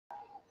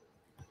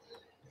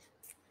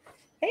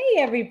Hey,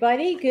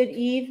 everybody. Good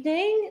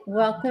evening.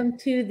 Welcome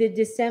to the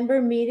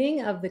December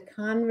meeting of the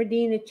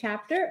Conradina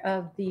chapter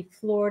of the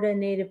Florida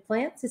Native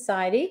Plant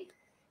Society.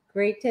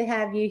 Great to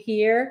have you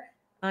here.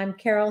 I'm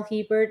Carol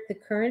Hebert, the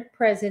current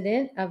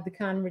president of the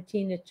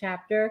Conradina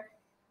chapter.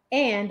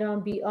 And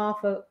on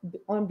behalf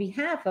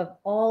of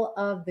all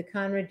of the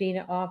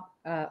Conradina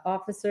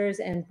officers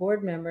and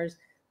board members,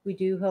 we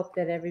do hope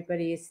that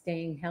everybody is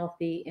staying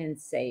healthy and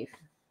safe.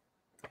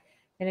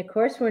 And of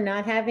course, we're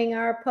not having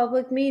our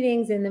public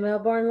meetings in the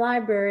Melbourne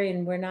Library,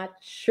 and we're not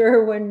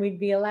sure when we'd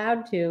be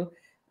allowed to.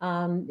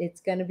 It's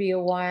going to be a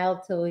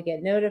while till we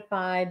get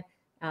notified.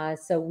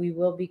 So we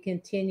will be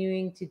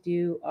continuing to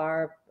do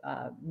our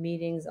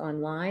meetings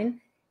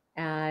online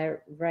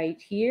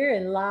right here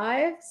and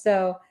live.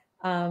 So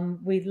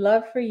we'd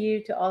love for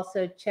you to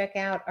also check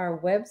out our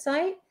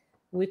website,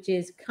 which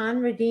is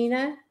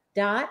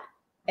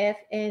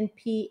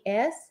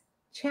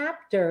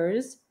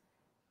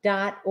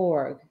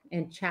conradina.fnpschapters.org,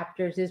 and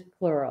chapters is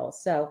plural.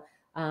 So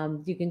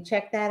you can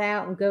check that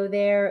out and go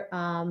there.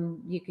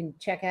 You can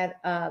check out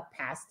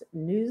past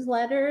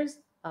newsletters.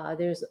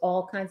 There's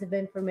all kinds of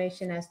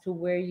information as to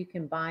where you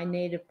can buy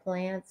native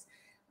plants,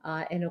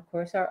 and of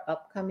course our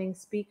upcoming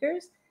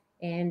speakers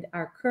and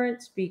our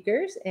current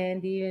speakers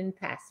and even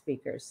past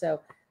speakers.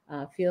 So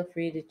feel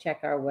free to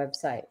check our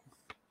website.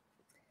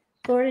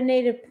 Florida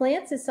Native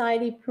Plant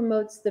Society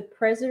promotes the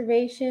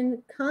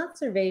preservation,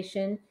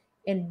 conservation,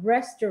 and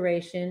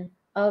restoration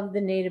of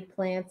the native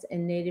plants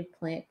and native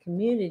plant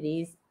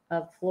communities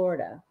of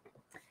Florida.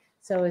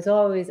 So as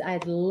always,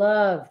 I'd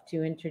love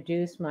to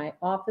introduce my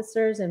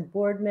officers and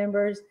board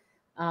members.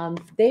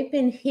 They've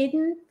been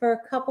hidden for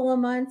a couple of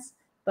months,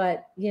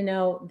 but you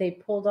know, they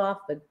pulled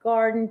off the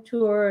garden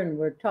tour and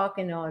we're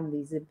talking on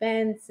these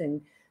events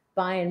and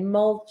buying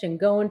mulch and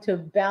going to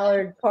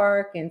Ballard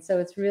Park. And so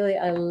it's really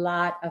a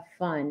lot of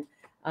fun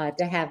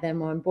to have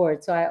them on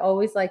board. So I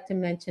always like to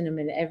mention them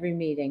in every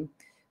meeting.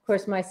 Of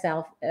course,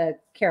 myself,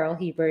 Carol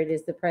Hebert,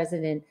 is the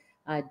president.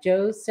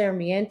 Joe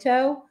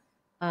Sarmiento,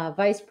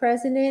 vice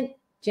president.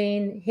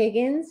 Jane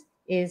Higgins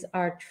is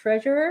our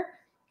treasurer.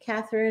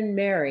 Catherine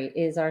Mary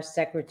is our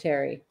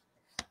secretary.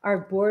 Our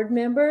board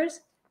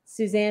members,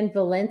 Suzanne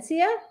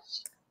Valencia,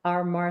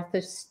 our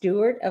Martha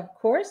Stewart, of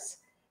course,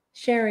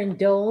 Sharon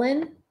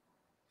Dolan,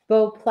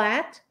 Bo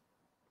Platt,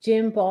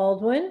 Jim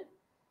Baldwin,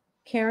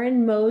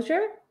 Karen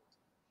Mosier,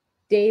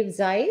 Dave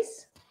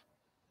Zeiss,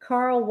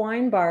 Carl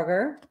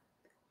Weinbarger,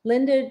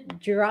 Linda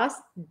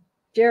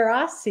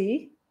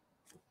Gerasi,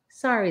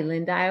 sorry,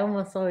 Linda, I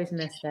almost always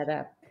mess that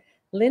up.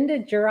 Linda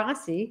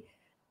Gerasi,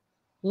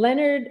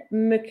 Leonard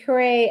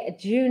McCrae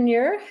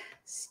Jr.,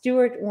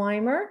 Stuart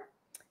Weimer,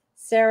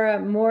 Sarah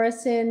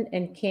Morrison,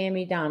 and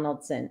Cammie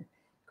Donaldson.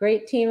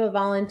 Great team of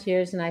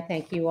volunteers, and I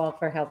thank you all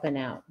for helping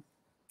out.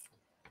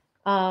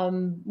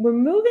 We're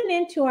moving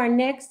into our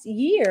next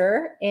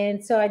year,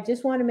 and so I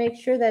just want to make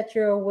sure that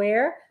you're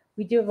aware.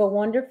 We do have a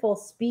wonderful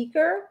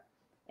speaker,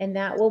 and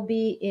that will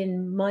be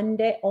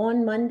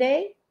on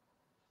Monday,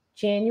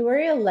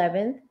 January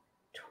 11th,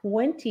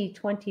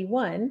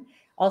 2021,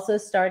 also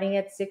starting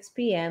at 6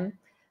 p.m.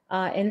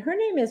 And her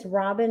name is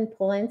Robin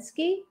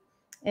Polensky,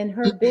 and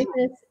her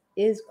business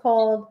is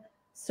called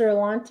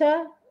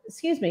Surlantera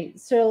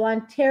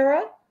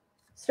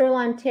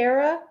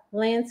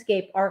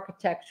Landscape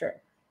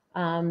Architecture.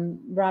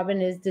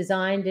 Robin is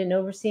designed and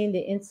overseeing the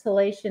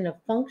installation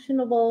of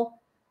functional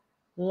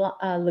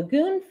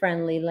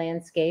lagoon-friendly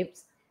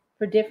landscapes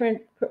for different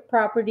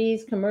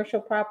properties, commercial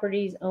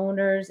properties,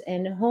 owners,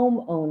 and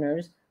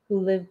homeowners who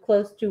live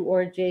close to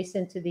or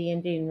adjacent to the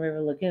Indian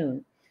River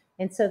Lagoon.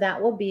 And so that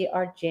will be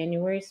our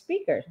January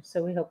speaker.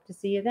 So we hope to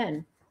see you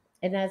then.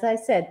 And as I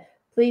said,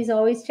 please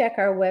always check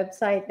our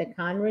website, the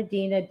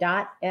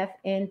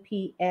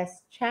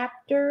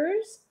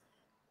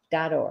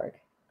conradina.fnpschapters.org.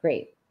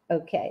 Great.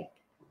 Okay.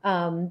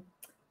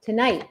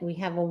 Tonight we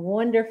have a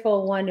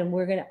wonderful one, and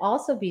we're going to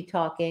also be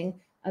talking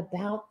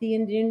about the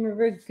Indian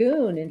River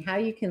Lagoon and how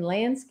you can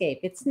landscape.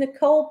 It's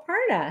Nichole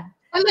Perna.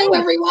 Hello,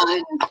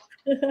 everyone.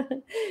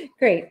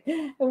 Great.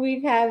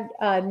 We've had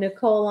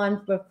Nichole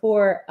on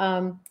before.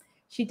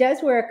 She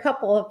does wear a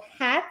couple of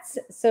hats,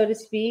 so to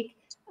speak.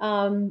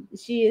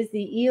 She is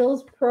the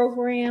EELS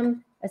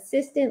Program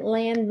Assistant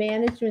Land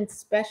Management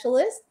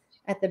Specialist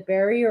at the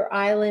Barrier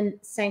Island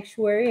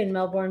Sanctuary in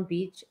Melbourne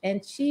Beach.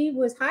 And she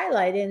was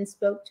highlighted and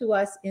spoke to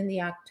us in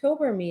the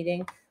October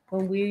meeting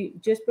when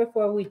just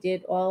before we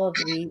did all of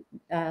the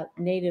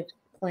native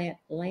plant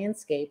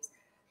landscapes.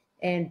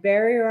 And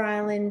Barrier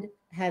Island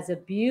has a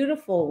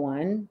beautiful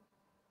one.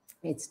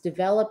 It's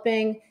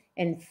developing,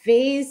 and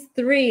phase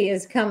 3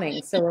 is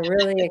coming. So we're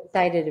really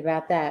excited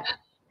about that.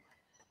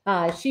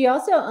 She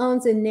also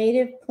owns a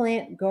native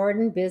plant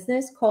garden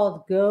business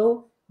called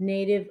Go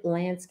Native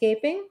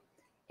Landscaping.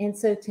 And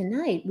so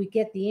tonight we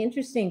get the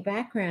interesting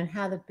background,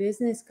 how the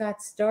business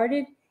got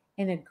started,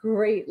 and a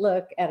great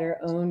look at her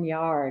own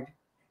yard.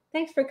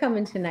 Thanks for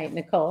coming tonight,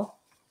 Nichole.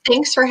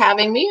 Thanks for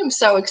having me. I'm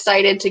so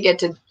excited to get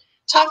to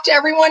talk to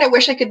everyone. I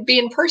wish I could be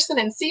in person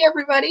and see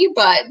everybody,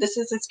 but this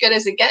is as good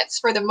as it gets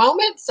for the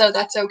moment, so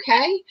that's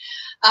okay.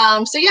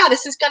 So yeah,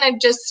 this is going to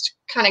just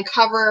kind of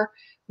cover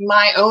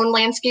my own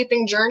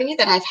landscaping journey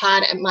that I've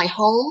had at my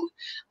home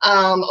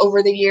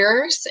over the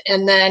years,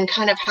 and then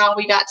kind of how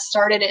we got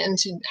started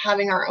into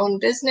having our own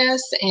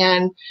business,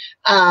 and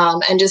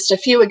just a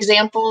few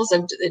examples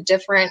of the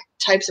different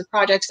types of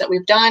projects that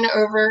we've done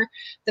over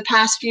the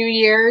past few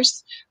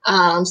years.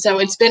 So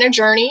it's been a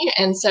journey,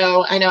 and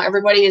so I know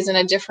everybody is in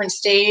a different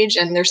stage,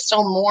 and there's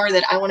still more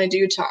that I want to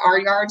do to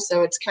our yard,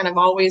 so it's kind of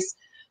always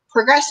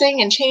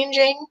progressing and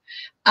changing.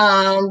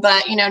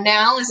 But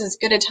now is as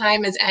good a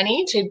time as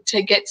any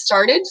to get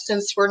started,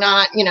 since we're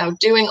not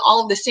doing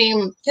all of the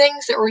same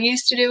things that we're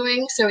used to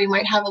doing. So we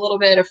might have a little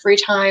bit of free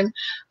time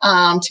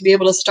to be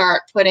able to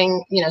start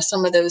putting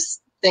some of those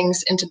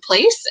things into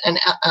place, and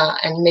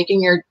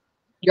making your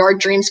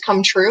yard dreams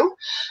come true.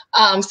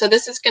 So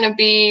this is going to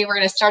be, we're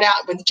going to start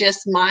out with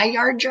just my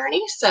yard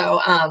journey. So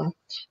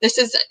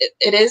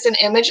it is an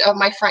image of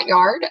my front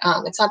yard.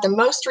 It's not the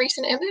most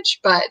recent image,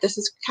 but this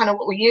is kind of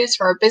what we use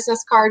for our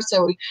business card.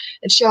 So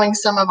it's showing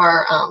some of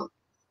our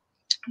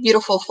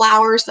beautiful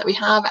flowers that we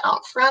have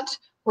out front,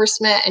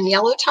 horse mint and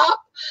yellow top.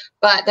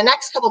 But the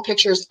next couple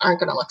pictures aren't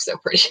going to look so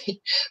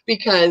pretty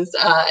because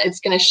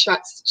it's going to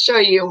show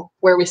you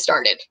where we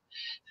started.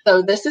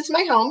 So this is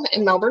my home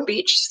in Melbourne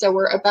Beach. So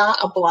we're about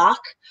a block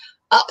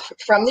up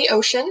from the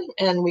ocean,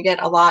 and we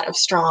get a lot of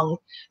strong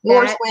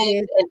north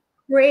wind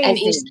and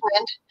east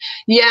wind.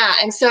 Yeah,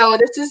 and so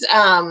this is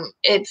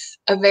it's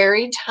a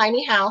very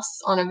tiny house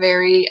on a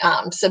very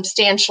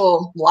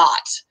substantial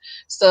lot.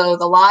 So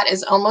the lot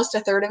is almost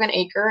 1/3 of an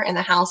acre, and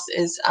the house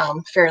is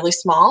fairly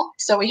small.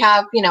 So we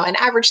have an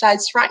average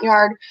sized front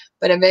yard,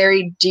 but a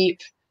very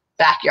deep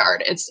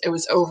backyard. It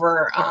was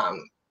over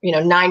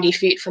 90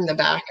 feet from the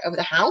back of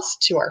the house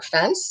to our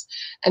fence.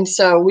 And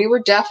so we were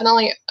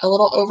definitely a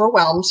little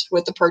overwhelmed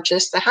with the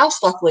purchase. The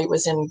house luckily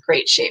was in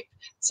great shape.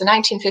 It's a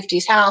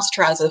 1950s house,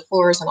 terrazzo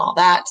floors and all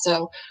that.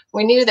 So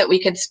we knew that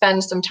we could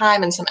spend some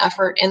time and some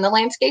effort in the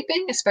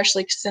landscaping,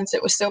 especially since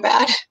it was so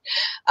bad.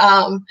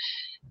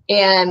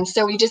 And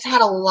so we just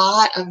had a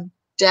lot of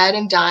dead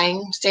and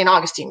dying St.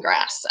 Augustine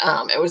grass.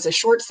 It was a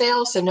short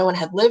sale, so no one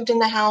had lived in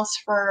the house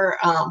for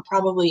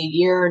probably a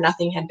year.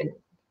 Nothing had been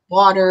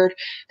watered,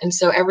 and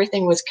so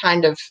everything was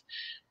kind of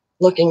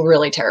looking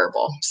really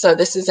terrible. So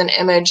this is an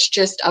image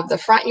just of the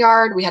front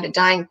yard. We had a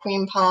dying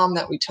queen palm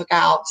that we took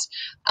out,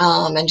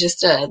 and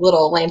just a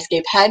little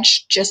landscape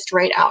hedge just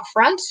right out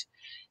front.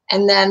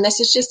 And then this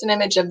is just an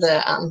image of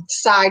the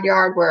side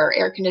yard where our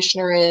air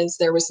conditioner is.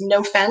 There was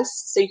no fence,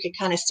 so you could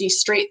kind of see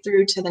straight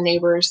through to the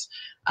neighbors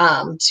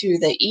to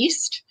the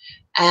east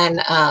and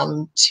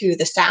to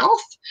the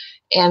south.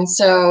 And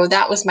so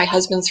that was my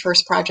husband's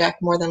first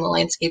project, more than the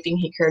landscaping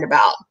he cared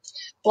about.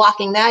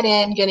 Blocking that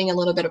in, getting a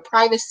little bit of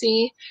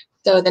privacy.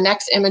 So the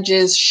next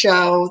images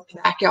show the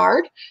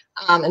backyard.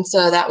 And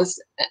so that was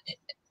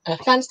a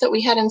fence that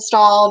we had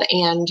installed,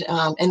 and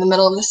in the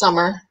middle of the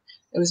summer,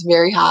 it was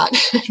very hot,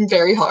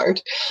 very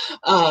hard.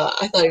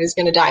 I thought he was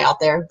going to die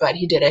out there, but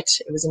he did it.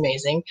 It was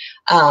amazing.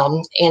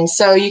 And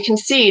so you can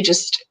see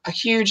just a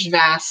huge,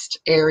 vast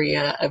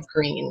area of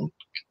green,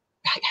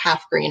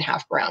 half green,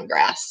 half brown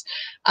grass.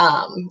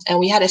 And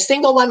we had a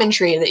single lemon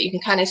tree that you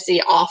can kind of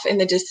see off in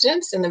the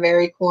distance in the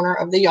very corner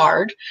of the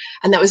yard.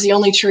 And that was the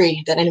only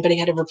tree that anybody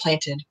had ever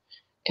planted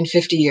in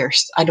 50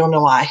 years. I don't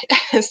know why.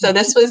 So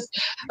this was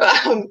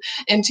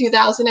in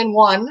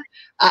 2001.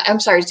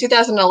 I'm sorry,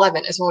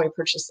 2011 is when we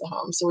purchased the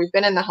home. So we've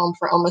been in the home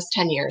for almost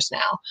 10 years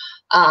now.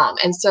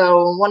 And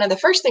so one of the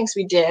first things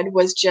we did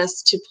was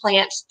just to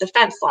plant the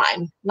fence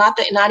line, not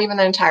even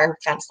the entire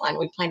fence line.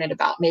 We planted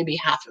about maybe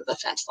half of the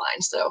fence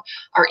line. So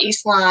our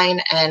east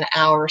line and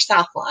our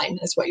south line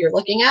is what you're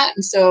looking at.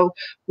 And so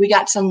we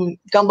got some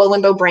gumbo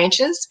limbo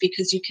branches,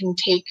 because you can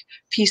take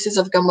pieces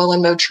of gumbo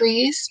limbo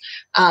trees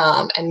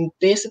and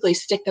basically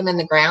stick them in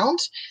the ground,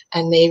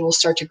 and they will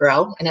start to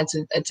grow. And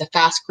it's a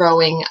fast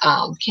growing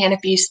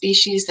canopy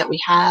species that we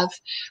have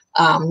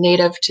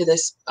native to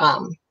this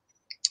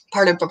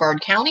part of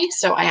Brevard County.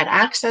 So I had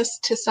access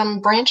to some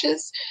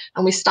branches,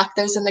 and we stuck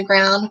those in the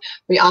ground.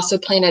 We also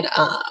planted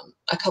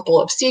a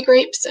couple of sea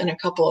grapes and a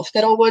couple of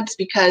fiddlewoods,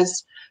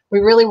 because we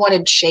really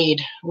wanted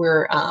shade.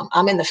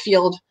 I'm in the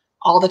field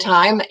all the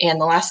time, and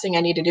the last thing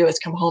I need to do is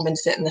come home and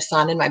sit in the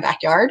sun in my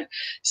backyard.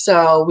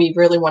 So we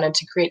really wanted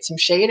to create some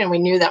shade, and we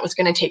knew that was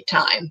going to take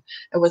time.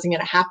 It wasn't going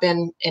to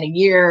happen in a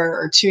year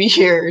or 2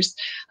 years,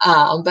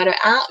 but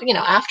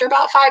after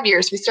about 5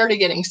 years, we started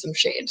getting some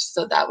shade.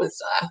 So that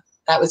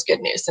was good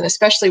news. And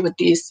especially with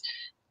these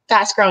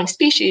fast-growing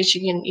species,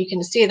 you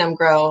can see them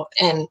grow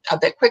in a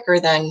bit quicker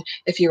than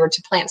if you were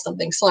to plant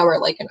something slower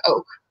like an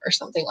oak or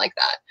something like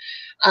that.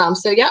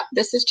 So yeah,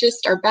 this is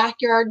just our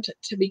backyard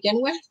to begin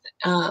with.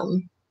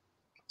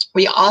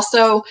 We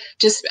also,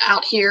 just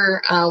out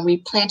here, we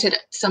planted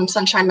some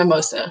sunshine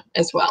mimosa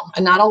as well,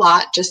 and not a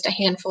lot, just a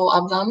handful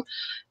of them.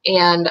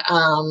 And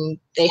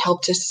they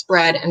help to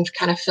spread and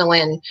kind of fill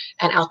in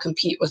and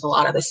outcompete with a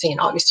lot of the St.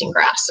 Augustine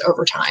grass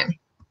over time.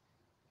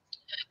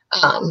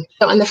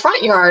 So in the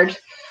front yard,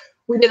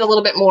 we did a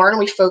little bit more and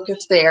we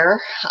focused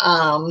there.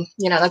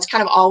 You know, that's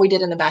kind of all we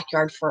did in the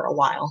backyard for a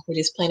while. We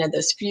just planted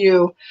those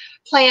few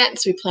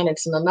plants. We planted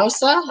some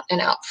mimosa, and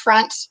out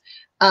front,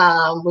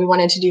 we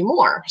wanted to do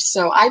more.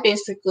 So I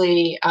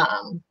basically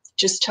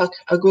just took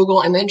a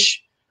Google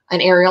image,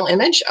 an aerial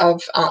image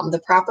of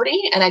the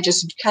property, and I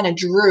just kind of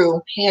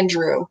hand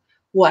drew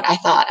what I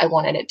thought I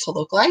wanted it to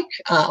look like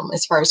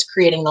as far as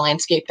creating the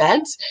landscape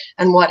beds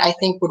and what I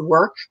think would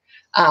work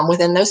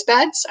within those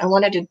beds. I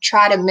wanted to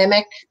try to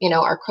mimic, you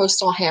know, our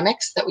coastal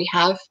hammocks that we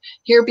have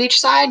here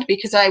beachside,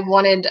 because I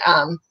wanted,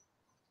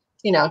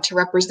 you know, to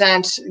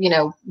represent, you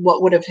know,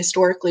 what would have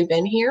historically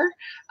been here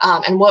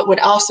and what would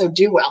also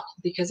do well,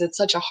 because it's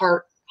such a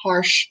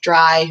harsh,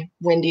 dry,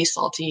 windy,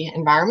 salty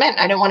environment.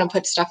 I don't want to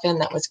put stuff in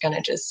that was going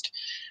to just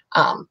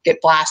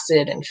get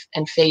blasted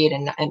and fade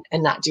and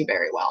not do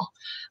very well.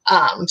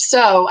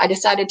 So I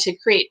decided to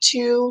create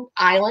 2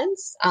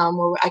 islands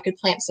where I could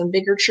plant some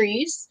bigger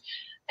trees.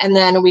 And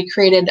then we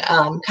created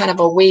kind of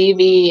a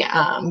wavy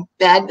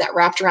bed that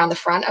wrapped around the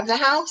front of the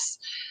house.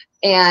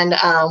 And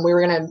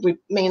we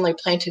mainly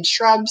planted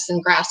shrubs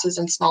and grasses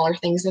and smaller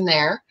things in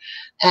there.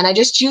 And I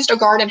just used a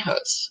garden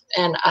hose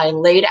and I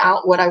laid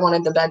out what I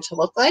wanted the bed to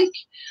look like.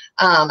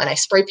 And I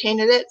spray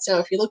painted it. So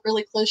if you look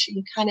really close, you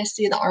can kind of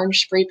see the orange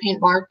spray paint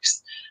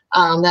marks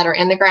that are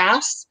in the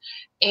grass.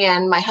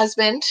 And my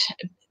husband,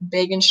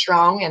 big and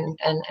strong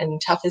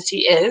and tough as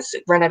he is,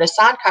 rented a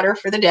sod cutter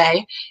for the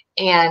day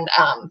and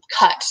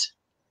cut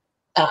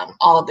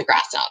all of the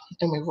grass out.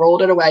 And we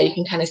rolled it away. You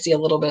can kind of see a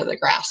little bit of the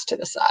grass to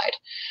the side.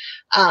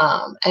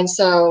 And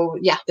so,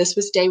 yeah, this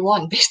was day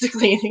 1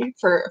 basically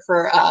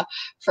for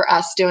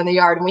us doing the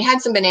yard. And we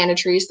had some banana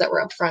trees that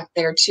were up front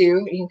there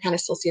too. You can kind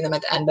of still see them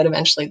at the end, but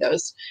eventually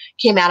those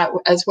came out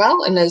as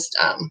well. And those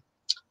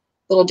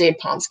little jade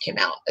palms came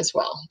out as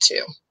well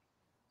too.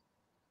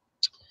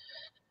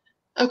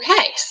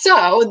 Okay,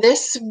 so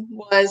this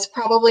was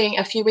probably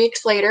a few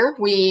weeks later.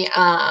 We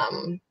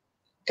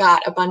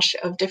got a bunch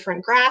of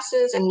different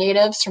grasses and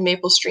natives from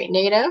Maple Street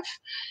Native,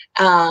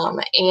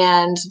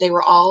 and they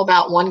were all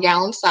about 1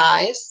 gallon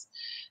size.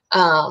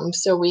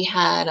 So we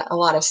had a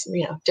lot of,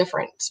 you know,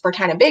 different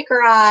Spartina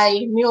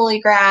bakeri,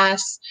 muley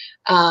grass.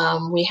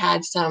 We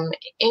had some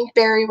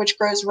inkberry, which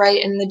grows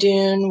right in the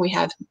dune. We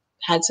had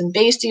some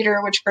bay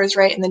cedar, which grows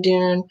right in the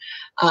dune.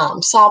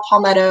 Saw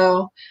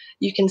palmetto.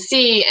 You can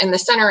see in the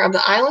center of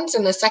the islands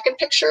in the second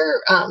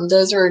picture,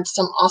 those are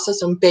also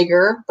some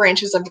bigger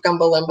branches of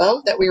gumbo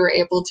limbo that we were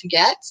able to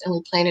get, and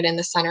we planted in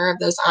the center of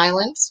those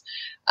islands.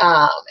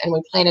 And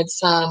we planted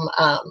some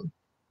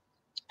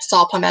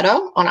saw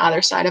palmetto on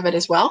either side of it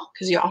as well,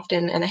 because you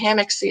often in the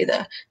hammocks see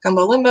the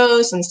gumbo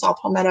limbos and saw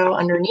palmetto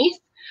underneath.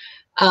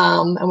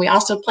 And we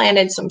also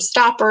planted some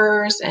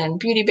stoppers and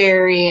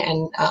beautyberry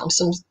and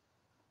some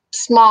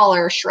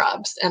smaller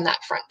shrubs in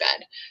that front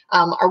bed.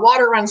 Our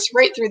water runs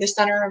right through the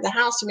center of the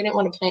house, so we didn't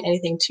want to plant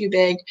anything too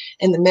big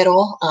in the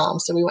middle,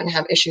 so we wouldn't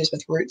have issues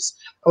with roots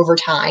over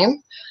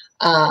time.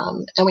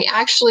 And we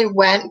actually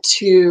went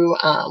to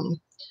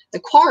the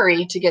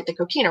quarry to get the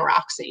coquina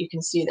rocks that you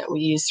can see that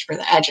we used for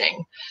the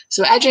edging.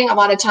 So edging a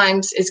lot of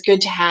times is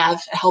good to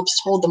have. It helps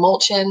hold the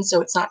mulch in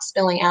so it's not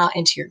spilling out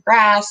into your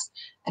grass.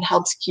 It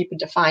helps keep a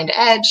defined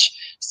edge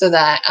so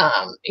that,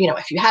 you know,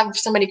 if you have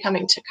somebody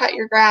coming to cut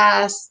your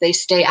grass, they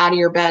stay out of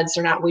your beds.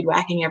 They're not weed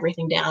whacking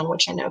everything down,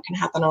 which I know can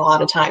happen a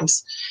lot of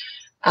times.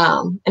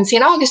 And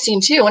St.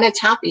 Augustine too, when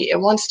it's happy, it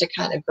wants to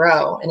kind of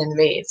grow and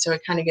invade. So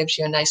it kind of gives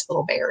you a nice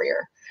little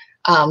barrier.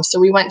 So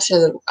we went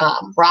to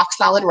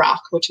Solid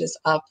Rock, which is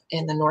up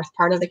in the north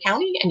part of the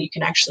county, and you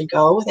can actually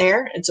go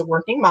there. It's a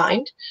working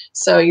mine,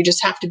 so you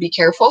just have to be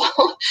careful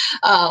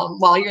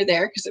while you're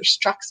there because there's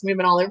trucks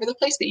moving all over the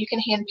place, but you can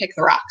hand pick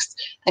the rocks,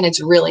 and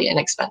it's really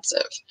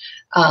inexpensive.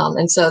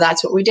 And so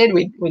that's what we did.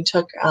 We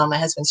took my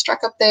husband's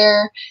truck up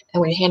there,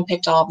 and we hand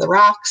picked all of the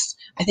rocks.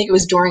 I think it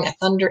was during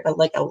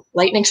like a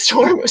lightning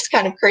storm. It was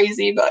kind of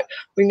crazy, but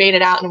we made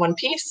it out in one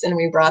piece, and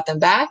we brought them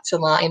back to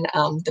line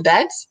the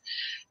beds.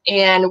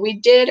 And we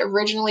did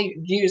originally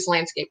use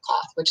landscape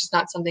cloth, which is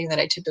not something that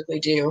I typically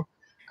do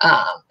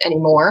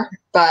anymore,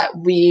 but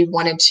we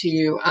wanted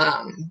to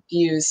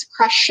use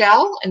crushed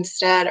shell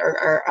instead,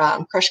 or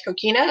crushed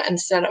coquina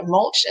instead of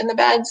mulch in the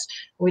beds.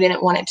 We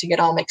didn't want it to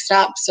get all mixed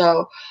up,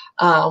 so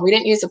we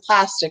didn't use a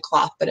plastic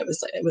cloth, but it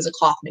was a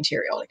cloth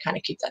material to kind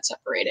of keep that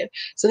separated.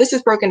 So this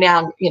is broken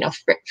down, you know,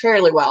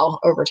 fairly well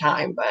over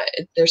time, but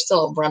there's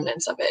still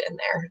remnants of it in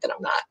there that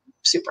I'm not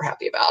super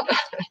happy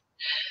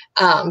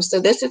about. So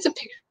this is a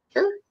picture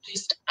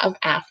just of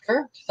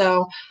after.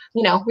 So,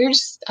 you know,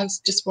 I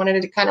just wanted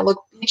it to kind of look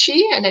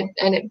beachy, and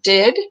it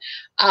did.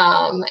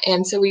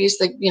 And so we used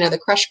the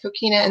crushed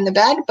coquina in the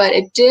bed, but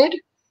it did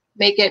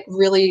make it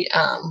really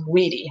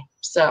weedy.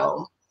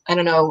 So I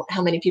don't know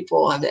how many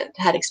people have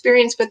had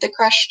experience with the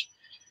crushed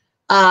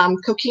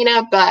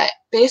coquina, but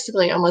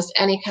basically almost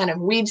any kind of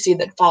weed seed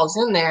that falls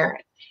in there,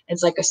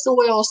 it's like a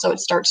soil, so it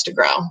starts to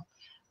grow.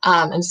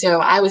 And so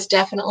I was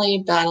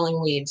definitely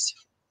battling weeds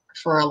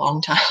for a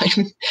long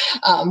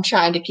time,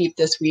 trying to keep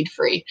this weed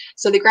free.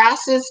 So the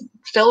grass is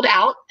filled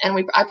out,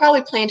 and I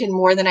probably planted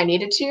more than I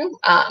needed to.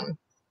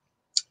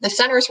 The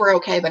centers were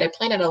okay, but I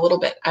planted a little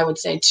bit, I would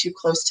say, too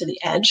close to the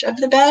edge of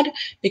the bed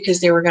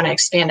because they were going to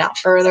expand out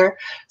further.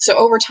 So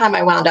over time,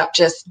 I wound up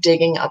just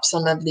digging up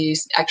some of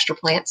these extra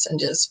plants and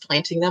just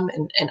planting them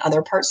in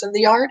other parts of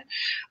the yard.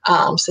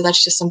 So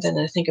that's just something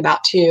to think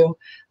about too.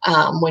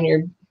 When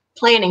you're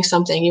planting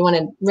something, you want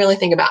to really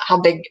think about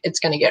how big it's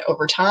going to get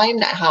over time,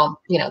 not how,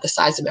 the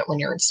size of it when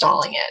you're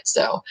installing it.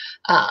 So,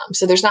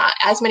 so there's not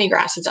as many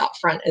grasses out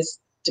front as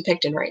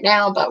depicted right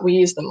now, but we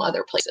use them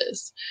other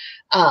places.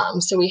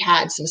 So we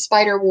had some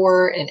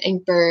spiderwort and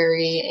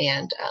inkberry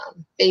and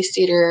bay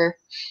cedar.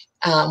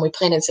 We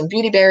planted some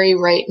beautyberry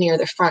right near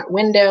the front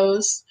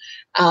windows,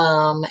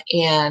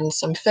 and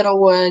some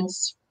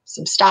fiddlewoods,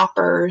 some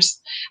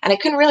stoppers. And I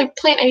couldn't really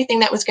plant anything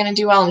that was going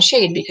to do well in the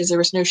shade because there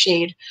was no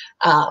shade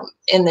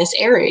in this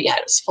area yet.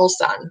 It was full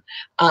sun.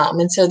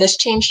 And so this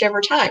changed over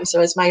time.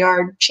 So as my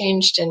yard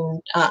changed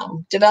and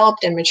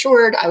developed and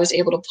matured, I was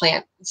able to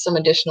plant some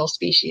additional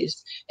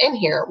species in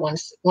here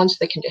once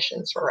the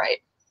conditions were right.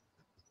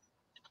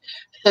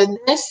 So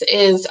this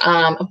is,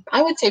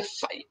 I would say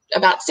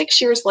about 6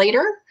 years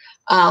later,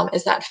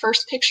 is that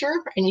first picture.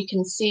 And you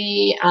can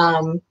see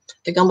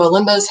the gumbo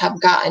limbos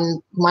have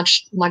gotten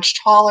much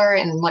taller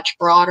and much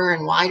broader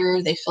and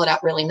wider. They filled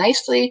out really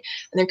nicely,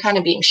 and they're kind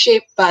of being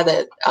shaped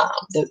by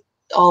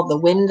all the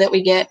wind that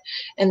we get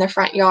in the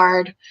front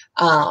yard.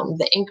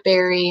 The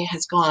inkberry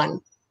has gone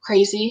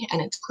crazy,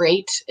 and it's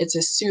great. It's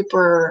a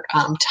super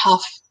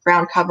tough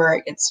ground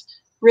cover. It's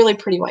really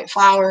pretty white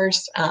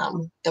flowers.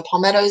 The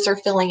palmettos are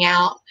filling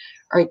out.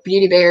 Our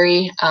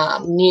beautyberry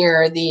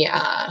near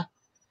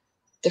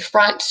the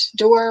front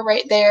door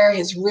right there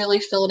has really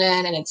filled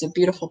in, and it's a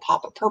beautiful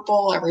pop of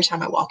purple every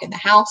time I walk in the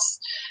house.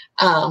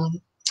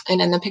 And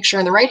in the picture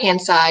on the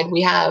right-hand side,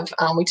 we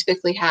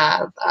typically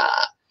have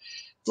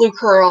blue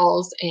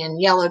curls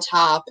and yellow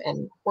top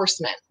and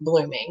horsemint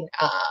blooming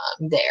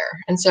there.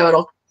 And so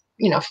it'll,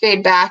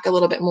 fade back a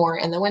little bit more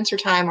in the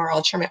wintertime, or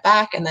I'll trim it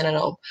back, and then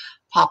it'll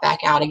pop back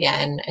out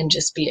again and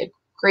just be a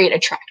great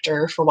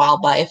attractor for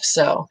wildlife.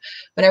 So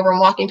whenever I'm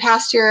walking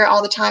past here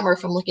all the time, or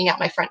if I'm looking out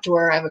my front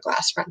door, I have a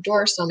glass front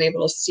door, so I'm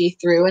able to see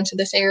through into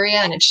this area,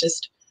 and it's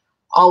just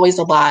always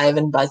alive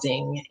and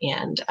buzzing,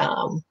 and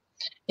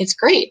it's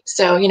great.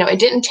 So, it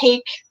didn't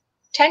take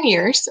 10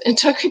 years. It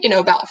took,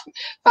 about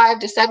 5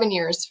 to 7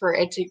 years for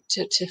it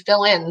to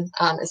fill in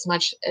as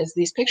much as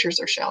these pictures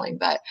are showing.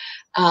 But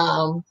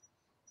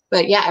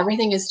yeah,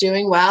 everything is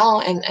doing well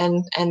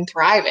and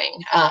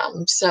thriving.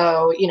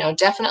 So,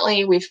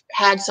 definitely we've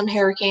had some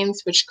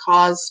hurricanes which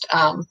caused,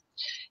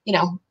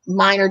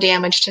 minor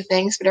damage to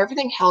things, but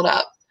everything held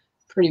up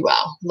pretty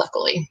well,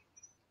 luckily.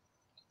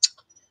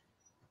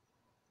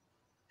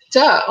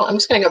 So I'm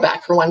just going to go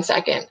back for 1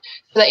 second.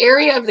 The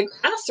area of the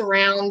grass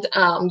around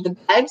the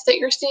beds that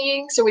you're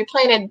seeing, so we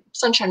planted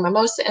sunshine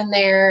mimosa in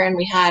there, and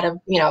we had a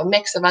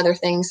mix of other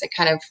things, that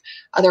kind of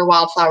other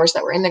wildflowers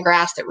that were in the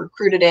grass that were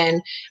recruited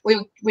in.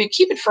 We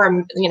keep it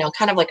for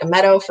kind of like a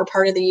meadow for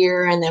part of the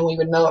year, and then we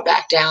would mow it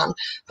back down.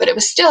 But it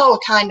was still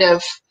kind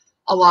of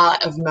a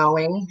lot of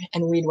mowing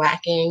and weed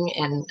whacking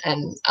and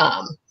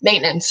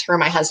maintenance for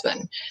my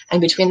husband.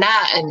 And between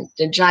that and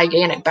the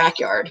gigantic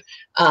backyard,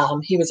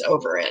 he was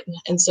over it.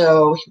 And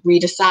so we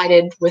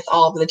decided, with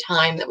all of the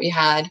time that we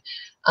had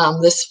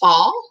this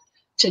fall,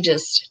 to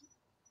just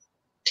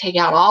take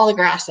out all the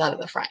grass out of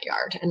the front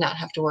yard and not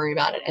have to worry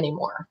about it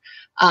anymore.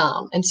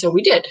 And so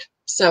we did.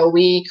 So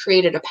we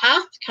created a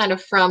path kind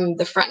of from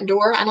the front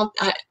door.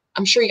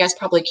 I'm sure you guys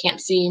probably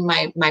can't see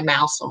my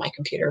mouse on my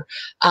computer,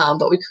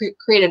 but we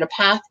created a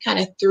path kind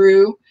of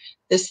through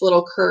this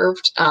little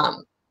curved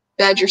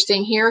bed you're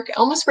seeing here,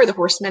 almost where the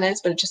horseman is,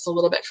 but just a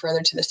little bit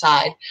further to the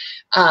side.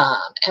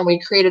 And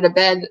we created a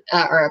bed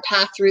or a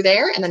path through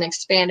there, and then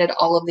expanded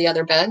all of the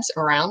other beds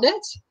around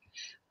it.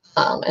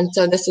 And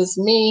so this is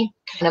me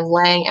kind of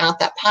laying out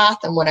that path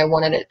and what I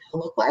wanted it to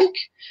look like.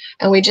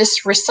 And we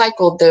just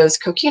recycled those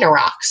coquina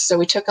rocks. So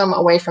we took them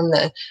away from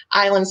the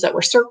islands that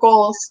were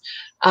circles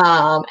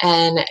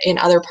and in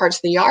other parts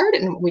of the yard,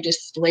 and we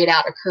just laid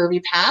out a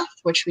curvy path,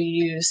 which we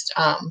used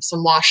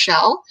some wash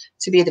shell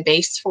to be the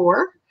base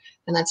for.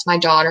 And that's my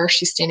daughter.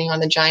 She's standing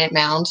on the giant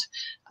mound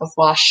of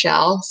wash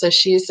shell. So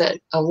she's a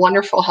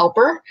wonderful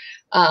helper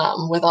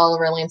with all of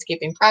our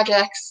landscaping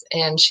projects,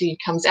 and she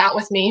comes out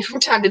with me from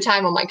time to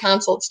time on my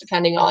consults,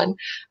 depending on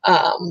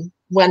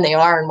when they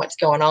are and what's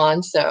going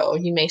on. So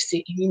you may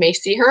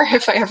see her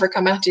if I ever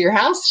come out to your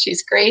house.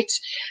 She's great,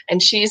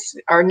 and she's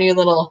our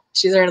little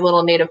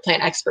native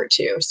plant expert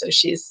too. So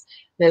she's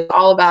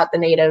all about the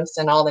natives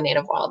and all the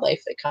native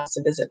wildlife that comes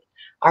to visit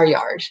our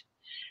yard.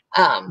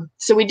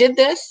 So we did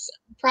this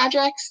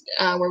project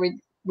where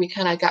we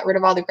kind of got rid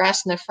of all the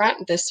grass in the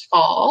front this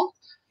fall.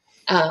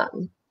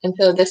 And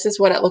so this is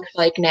what it looks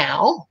like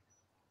now.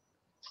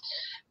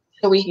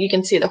 So you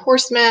can see the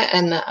horsemint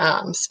and the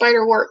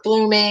spiderwort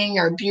blooming,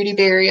 our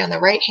beautyberry on the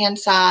right-hand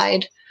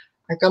side.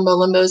 Our gumbo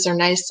limbos are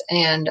nice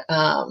and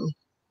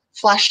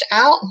flushed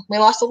out. We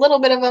lost a little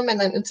bit of them, and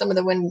then some of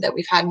the wind that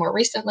we've had more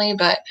recently,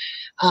 but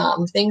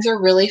things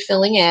are really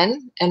filling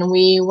in, and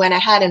we went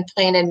ahead and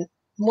planted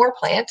more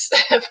plants,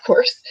 of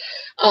course,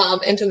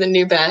 into the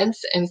new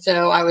beds. And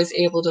so I was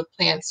able to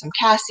plant some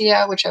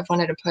cassia, which I've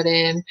wanted to put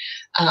in,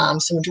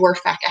 some dwarf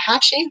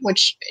Fakahatchee,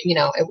 which, you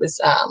know, it was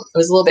a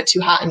little bit too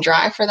hot and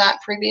dry for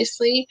that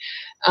previously,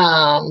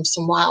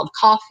 some wild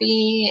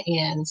coffee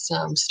and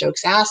some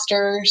Stokes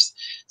asters.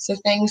 So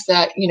things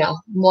that, you know,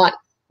 want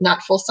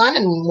not full sun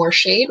and more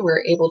shade,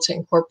 we're able to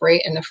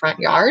incorporate in the front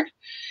yard.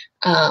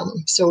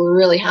 So we're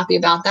really happy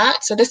about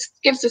that. So this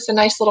gives us a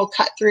nice little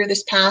cut through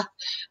this path,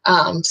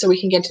 so we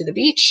can get to the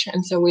beach.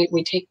 And so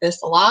we take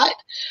this a lot.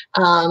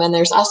 And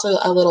there's also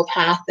a little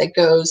path that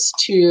goes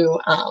to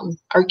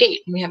our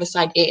gate. We have a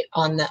side gate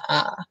on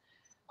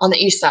the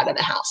east side of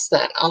the house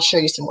that I'll show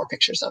you some more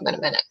pictures of in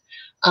a minute.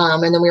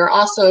 And then we were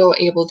also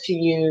able to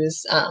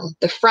use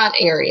the front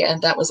area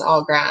that was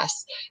all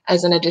grass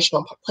as an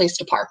additional place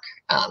to park.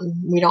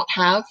 We don't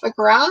have a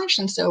garage,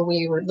 and so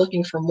we were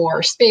looking for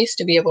more space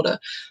to be able to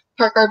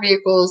park our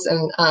vehicles,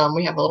 and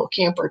we have a little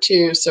camper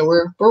too, so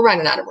we're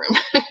running out of room.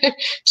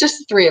 Just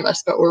the three of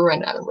us, but we're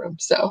running out of room.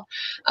 So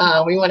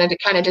we wanted to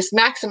kind of just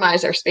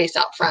maximize our space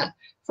out front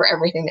for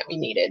everything that we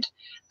needed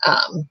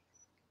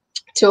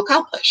to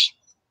accomplish.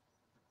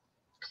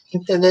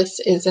 And so this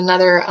is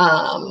another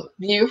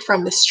view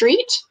from the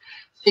street.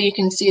 So you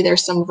can see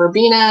there's some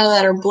verbena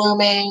that are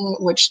blooming,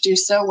 which do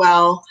so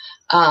well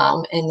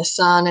in the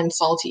sun and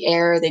salty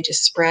air. They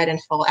just spread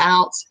and fall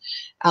out.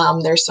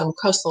 There's some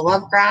coastal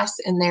love grass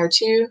in there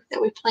too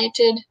that we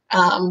planted.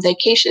 The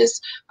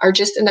acacias are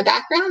just in the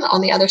background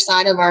on the other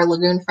side of our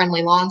lagoon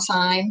friendly lawn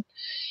sign.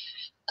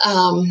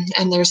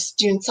 And there's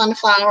June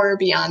sunflower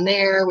beyond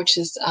there, which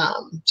is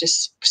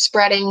just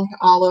spreading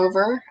all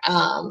over.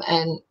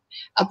 And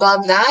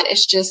above that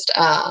is just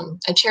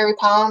a cherry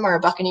palm or a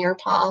buccaneer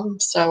palm.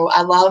 So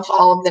I love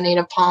all of the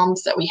native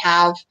palms that we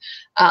have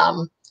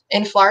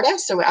in Florida.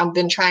 So I've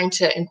been trying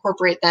to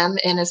incorporate them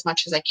in as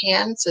much as I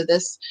can. So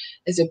this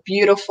is a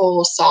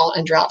beautiful salt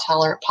and drought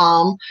tolerant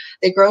palm.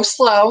 They grow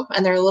slow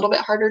and they're a little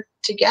bit harder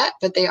to get,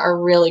 but they are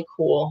really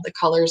cool. The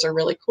colors are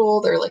really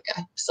cool. They're like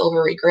a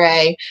silvery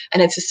gray,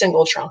 and it's a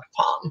single trunk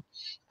palm.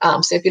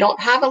 So if you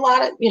don't have a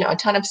lot of, a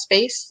ton of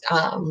space,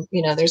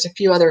 there's a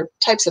few other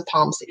types of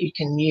palms that you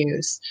can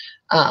use,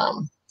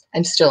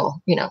 and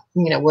still,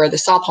 where the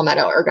saw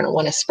palmetto are going to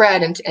want to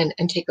spread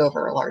and take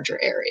over a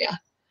larger area.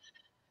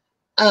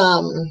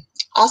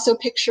 Also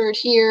pictured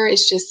here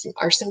is just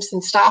our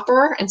Simpson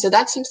stopper. And so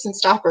that Simpson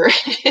stopper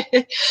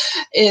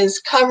is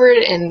covered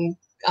in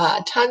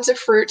tons of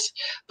fruit,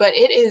 but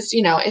it is,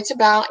 it's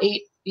about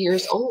 8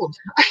 years old,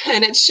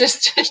 and it's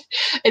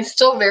it's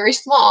still very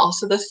small.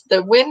 So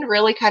the wind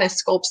really kind of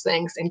sculpts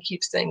things and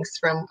keeps things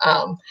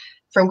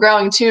from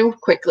growing too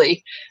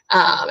quickly,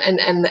 and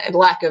the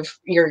lack of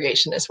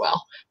irrigation as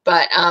well.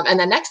 But and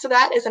then next to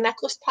that is a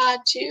necklace pod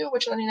too,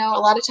 which a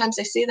lot of times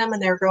I see them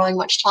and they're growing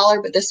much taller,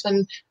 but this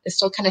one is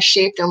still kind of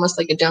shaped almost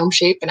like a dome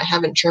shape, and I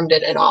haven't trimmed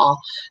it at all,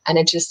 and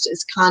it just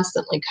is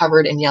constantly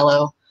covered in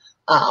yellow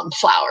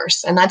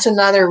flowers. And that's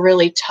another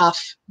really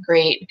tough,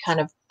 great kind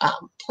of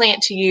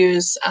plant to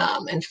use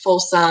in full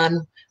sun,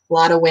 a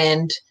lot of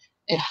wind.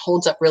 It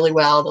holds up really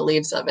well. The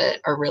leaves of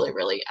it are really,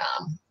 really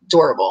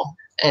durable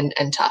and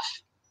tough.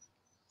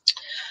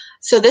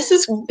 So this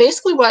is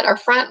basically what our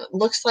front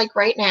looks like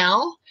right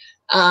now.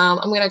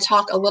 I'm going to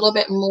talk a little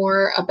bit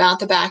more about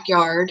the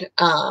backyard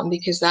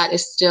because that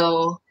is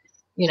still,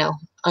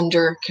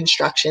 under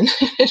construction.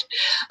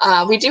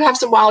 We do have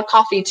some wild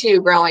coffee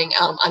too growing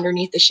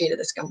underneath the shade of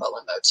this gumbo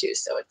limbo too.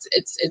 So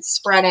it's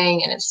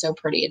spreading and it's so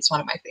pretty. It's one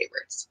of my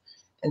favorites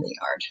in the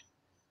yard.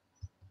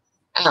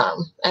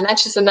 And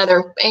that's just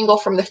another angle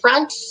from the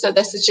front. So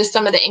this is just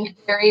some of the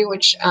inkberry,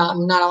 which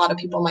not a lot of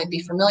people might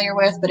be familiar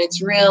with, but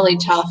it's really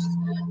tough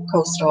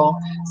coastal.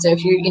 So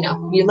if you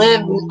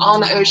live on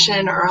the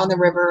ocean or on the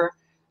river,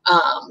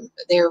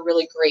 they're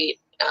really great,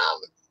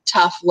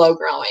 tough, low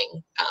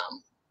growing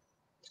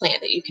plant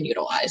that you can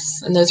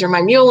utilize. And those are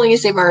my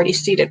muleys. They've already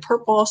seeded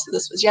purple, so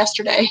this was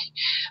yesterday,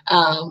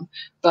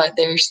 but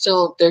they're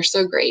so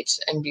great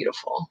and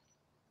beautiful.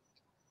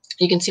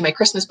 You can see my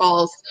Christmas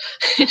balls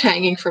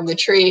hanging from the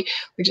tree.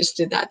 We just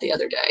did that the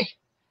other day.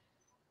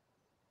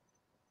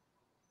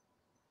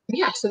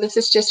 Yeah, so this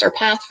is just our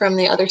path from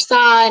the other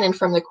side and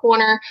from the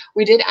corner.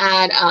 We did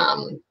add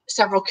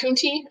several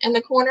kunti in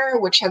the corner,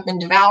 which have been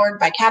devoured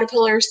by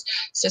caterpillars.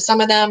 So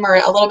some of them are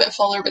a little bit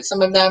fuller, but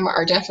some of them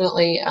are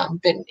definitely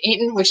been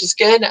eaten, which is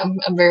good. I'm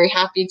very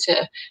happy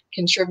to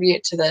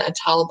contribute to the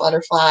Atala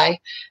butterfly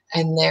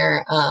and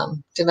their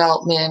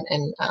development,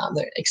 and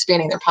they're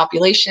expanding their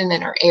population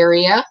in our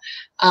area.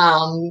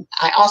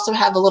 I also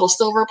have a little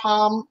silver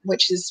palm,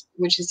 which is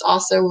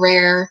also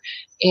rare,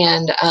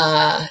 and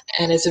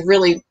is a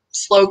really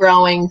slow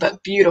growing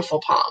but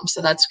beautiful palm.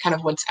 So that's kind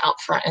of what's out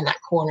front in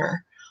that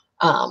corner.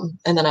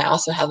 And then I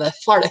also have a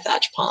Florida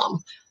thatch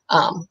palm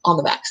on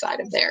the back side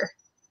of there.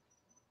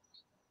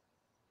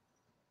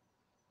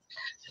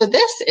 So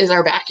this is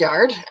our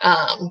backyard.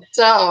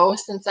 So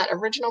since that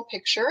original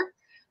picture,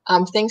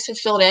 things have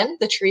filled in.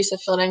 The trees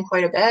have filled in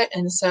quite a bit.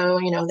 And so,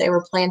 you know, they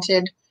were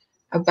planted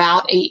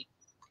about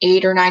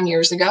 8 or 9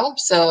 years ago.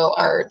 So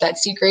that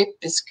seed grape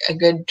is a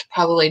good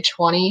probably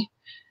 20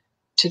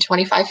 to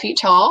 25 feet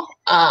tall.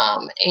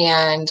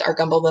 And our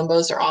gumbo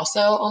limbos are also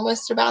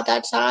almost about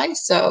that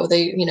size. So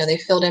they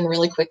filled in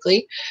really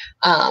quickly.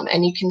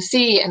 And you can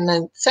see in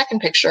the second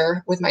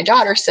picture with my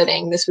daughter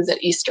sitting, this was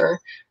at Easter,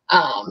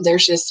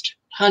 there's just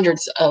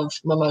hundreds of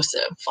mimosa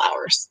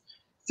flowers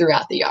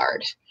throughout the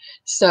yard.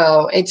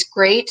 So it's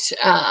great.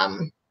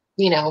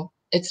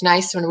 It's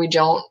nice when we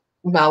don't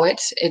mow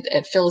it.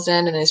 It fills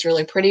in and is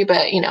really pretty,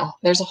 but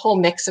there's a whole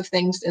mix of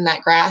things in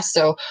that grass.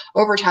 So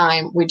over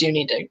time, we do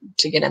need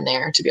to get in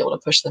there to be able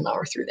to push the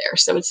mower through there.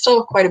 So it's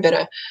still quite a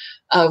bit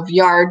of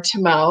yard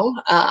to mow.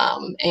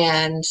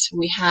 And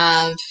we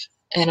have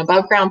an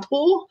above ground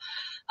pool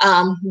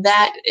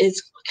that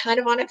is kind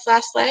of on its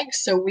last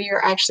legs. So we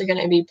are actually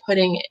going to be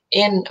putting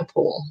in a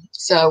pool.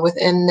 So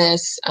within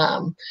this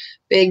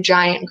big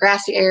giant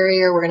grassy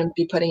area, we're going to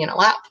be putting in a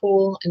lap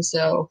pool. And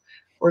so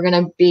we're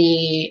going to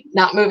be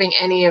not moving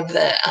any of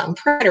the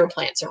perimeter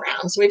plants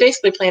around. So we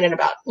basically planted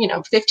about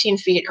 15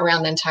 feet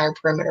around the entire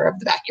perimeter of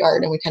the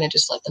backyard, and we kind of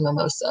just let the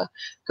mimosa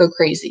go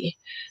crazy.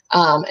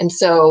 And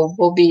so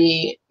we'll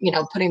be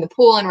putting the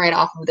pool in right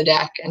off of the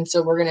deck. And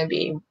so we're going to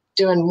be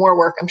doing more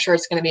work. I'm sure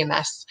it's going to be a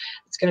mess.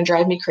 It's going to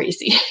drive me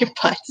crazy,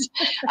 but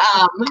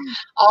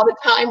all the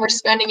time we're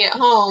spending at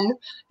home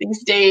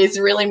these days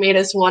really made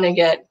us want to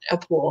get a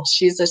pool.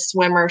 She's a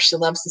swimmer. She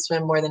loves to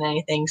swim more than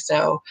anything.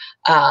 So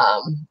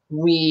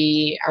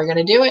we are going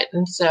to do it.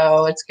 And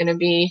so it's going to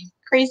be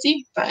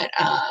crazy, but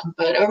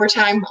over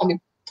time I'll be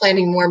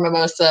planting more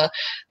mimosa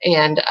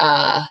and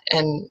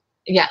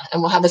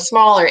we'll have a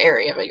smaller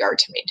area of a yard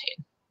to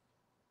maintain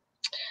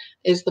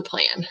is the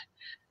plan.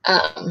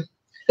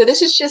 So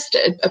this is just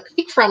a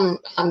peek from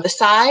the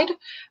side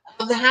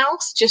of the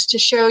house, just to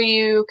show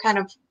you kind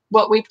of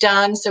what we've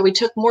done. So we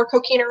took more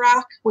coquina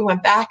rock. We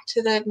went back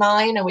to the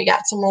mine and we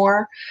got some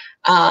more.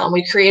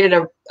 We created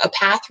a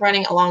path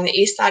running along the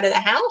east side of the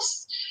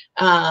house.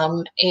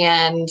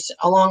 And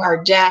along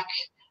our deck,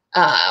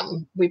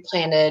 we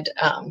planted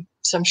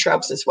some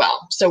shrubs as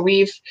well. So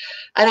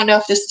I don't know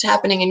if this is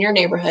happening in your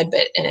neighborhood,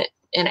 but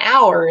in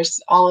ours,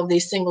 all of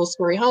these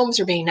single-story homes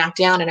are being knocked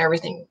down and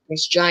everything.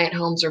 These giant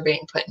homes are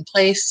being put in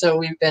place. So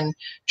we've been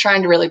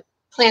trying to really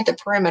plant the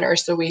perimeter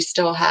so we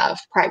still have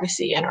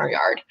privacy in our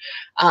yard.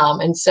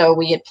 And so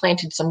we had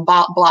planted some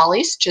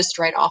blollies just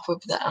right off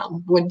of the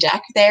wood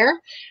deck there.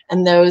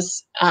 And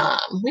those,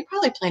 we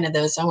probably planted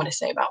those, I want to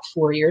say about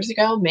 4 years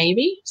ago,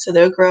 maybe. So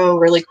they'll grow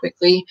really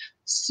quickly,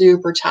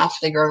 super tough.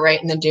 They grow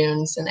right in the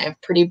dunes and they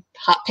have pretty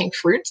hot pink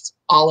fruits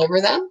all over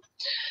them.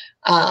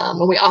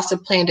 And we also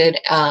planted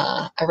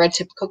a red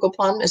tip cocoa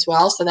plum as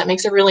well. So that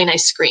makes a really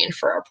nice screen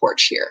for our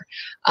porch here.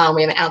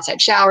 We have an outside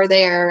shower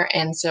there.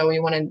 And so we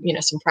wanted,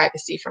 some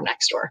privacy from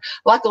next door.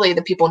 Luckily,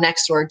 the people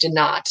next door did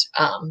not,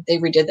 they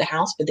redid the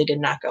house, but they did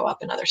not go up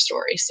another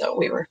story. So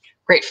we were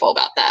grateful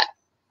about that.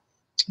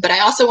 But I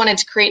also wanted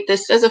to create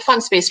this as a fun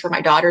space for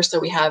my daughter. So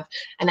we have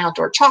an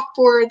outdoor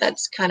chalkboard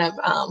that's kind of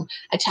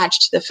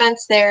attached to the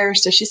fence there.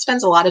 So she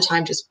spends a lot of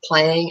time just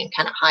playing and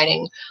kind of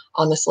hiding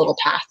on this little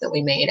path that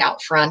we made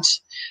out front.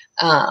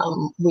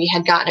 We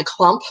had gotten a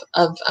clump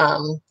of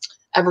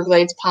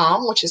Everglades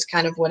palm, which is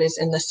kind of what is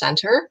in the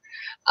center.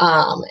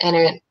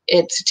 And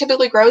it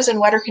typically grows in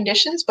wetter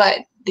conditions, but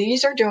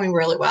these are doing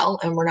really well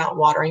and we're not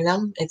watering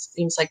them. It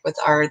seems like with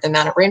the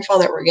amount of rainfall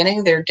that we're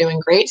getting, they're doing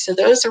great. So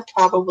those are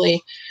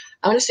probably,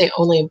 I want to say,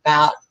 only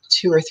about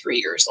 2 or 3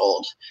 years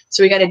old.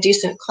 So we got a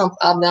decent clump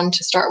of them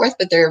to start with,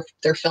 but they're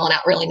filling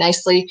out really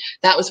nicely.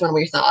 That was when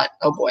we thought,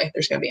 oh boy,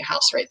 there's going to be a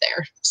house right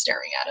there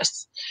staring at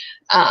us.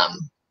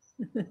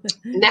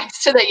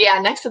 Next to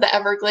the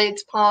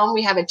Everglades palm,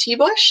 we have a tea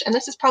bush, and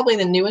this is probably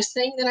the newest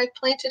thing that I've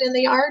planted in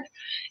the yard,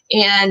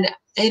 and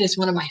it is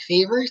one of my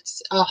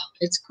favorites. Oh,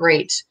 it's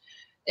great.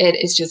 It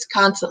is just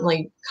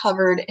constantly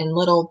covered in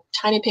little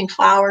tiny pink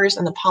flowers,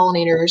 and the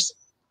pollinators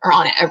are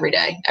on it every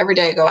day. Every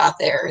day I go out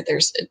there,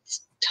 there's a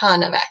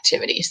ton of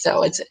activity.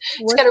 So it's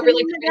got a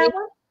really pretty,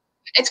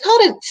 it's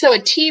called a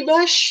tea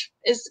bush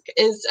is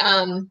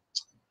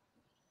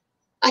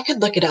I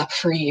could look it up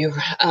for you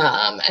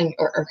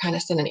or kind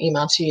of send an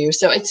email to you.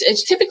 So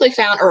it's typically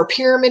found, or a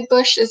pyramid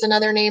bush is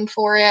another name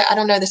for it. I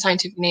don't know the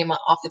scientific name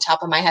off the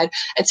top of my head.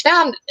 It's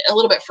found a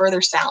little bit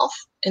further south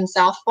in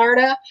South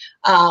Florida.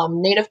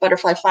 Native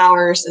Butterfly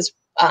Flowers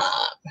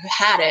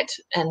had it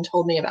and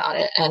told me about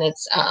it, and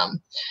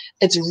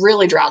it's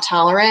really drought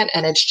tolerant,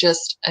 and it's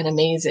just an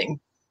amazing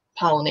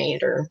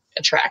pollinator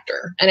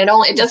attractor. And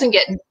it doesn't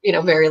get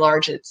very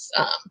large.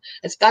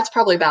 That's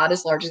probably about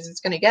as large as it's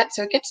going to get.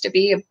 So it gets to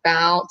be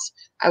about,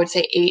 I would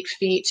say, 8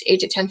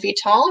 to 10 feet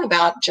tall, and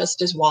about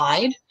just as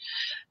wide.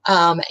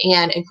 And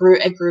it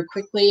grew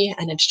quickly,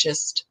 and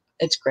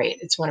it's great.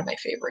 It's one of my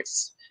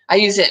favorites. I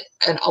use it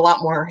a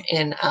lot more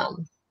in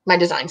my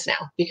designs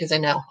now because I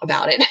know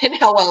about it and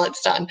how well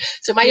it's done.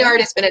 So my yard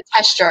has been a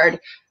test yard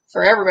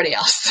for everybody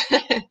else.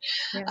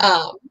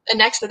 Yeah. And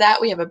next to that,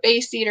 we have a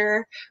bay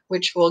cedar,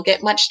 which will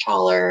get much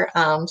taller.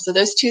 So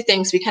those two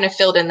things, we kind of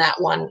filled in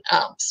that one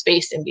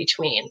space in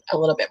between a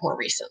little bit more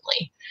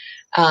recently.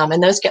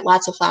 And those get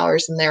lots of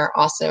flowers, and they're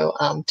also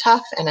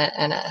tough and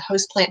a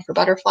host plant for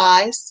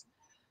butterflies.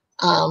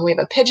 We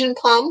have a pigeon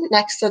plum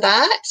next to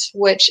that,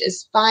 which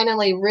is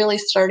finally really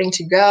starting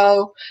to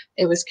go.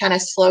 It was kind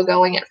of slow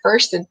going at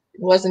first. It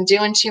wasn't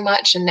doing too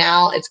much, and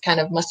now it's kind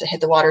of must have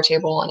hit the water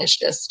table, and it's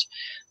just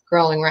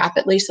growing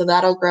rapidly. So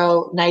that'll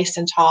grow nice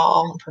and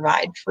tall and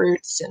provide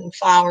fruits and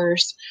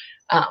flowers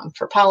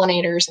for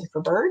pollinators and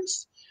for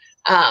birds.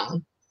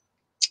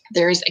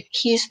 There's a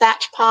keys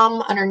thatch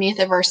palm underneath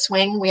of our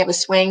swing. We have a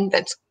swing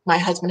that's my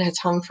husband has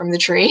hung from the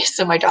tree.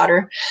 So my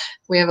daughter,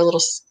 we have a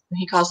little,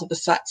 he calls it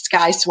the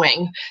sky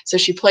swing. So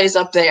she plays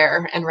up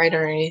there, and right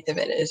underneath of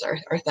it is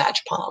our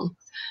thatch palm.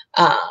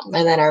 And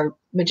then our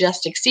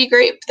majestic sea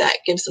grape that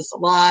gives us a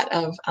lot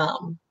of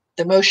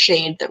the most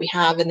shade that we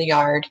have in the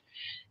yard.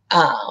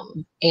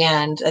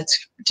 And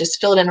that's just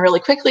filled in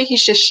really quickly.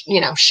 He's just,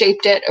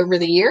 shaped it over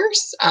the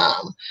years.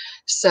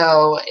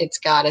 So it's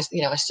got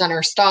a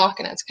center stalk,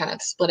 and it's kind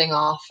of splitting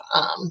off.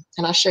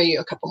 And I'll show you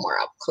a couple more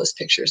up close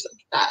pictures of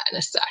that in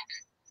a sec.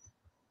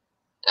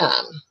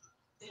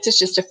 This is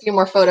just a few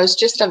more photos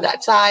just of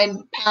that side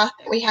path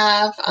that we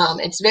have.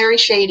 It's very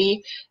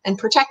shady and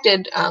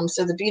protected.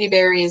 So the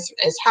beautyberry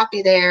is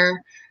happy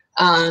there.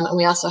 And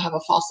we also have a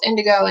false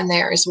indigo in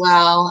there as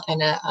well,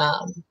 and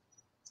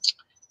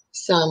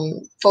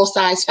some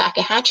full-size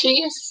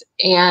Fakahatchees,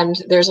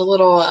 and there's a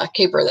little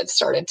caper that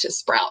started to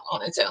sprout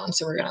on its own,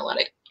 so we're going to let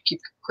it keep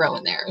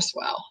growing there as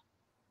well.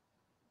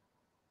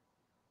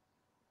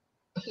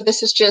 So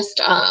this is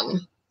just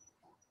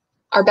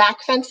our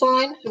back fence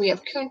line. We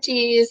have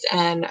Kuntis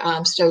and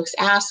Stokes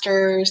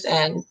asters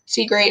and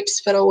sea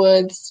grapes,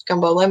 fiddlewoods,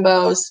 gumbo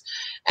limbos,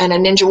 and a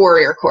Ninja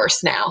Warrior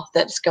course now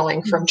that's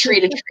going from tree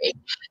to tree.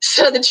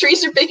 So the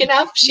trees are big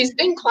enough. She's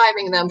been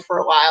climbing them for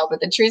a while, but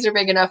the trees are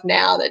big enough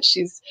now that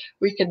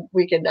we could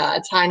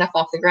it's high enough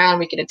off the ground.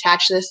 We could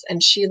attach this,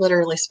 and she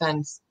literally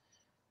spends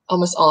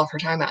almost all of her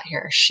time out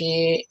here.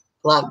 She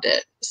loved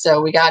it.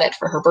 So we got it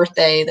for her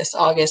birthday this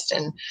August,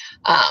 and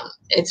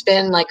it's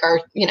been like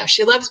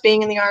she loves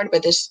being in the yard,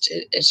 but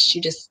she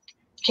just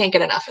can't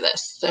get enough of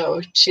this.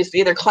 So she's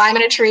either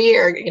climbing a tree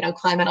or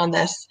climbing on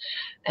this,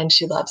 and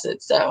she loves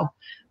it. So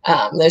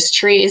those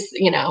trees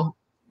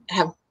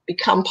have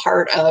become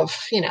part of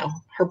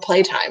her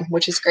playtime,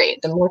 which is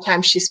great. The more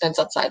time she spends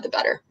outside, the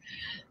better.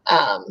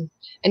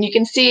 And you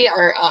can see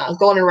our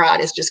goldenrod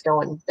is just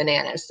going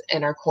bananas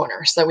in our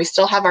corner. So we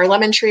still have our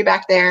lemon tree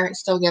back there. It's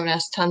still giving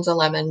us tons of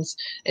lemons.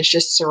 It's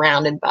just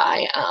surrounded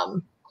by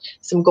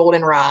some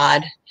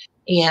goldenrod.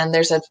 And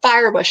there's a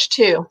firebush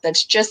too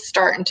that's just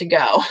starting to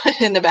go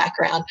in the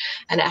background,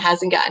 and it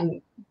hasn't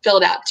gotten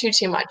filled out too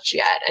much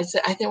yet.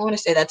 I want to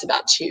say that's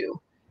about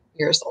 2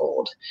 years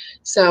old.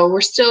 So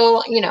we're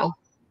still,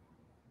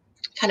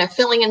 kind of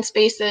filling in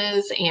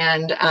spaces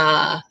and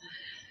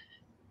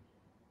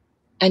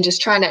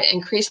just trying to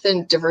increase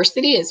the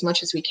diversity as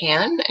much as we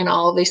can in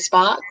all of these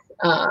spots,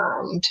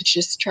 to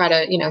just try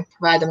to,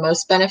 provide the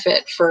most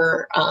benefit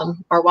for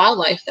our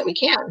wildlife that we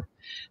can.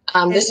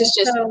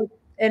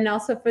 And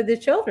also for the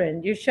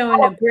children. You're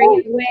showing a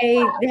great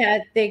way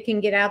that they can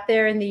get out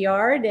there in the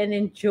yard and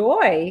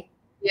enjoy.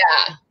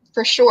 Yeah,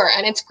 for sure.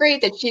 And it's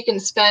great that she can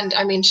spend,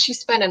 she's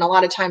spending a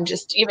lot of time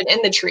just even in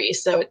the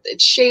trees. So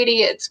it's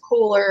shady, it's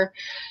cooler.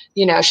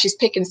 She's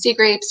picking sea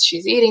grapes,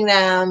 she's eating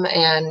them,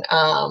 and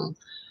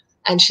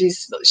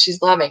she's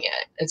loving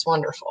it. It's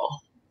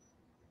wonderful.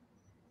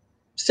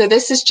 So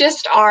this is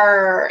just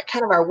our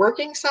kind of our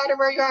working side of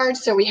our yard.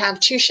 So we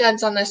have 2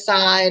 sheds on this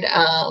side.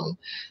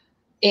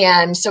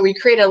 And so we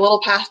created a little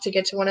path to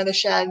get to one of the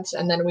sheds,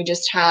 and then we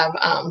just have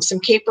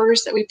some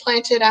capers that we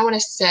planted. I want to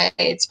say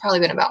it's probably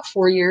been about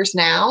 4 years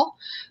now.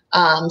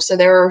 So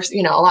they're,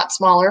 a lot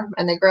smaller,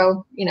 and they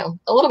grow,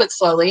 a little bit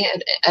slowly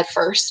at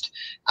first.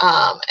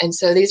 And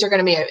so these are going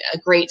to be a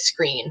great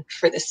screen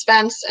for this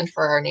fence and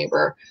for our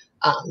neighbor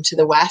to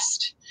the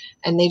west.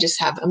 And they just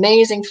have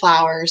amazing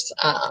flowers.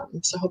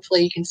 So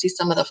hopefully you can see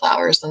some of the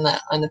flowers on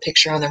the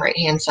picture on the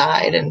right-hand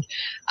side. And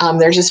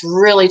they're just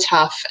really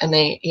tough, and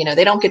they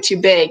don't get too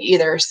big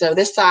either. So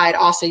this side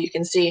also, you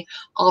can see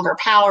all of our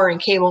power and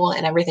cable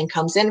and everything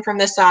comes in from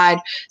this side.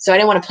 So I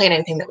didn't want to plant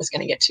anything that was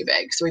going to get too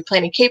big. So we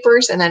planted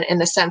capers, and then in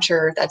the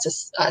center,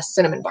 that's a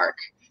cinnamon bark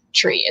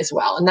tree as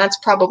well. And that's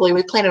probably,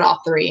 we planted all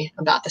 3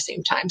 about the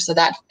same time. So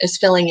that is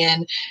filling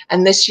in.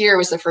 And this year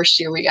was the first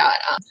year we got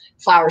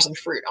flowers and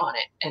fruit on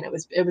it. And it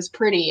was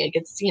pretty. It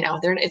gets,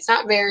 it's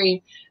not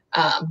very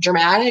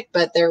dramatic,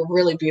 but they're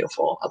really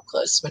beautiful up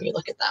close when you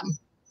look at them.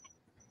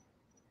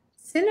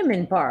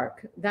 Cinnamon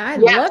bark. I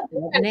love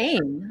that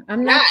name.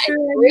 I'm not sure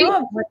I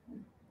know what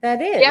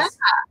that is. Yeah,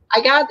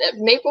 I got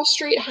Maple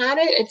Street had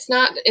it. It's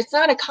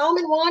not a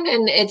common one,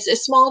 and it's a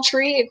small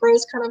tree. It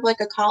grows kind of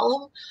like a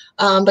column,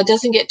 but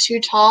doesn't get too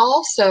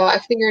tall. So I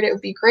figured it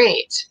would be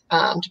great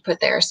to put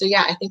there. So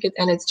yeah, I think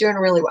it's doing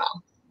really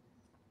well.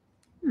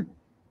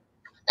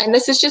 And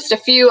this is just a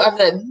few of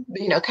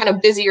the, kind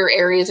of busier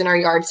areas in our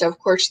yard. So of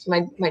course,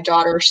 my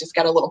daughter, she's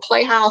got a little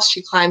playhouse.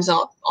 She climbs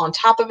on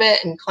top of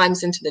it and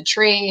climbs into the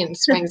tree and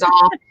swings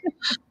off.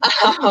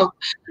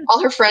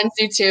 All her friends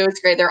do too. It's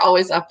great. They're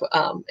always up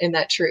in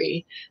that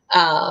tree.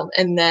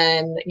 And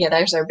then,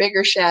 there's our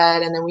bigger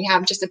shed. And then we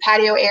have just a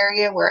patio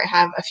area where I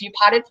have a few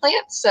potted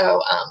plants.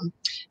 So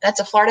that's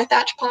a Florida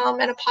thatch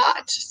palm in a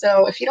pot.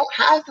 So if you don't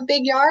have a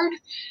big yard,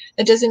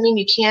 it doesn't mean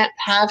you can't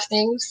have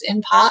things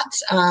in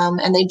pots.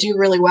 And they do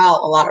really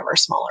well, a lot of our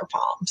smaller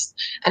palms.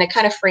 And it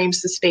kind of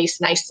frames the space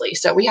nicely.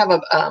 So we have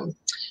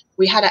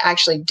we had to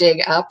actually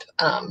dig up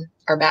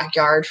our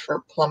backyard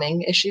for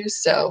plumbing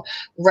issues. So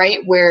right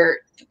where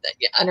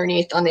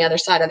underneath on the other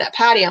side of that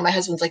patio, my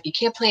husband's like, you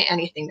can't plant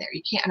anything there.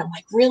 You can't. And I'm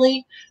like,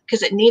 really?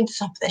 Because it needs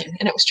something.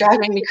 And it was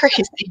driving me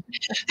crazy.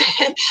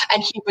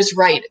 And he was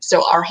right.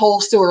 So our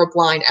whole sewer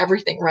line,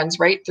 everything runs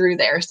right through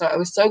there. So I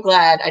was so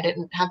glad I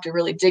didn't have to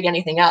really dig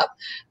anything up.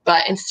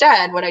 But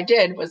instead, what I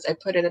did was I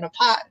put it in a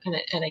pot, and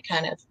it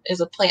kind of is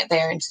a plant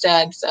there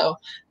instead. So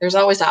there's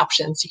always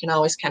options. You can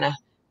always kind of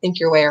think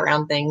your way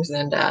around things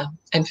and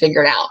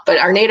figure it out. But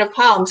our native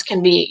palms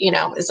can be,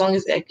 as long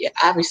as,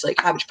 obviously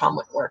cabbage palm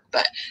wouldn't work,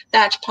 but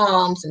thatch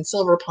palms and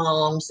silver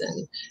palms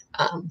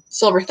and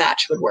silver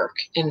thatch would work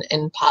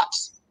in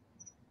pots.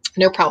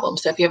 No problem.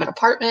 So if you have an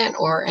apartment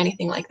or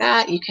anything like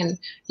that, you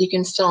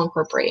can still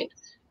incorporate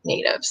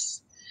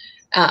natives.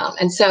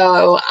 And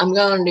so I'm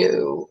going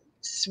to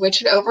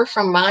switch it over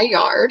from my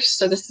yard.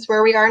 So this is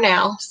where we are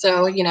now.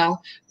 So,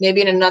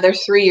 maybe in another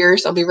 3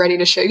 years, I'll be ready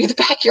to show you the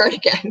backyard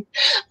again.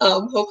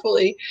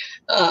 Hopefully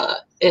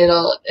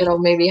it'll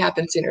maybe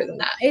happen sooner than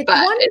that. It's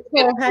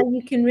wonderful how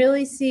you can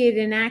really see it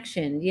in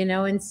action,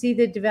 and see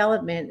the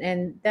development,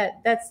 and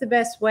that's the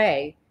best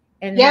way.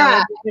 And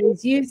how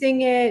everybody's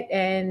using it,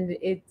 and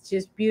it's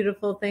just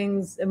beautiful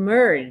things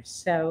emerge.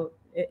 So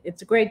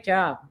it's a great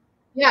job.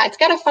 Yeah, it's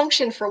got to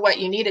function for what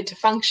you need it to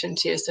function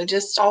to. So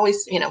just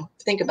always,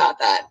 think about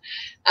that.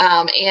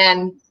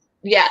 And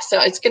yeah, so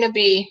it'll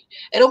be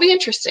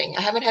interesting.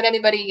 I haven't had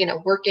anybody,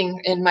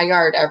 working in my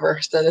yard ever.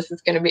 So this is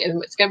it's going to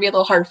be a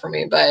little hard for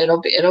me, but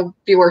it'll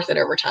be worth it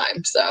over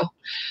time. So,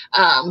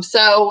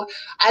 so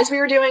as we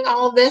were doing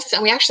all of this,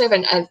 and we actually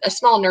have a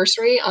small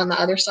nursery on the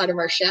other side of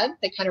our shed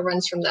that kind of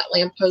runs from that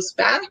lamppost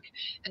back.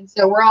 And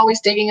so we're always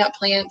digging up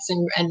plants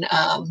and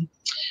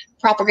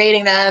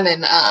propagating them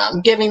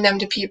and giving them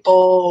to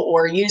people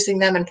or using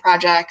them in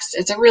projects.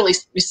 It's a really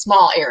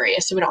small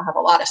area, so we don't have a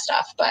lot of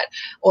stuff.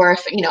 Or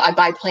if I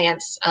buy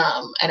plants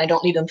and I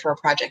don't need them for a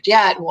project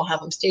yet, we'll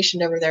have them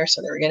stationed over there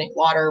so they're getting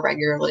water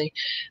regularly.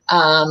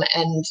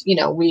 And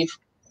we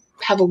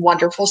have a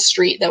wonderful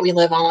street that we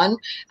live on,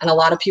 and a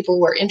lot of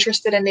people were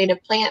interested in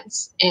native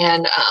plants.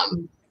 And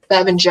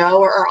Bev and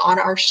Joe are on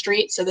our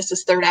street. So this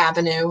is 3rd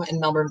Avenue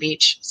in Melbourne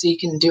Beach. So you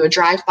can do a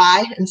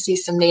drive-by and see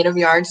some native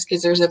yards,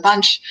 because there's a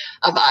bunch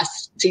of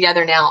us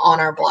together now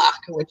on our block,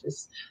 which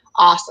is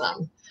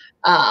awesome.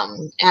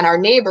 And our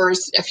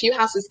neighbors, a few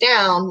houses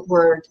down,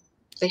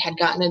 they had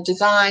gotten a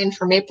design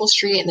for Maple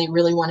Street and they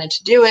really wanted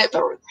to do it,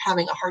 but were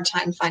having a hard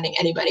time finding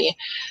anybody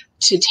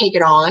to take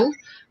it on.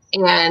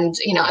 And,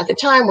 at the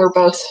time we're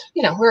both,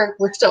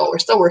 we're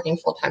still working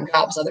full-time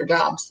jobs, other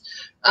jobs.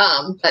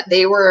 But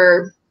they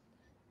were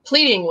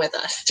pleading with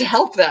us to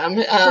help them.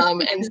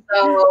 And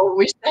so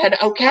we said,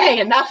 okay,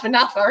 enough.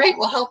 All right,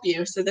 we'll help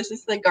you. So this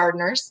is the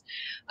gardeners.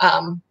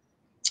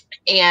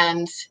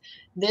 And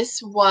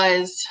this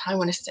was, I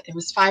want to say it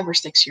was 5 or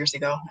 6 years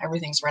ago.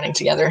 Everything's running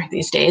together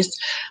these days.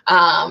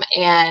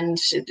 And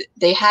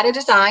they had a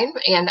design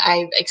and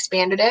I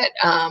expanded it.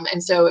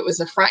 And so it was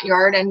a front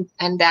yard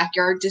and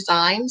backyard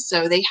design.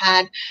 So they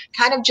had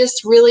kind of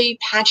just really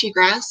patchy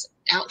grass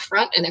out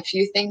front and a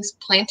few things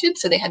planted.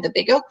 So they had the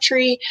big oak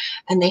tree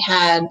and they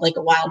had like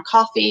a wild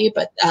coffee,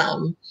 but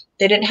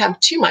they didn't have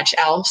too much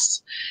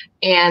else.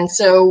 And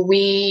so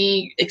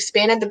we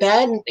expanded the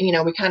bed.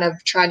 We kind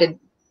of tried to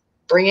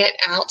bring it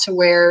out to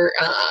where,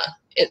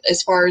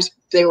 as far as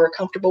they were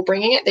comfortable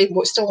bringing it, they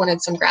still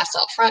wanted some grass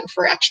out front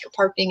for extra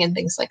parking and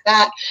things like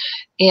that.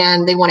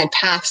 And they wanted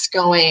paths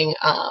going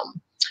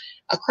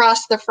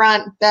across the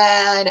front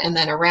bed and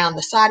then around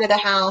the side of the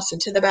house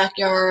into the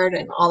backyard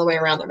and all the way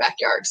around the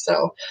backyard.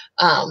 So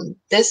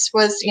this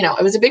was,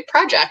 it was a big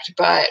project,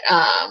 but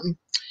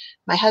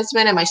my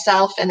husband and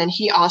myself, and then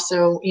he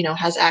also,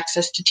 has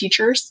access to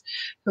teachers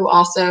who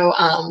also,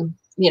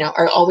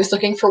 are always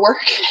looking for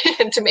work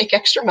and to make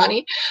extra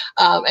money.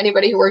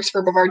 Anybody who works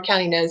for Brevard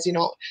County knows,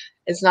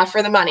 it's not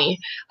for the money.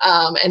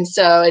 And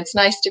so it's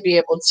nice to be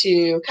able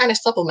to kind of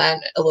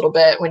supplement a little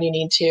bit when you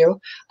need to.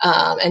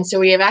 And so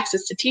we have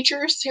access to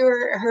teachers who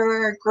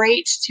are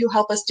great to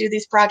help us do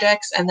these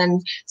projects, and then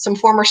some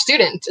former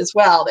students as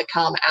well that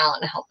come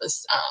out and help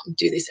us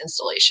do these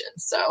installations.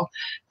 So,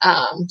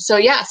 so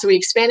we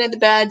expanded the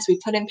beds, we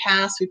put in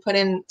paths, we put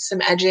in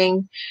some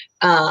edging,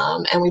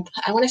 and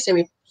I want to say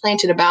we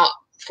planted about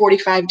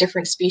 45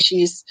 different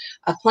species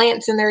of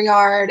plants in their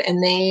yard,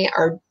 and they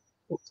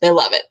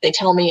love it. They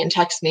tell me and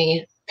text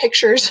me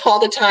pictures all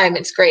the time.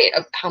 It's great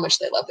of how much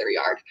they love their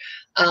yard.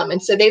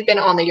 And so they've been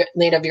on the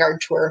native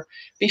yard tour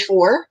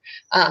before.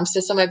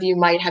 So some of you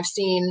might have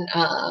seen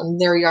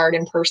their yard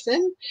in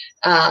person.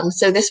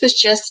 So this was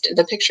just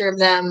the picture of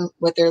them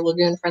with their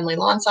lagoon friendly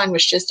lawn sign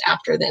was just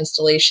after the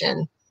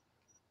installation.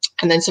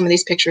 And then some of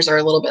these pictures are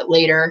a little bit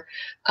later.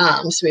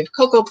 So we have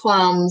cocoa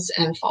plums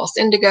and false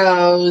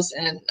indigos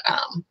and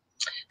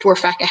dwarf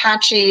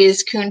fakahatchees,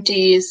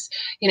 kuntis.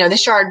 You know,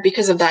 this yard,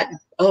 because of that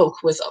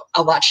oak, was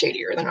a lot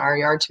shadier than our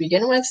yard to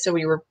begin with. So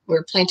we were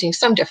planting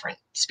some different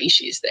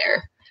species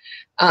there.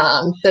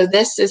 So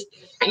this is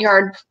the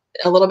yard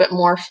a little bit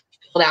more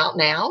filled out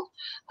now.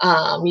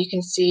 You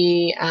can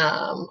see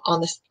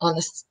on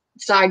the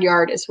side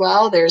yard as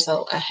well, there's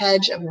a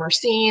hedge of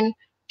myrcene,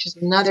 which is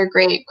another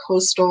great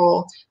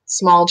coastal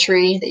small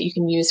tree that you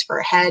can use for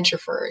a hedge or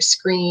for a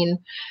screen.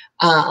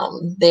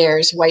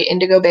 There's white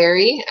indigo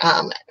berry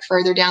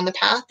further down the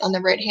path on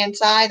the right-hand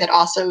side that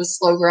also is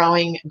slow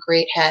growing,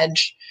 great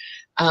hedge.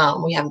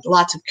 We have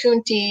lots of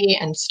kunti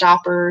and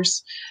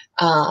stoppers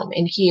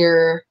in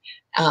here.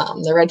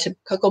 The red tip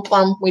cocoa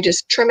plum, we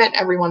just trim it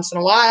every once in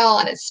a while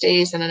and it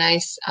stays in a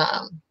nice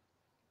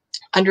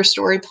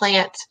understory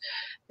plant.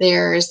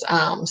 There's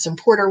some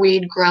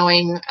porterweed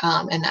growing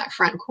in that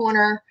front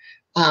corner,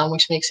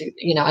 which makes it,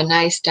 you know, a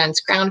nice dense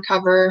ground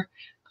cover.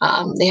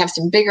 They have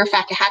some bigger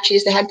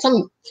fakahatchees. They had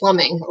some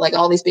plumbing, like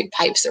all these big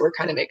pipes that were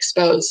kind of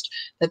exposed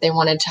that they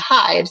wanted to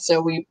hide.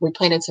 So we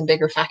planted some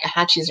bigger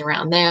fakahatchees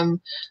around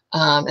them,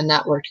 and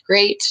that worked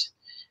great.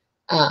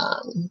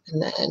 And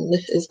then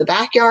this is the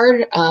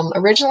backyard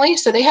originally.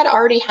 So they had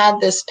already had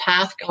this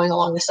path going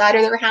along the side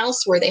of their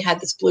house where they had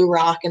this blue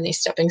rock and these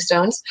stepping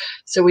stones.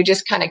 So we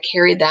just kind of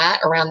carried that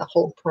around the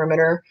whole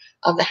perimeter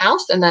of the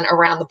house and then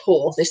around the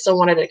pool. They still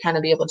wanted to kind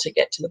of be able to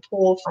get to the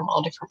pool from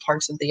all different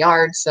parts of the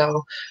yard.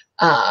 So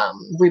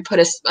we put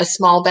a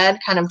small bed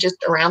kind of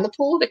just around the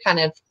pool to kind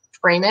of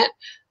frame it.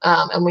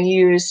 And we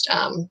used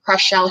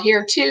crushed shell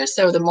here too.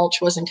 So the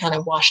mulch wasn't kind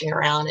of washing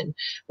around and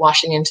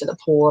washing into the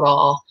pool at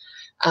all.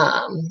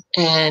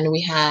 And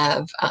we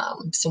have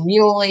some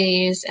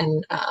muleys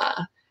and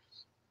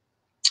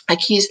a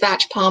keys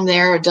thatch palm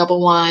there, a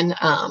double one,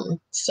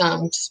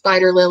 some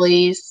spider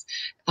lilies,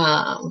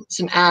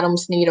 some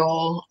Adam's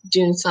needle,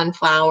 June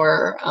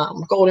sunflower,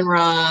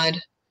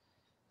 goldenrod.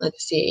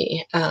 Let's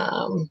see.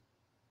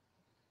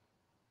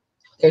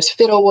 There's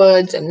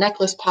fiddlewoods and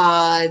necklace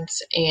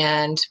pods,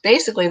 and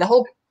basically the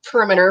whole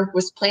perimeter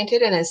was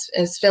planted and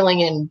is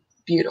filling in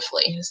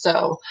beautifully.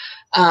 So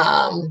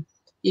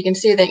you can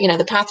see that, you know,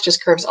 the path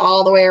just curves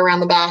all the way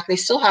around the back. They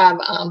still have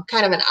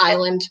kind of an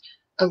island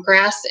of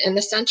grass in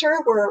the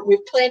center where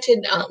we've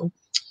planted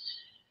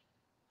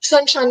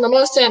sunshine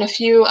mimosa and a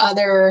few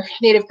other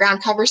native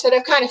ground covers that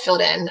have kind of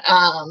filled in.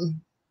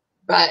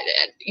 But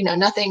you know,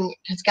 nothing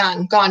has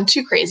gone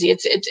too crazy.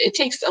 It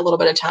takes a little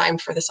bit of time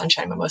for the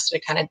sunshine mimosa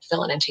to kind of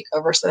fill in and take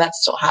over. So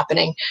that's still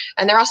happening.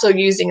 And they're also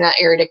using that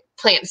area to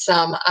plant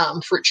some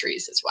fruit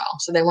trees as well.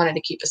 So they wanted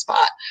to keep a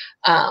spot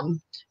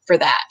for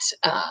that.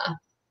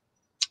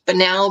 But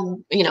now,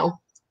 you know,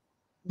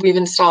 we've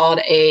installed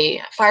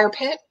a fire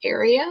pit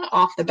area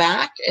off the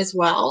back as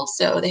well.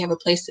 So they have a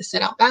place to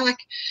sit out back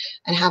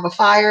and have a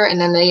fire.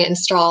 And then they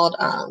installed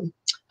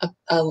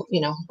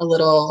you know, a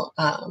little,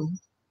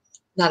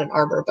 not an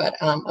arbor, but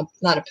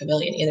not a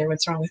pavilion either.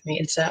 What's wrong with me?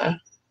 It's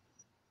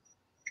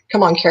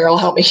come on, Carol,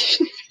 help me.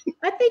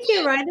 I think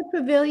you're right, a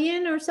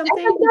pavilion or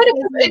something.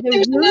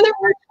 There's another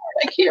word.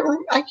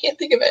 I can't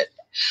think of it.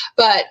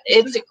 But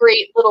it's a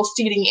great little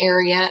seating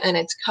area, and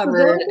it's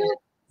covered. Pergola?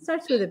 It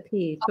starts with a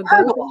P.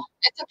 Pergola.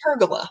 It's a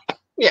pergola.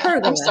 Yeah,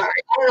 pergola. I'm sorry.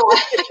 I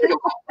don't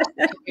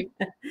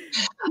know.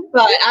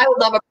 But I would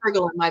love a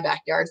pergola in my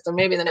backyard. So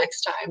maybe the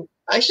next time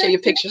I show you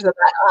pictures of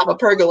that, I'll have a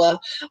pergola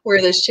where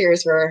those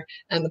chairs were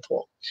and the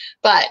pool.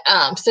 But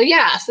so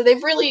yeah, so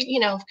they've really, you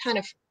know, kind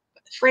of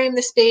framed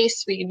the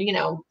space. We, you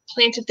know,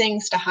 planted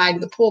things to hide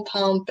the pool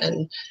pump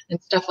and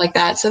stuff like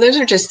that. So those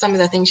are just some of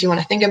the things you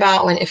want to think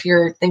about if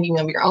you're thinking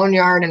of your own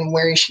yard and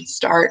where you should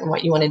start and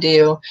what you want to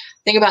do.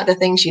 Think about the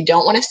things you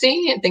don't want to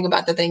see and think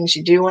about the things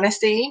you do want to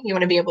see. You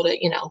want to be able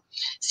to, you know,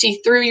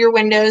 see through your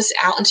windows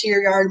out into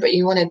your yard, but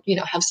you want to, you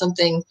know, have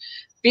something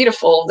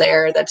beautiful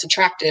there that's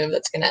attractive,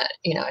 that's going to,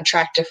 you know,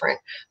 attract different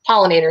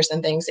pollinators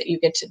and things that you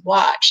get to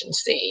watch and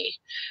see.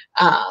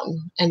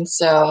 And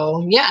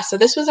so, yeah, so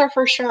this was our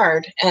first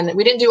yard, and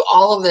we didn't do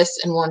all of this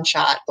in one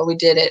shot, but we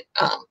did it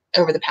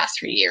over the past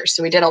 3 years.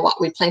 So we did a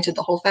lot. We planted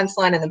the whole fence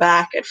line in the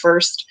back at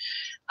first,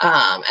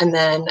 and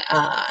then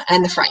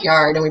and the front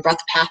yard, and we brought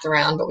the path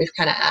around, but we've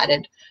kind of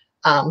added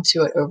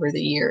to it over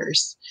the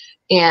years.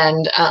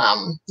 And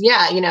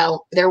yeah, you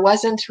know, there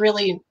wasn't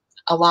really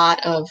a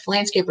lot of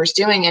landscapers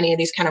doing any of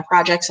these kind of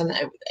projects, and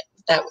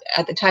that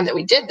at the time that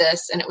we did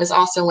this, and it was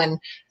also when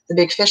the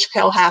big fish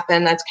kill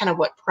happened. That's kind of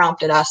what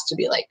prompted us to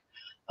be like,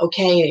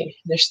 okay,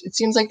 it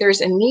seems like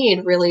there's a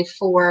need really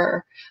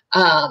for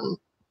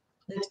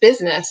this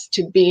business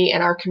to be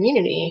in our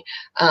community.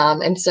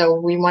 And so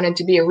we wanted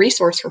to be a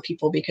resource for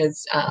people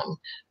because,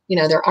 you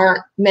know, there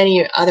aren't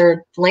many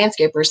other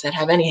landscapers that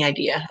have any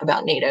idea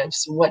about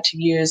natives, what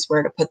to use,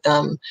 where to put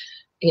them,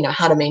 you know,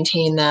 how to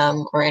maintain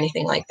them or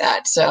anything like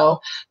that. So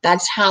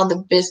that's how the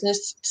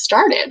business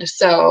started.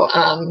 So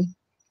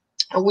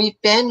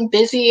we've been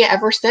busy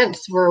ever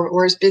since.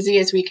 We're as busy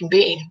as we can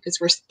be because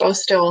we're both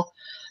still,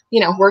 you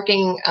know,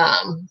 working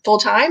full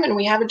time, and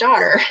we have a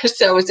daughter.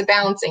 So it's a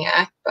balancing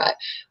act, but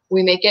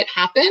we make it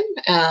happen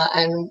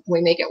and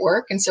we make it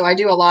work. And so I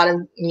do a lot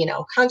of, you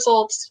know,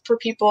 consults for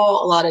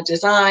people, a lot of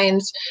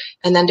designs,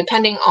 and then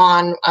depending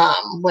on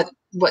what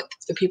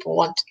the people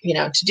want, you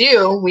know, to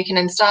do, we can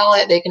install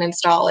it, they can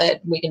install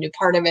it, we can do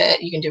part of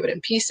it, you can do it in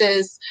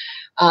pieces.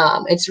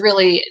 It's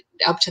really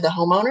up to the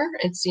homeowner.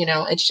 It's, you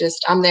know, it's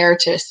just, I'm there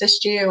to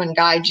assist you and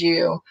guide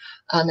you.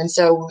 And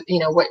so, you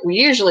know, what we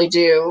usually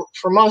do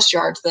for most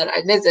yards that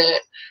I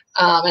visit,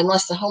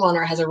 unless the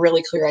homeowner has a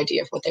really clear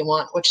idea of what they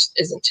want, which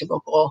isn't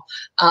typical,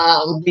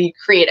 we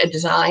create a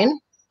design.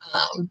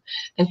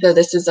 And so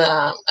this is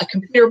a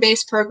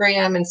computer-based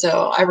program, and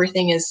so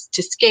everything is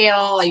to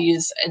scale. I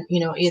use, you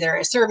know, either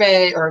a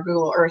survey or a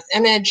Google Earth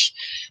image,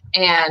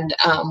 and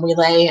we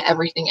lay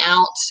everything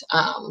out,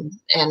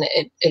 and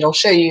it'll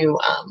show you,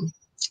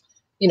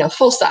 you know,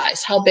 full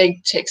size, how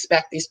big to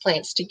expect these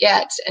plants to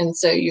get. And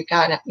so you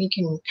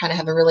can kind of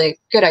have a really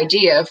good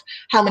idea of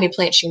how many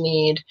plants you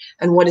need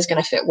and what is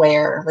going to fit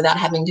where without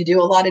having to do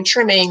a lot of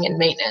trimming and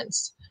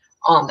maintenance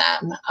on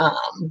them.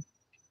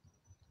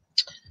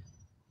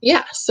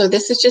 Yeah, so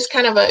this is just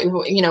kind of a,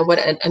 you know, what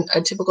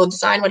a typical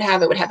design would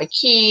have. It would have a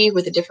key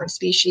with a different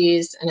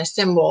species and a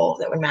symbol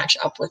that would match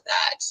up with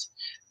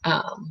that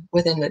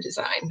within the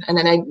design. And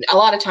then a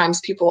lot of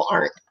times people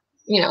aren't,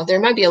 you know, they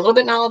might be a little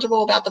bit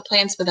knowledgeable about the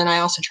plants, but then I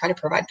also try to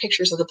provide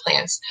pictures of the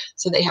plants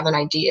so they have an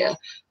idea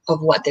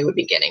of what they would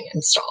be getting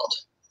installed.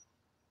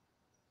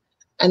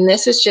 And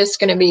this is just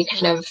going to be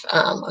kind of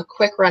a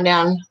quick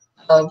rundown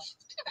of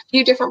a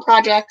few different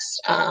projects.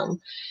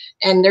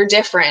 And they're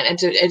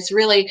different. It's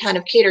really kind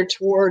of catered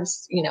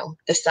towards, you know,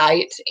 the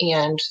site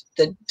and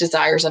the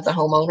desires of the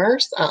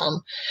homeowners.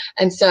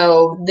 And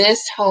so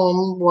this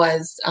home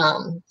was,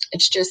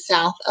 it's just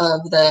south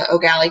of the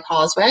O'Galley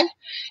Causeway,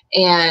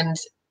 and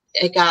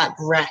it got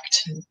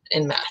wrecked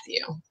in Matthew.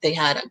 They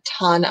had a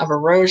ton of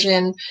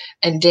erosion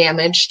and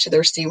damage to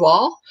their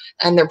seawall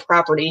and their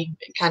property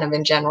kind of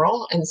in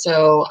general. And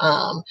so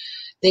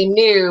they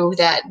knew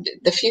that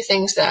the few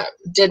things that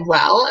did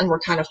well and were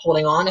kind of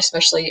holding on,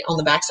 especially on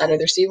the backside of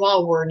their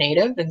seawall, were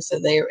native. And so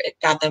it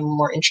got them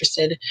more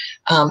interested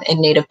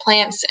in native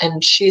plants.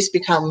 And she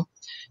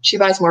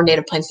buys more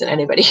native plants than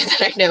anybody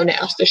that I know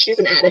now. So she's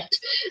an addict.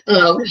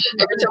 Every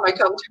time I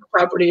come to her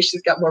property,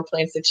 she's got more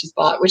plants that she's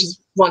bought, which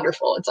is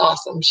wonderful. It's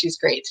awesome. She's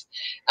great.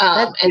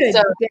 That's and good.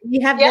 so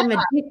You have them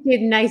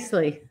addicted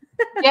nicely.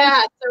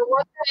 yeah. So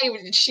one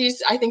day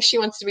I think she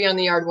wants to be on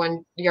the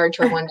yard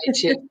tour one day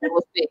too. So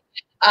we'll see.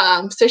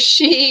 So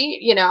she,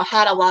 you know,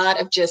 had a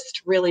lot of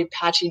just really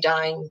patchy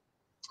dying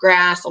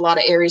grass, a lot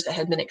of areas that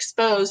had been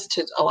exposed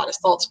to a lot of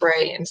salt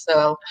spray. And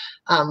so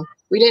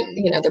we didn't,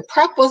 you know, the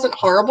prep wasn't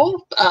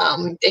horrible.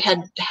 They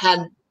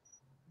had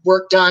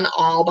work done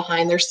all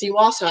behind their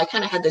seawall. So I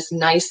kind of had this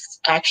nice,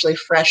 actually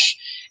fresh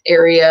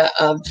area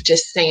of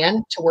just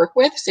sand to work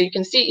with. So you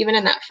can see even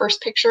in that first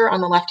picture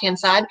on the left-hand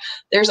side,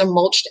 there's a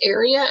mulched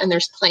area and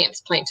there's plants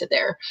planted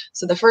there.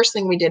 So the first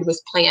thing we did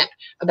was plant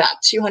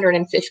about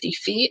 250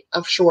 feet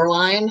of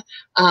shoreline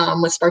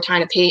with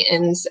Spartina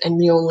patens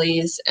and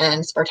muleys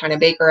and Spartina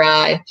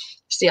bakeri,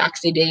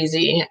 Seoxy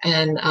daisy,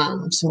 and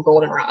some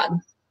goldenrod,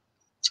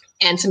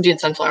 and some June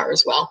sunflower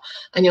as well.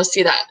 And you'll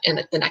see that in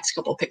the next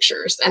couple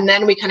pictures. And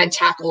then we kind of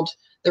tackled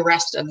the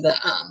rest of the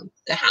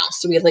house.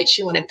 So we had late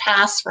shoe-wanted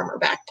paths from her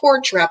back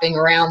porch wrapping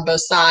around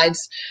both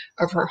sides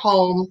of her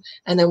home.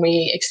 And then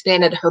we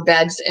expanded her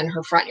beds in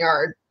her front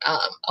yard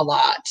a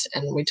lot.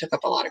 And we took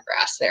up a lot of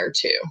grass there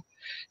too.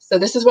 So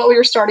this is what we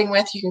were starting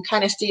with. You can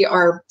kind of see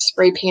our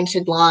spray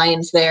painted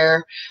lines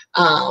there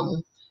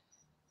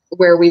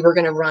where we were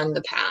going to run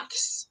the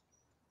paths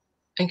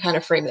and kind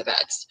of frame the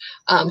beds.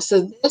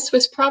 So this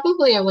was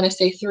probably, I want to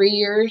say 3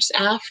 years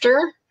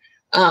after,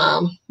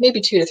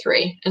 maybe 2 to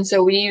 3. And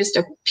so we used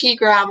a pea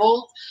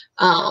gravel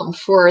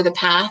for the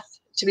path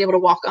to be able to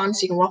walk on,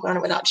 so you can walk on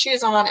it without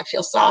shoes on. It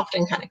feels soft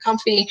and kind of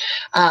comfy.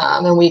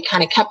 And we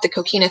kind of kept the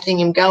coquina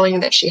theme going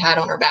that she had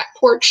on her back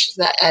porch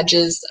that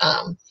edges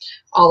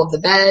all of the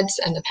beds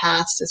and the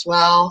paths as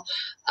well.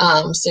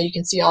 So you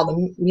can see all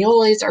the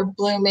muleys are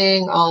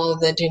blooming, all of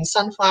the June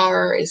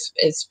sunflower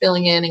is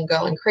filling in and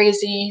going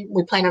crazy.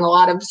 We planted a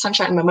lot of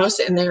sunshine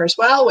mimosa in there as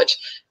well, which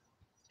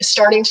is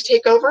starting to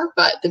take over,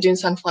 but the June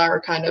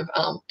sunflower kind of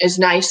is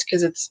nice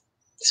because it's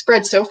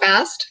spread so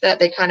fast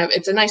that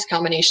it's a nice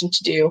combination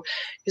to do,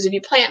 because if you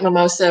plant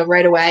mimosa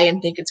right away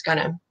and think it's going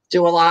to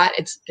do a lot,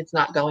 it's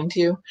not going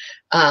to.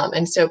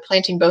 And so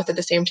planting both at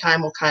the same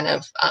time will kind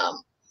of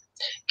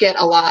get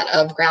a lot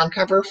of ground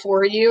cover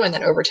for you, and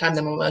then over time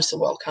the mimosa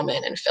will come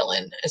in and fill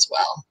in as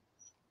well.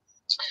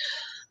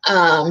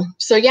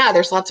 So yeah,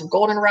 there's lots of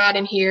goldenrod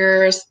in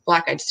here,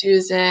 black-eyed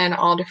Susan,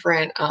 all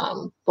different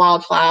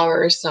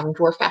wildflowers, some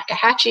dwarf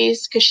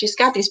Waxahachis, because she's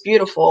got these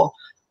beautiful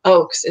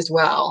oaks as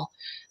well.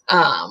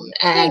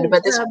 Hey,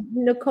 But this,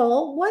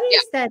 Nichole, what yeah,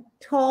 is that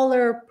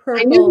taller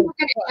I knew you purple? were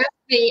going to ask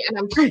me,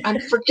 and I'm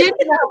forgetting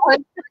that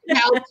one right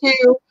now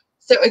too.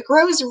 So it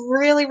grows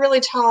really, really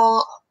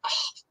tall,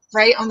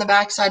 right on the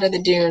backside of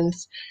the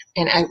dunes,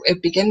 and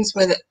it begins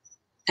with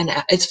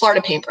it's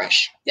Florida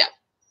paintbrush. Yeah.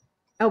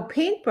 Oh,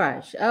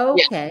 paintbrush. Yeah.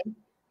 Okay.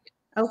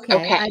 Okay.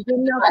 Okay. I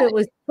didn't know if it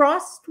was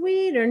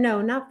frostweed or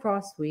no, not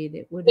frostweed.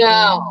 It would have been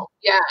No,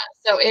 yeah.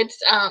 So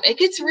it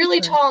gets really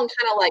paintbrush. tall and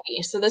kind of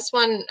leggy. So this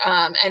one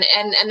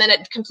and then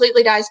it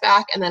completely dies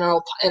back and then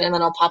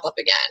it'll pop up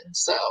again.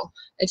 So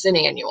it's an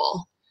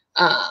annual.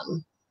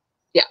 Um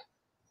yeah.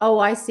 Oh,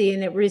 I see.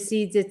 And it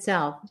recedes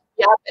itself.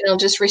 Yep, and it'll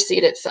just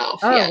reseed itself.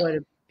 Oh, Yeah. what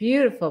a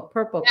beautiful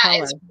purple Yeah,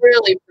 color. it's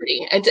really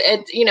pretty.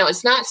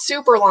 It's not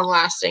super long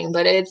lasting,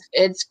 but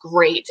it's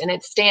great and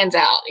it stands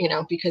out,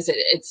 because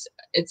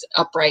it's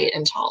upright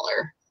and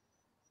taller.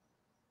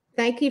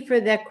 Thank you for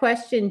that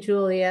question,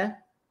 Julia.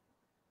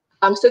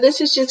 So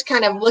this is just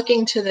kind of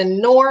looking to the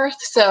north.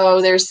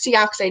 So there's sea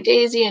oxeye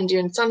daisy and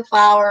dune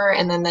sunflower,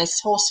 and then this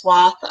whole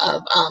swath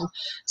of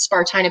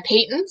Spartina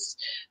patens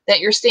that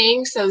you're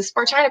seeing. So the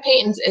Spartina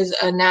patens is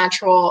a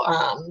natural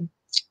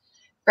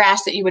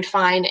grass that you would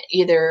find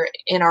either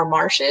in our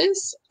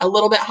marshes a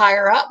little bit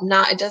higher up.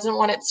 It doesn't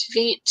want its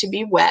feet to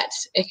be wet.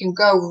 It can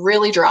go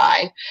really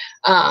dry.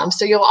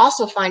 So you'll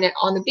also find it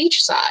on the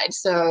beach side.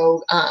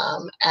 So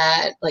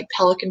at like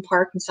Pelican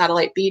Park and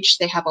Satellite Beach,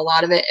 they have a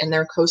lot of it in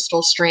their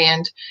coastal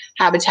strand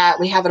habitat.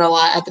 We have it a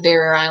lot at the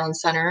Barrier Island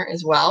Center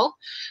as well.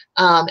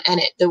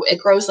 And it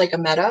grows like a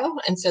meadow,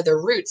 and so the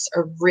roots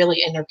are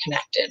really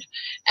interconnected,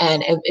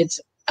 and it's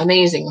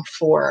amazing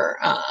for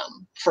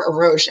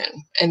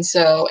erosion. And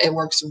so it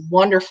works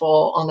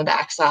wonderful on the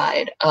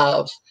backside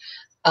of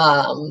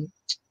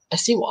a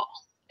seawall.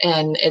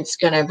 And it's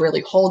going to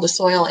really hold the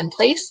soil in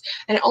place.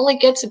 And it only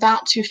gets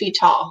about 2 feet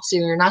tall. So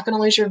you're not going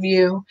to lose your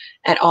view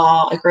at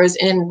all. It grows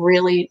in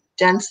really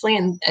densely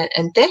and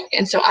thick.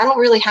 And so I don't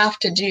really have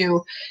to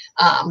do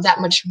that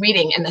much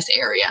weeding in this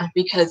area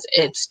because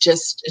it's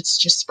just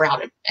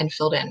sprouted and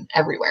filled in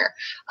everywhere.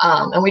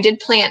 And we did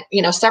plant,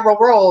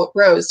 several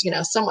rows,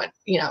 somewhat,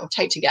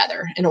 tight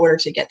together in order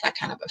to get that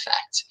kind of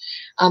effect.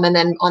 And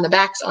then on the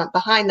backs,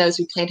 behind those,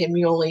 we planted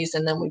muleys,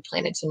 and then we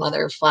planted some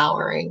other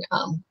flowering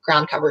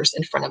ground covers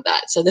in front of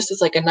that. So this is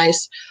like a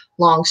nice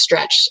long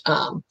stretch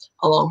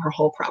along her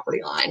whole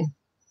property line.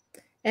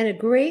 And a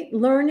great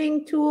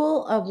learning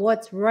tool of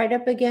what's right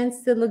up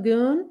against the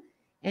lagoon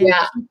and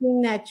Yeah.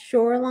 keeping that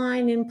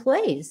shoreline in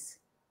place.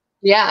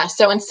 Yeah.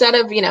 So instead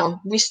of,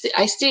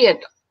 I see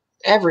it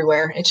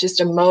everywhere. It's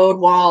just a mowed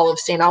wall of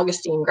St.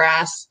 Augustine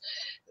grass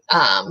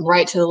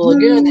right to the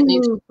lagoon that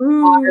needs to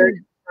be watered,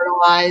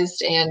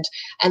 fertilized, and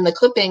the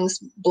clippings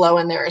blow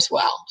in there as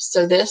well.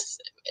 So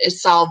it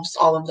solves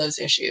all of those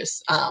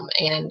issues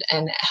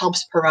and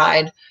helps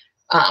provide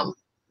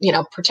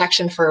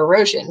protection for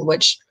erosion,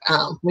 which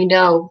we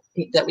know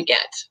that we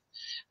get.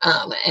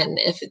 And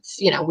if it's,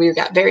 we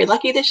got very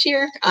lucky this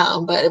year,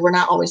 but we're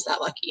not always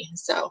that lucky.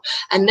 So,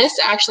 and this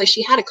actually,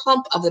 she had a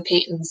clump of the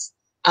patens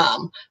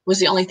was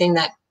the only thing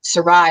that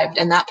survived,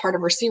 and that part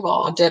of her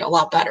seawall did a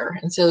lot better.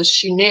 And so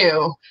she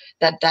knew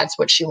that that's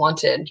what she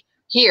wanted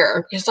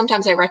here, because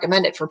sometimes I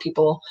recommend it for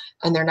people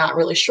and they're not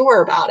really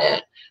sure about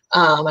it.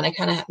 And I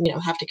kind of,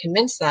 have to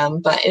convince them,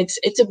 but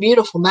it's a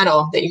beautiful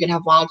meadow that you can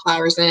have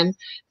wildflowers in,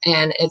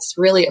 and it's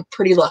really a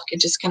pretty look.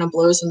 It just kind of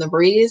blows in the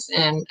breeze,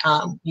 and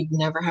you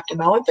never have to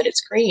mow it, but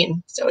it's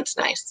green, so it's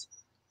nice.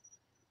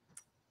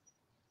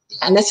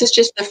 And this is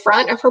just the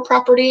front of her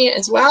property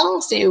as well.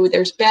 So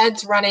there's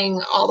beds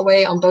running all the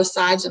way on both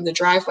sides of the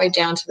driveway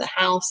down to the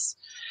house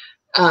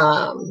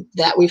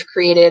that we've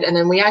created. And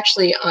then we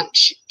actually,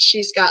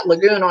 she's got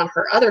lagoon on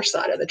her other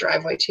side of the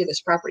driveway too.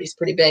 This property is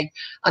pretty big,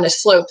 on a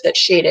slope that's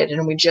shaded.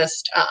 And we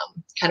just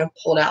kind of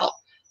pulled out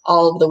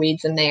all of the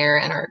weeds in there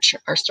and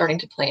are starting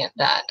to plant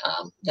that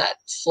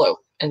slope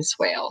and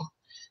swale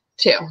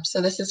too.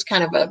 So this is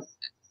kind of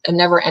a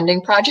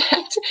never-ending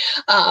project,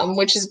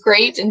 which is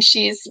great. And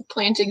she's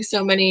planting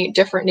so many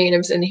different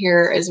natives in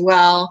here as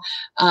well.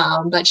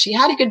 But she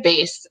had a good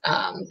base.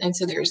 And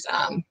so there's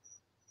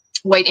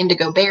white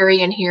indigo berry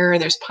in here.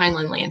 There's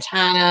pineland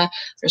lantana.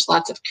 There's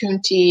lots of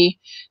kunti.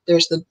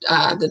 There's the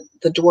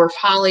dwarf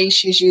holly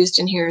she's used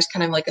in here is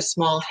kind of like a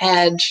small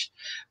hedge.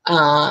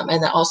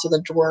 And then also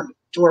the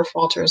dwarf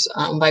Walters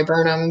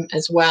viburnum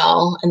as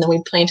well. And then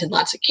we planted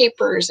lots of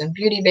capers and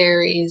beauty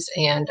berries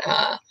and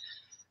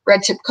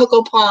red tip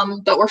cocoa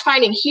plum. But we're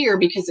finding here,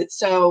 because it's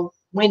so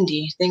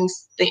windy,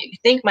 things they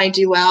think might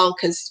do well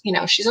because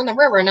she's on the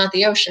river, not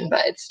the ocean,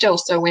 but it's still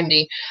so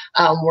windy.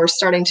 We're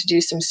starting to do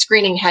some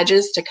screening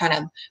hedges to kind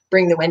of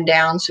bring the wind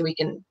down so we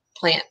can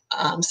plant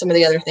some of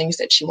the other things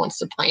that she wants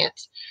to plant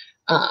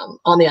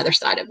on the other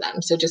side of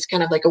them. So just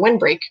kind of like a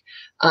windbreak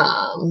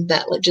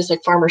that just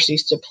like farmers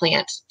used to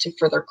plant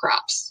for their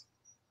crops.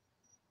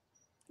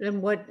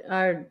 And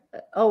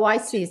I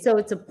see. So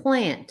it's a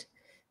plant.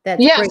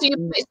 That's Yeah, great. so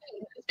it's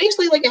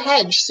basically like a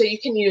hedge. So you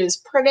can use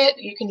privet,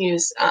 you can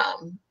use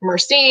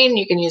myrcene,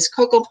 you can use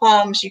cocoa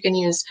plums, you can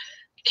use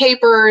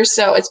capers.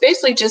 So it's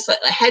basically just a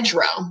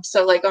hedgerow.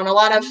 So like on a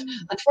lot of,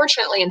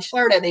 unfortunately in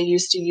Florida, they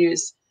used to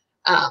use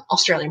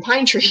Australian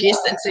pine trees,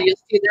 and so you'll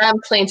see them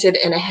planted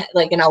in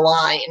like in a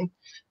line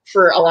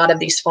for a lot of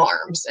these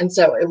farms. And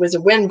so it was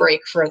a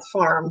windbreak for the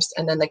farms,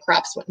 and then the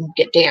crops wouldn't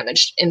get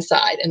damaged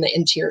inside in the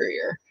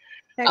interior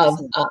of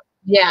Excellent.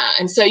 yeah.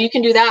 And so you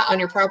can do that on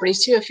your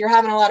properties too. If you're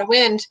having a lot of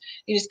wind,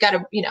 you just got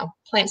to,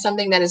 plant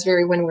something that is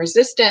very wind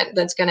resistant,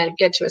 that's going to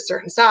get to a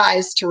certain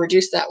size to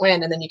reduce that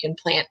wind. And then you can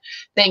plant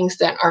things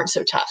that aren't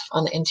so tough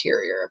on the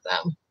interior of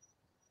them.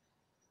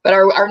 But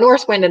our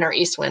north wind and our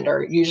east wind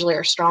are usually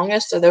our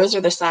strongest. So those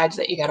are the sides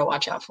that you got to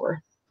watch out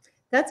for.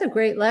 That's a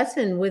great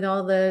lesson with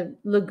all the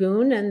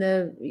lagoon and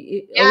the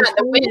Yeah, the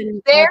ocean wind and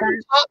all there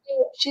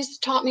that. she's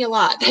taught me a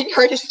lot. That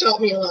artist taught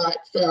me a lot.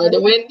 So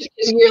the wind,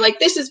 you're like,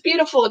 this is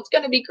beautiful. It's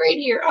going to be great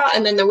here. Oh,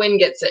 and then the wind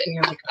gets it and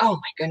you're like, oh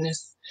my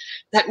goodness,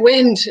 that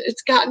wind,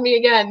 it's gotten me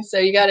again. So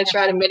you got to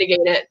try to mitigate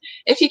it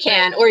if you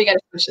can, or you got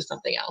to switch to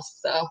something else.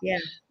 So Yeah,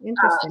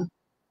 interesting.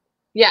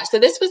 yeah, so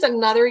this was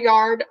another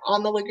yard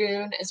on the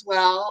lagoon as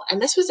well.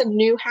 And this was a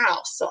new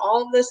house. So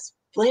all of this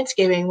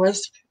landscaping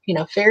was,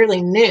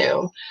 fairly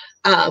new.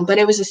 But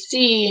it was a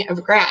sea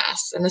of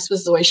grass, and this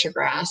was the oyster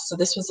grass. So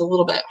this was a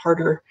little bit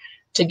harder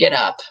to get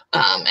up.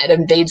 It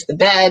invades the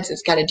beds.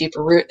 It's got a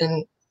deeper root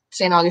than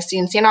St.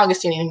 Augustine. St.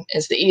 Augustine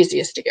is the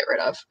easiest to get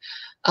rid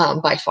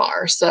of by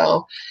far.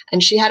 So,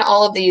 and she had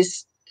all of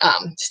these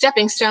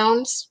stepping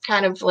stones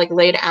kind of like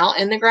laid out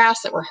in the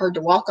grass that were hard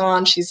to walk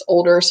on. She's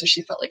older, so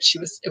she felt like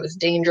it was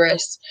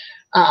dangerous.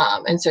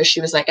 And so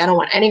she was like, I don't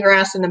want any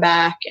grass in the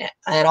back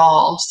at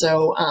all.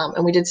 So,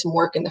 and we did some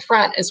work in the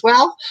front as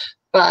well,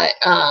 but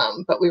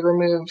we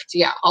removed,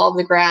 all of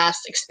the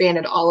grass,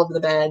 expanded all of the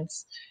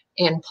beds,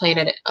 and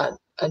planted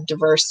a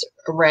diverse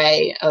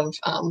array of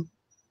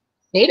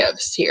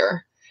natives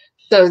here.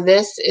 So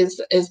this is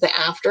the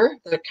after,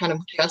 the kind of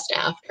just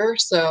after.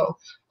 So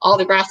all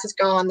the grass is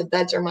gone. The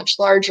beds are much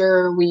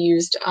larger. We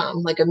used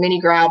like a mini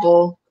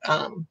gravel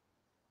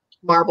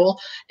marble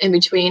in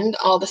between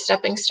all the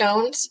stepping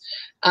stones.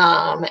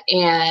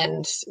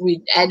 And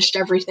we edged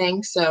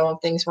everything so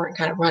things weren't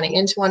kind of running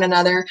into one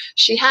another.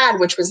 She had,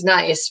 which was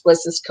nice,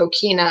 was this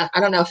coquina. I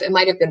don't know if it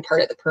might have been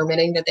part of the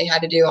permitting that they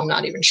had to do. I'm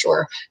not even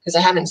sure, because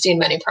I haven't seen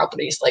many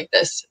properties like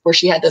this where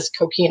she had this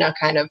coquina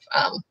kind of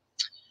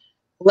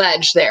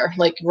ledge there,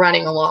 like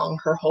running along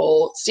her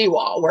whole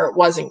seawall where it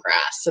wasn't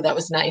grass. So that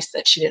was nice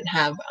that she didn't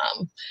have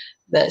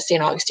the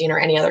St. Augustine or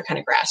any other kind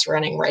of grass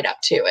running right up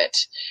to it.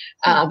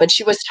 But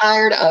she was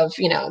tired of,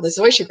 the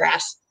zoysia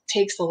grass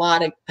takes a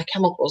lot of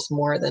chemicals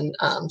more than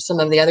some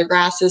of the other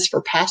grasses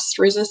for pest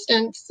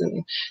resistance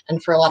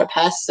and for a lot of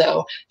pests.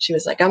 So she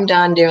was like, I'm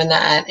done doing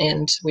that.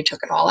 And we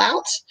took it all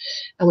out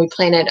and we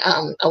planted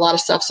a lot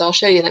of stuff. So I'll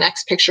show you the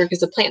next picture,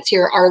 because the plants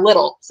here are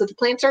little. So the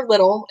plants are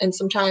little, and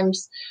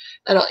sometimes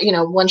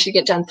once you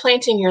get done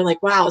planting, you're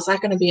like, wow, is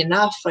that going to be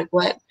enough? Like,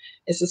 what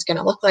is this going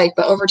to look like?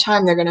 But over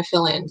time, they're going to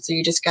fill in. So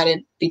you just got to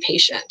be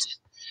patient.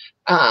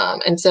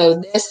 And so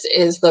this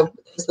is the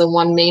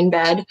one main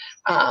bed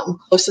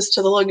closest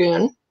to the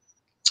lagoon.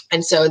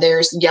 And so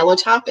there's yellow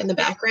top in the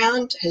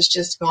background, has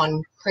just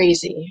gone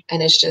crazy,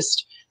 and it's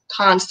just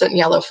constant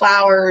yellow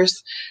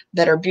flowers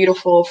that are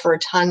beautiful for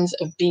tons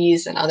of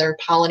bees and other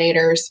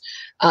pollinators.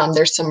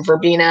 There's some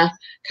verbena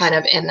kind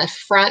of in the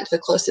front, the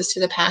closest to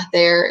the path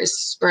there, is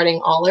spreading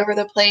all over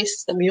the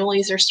place. The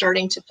muleys are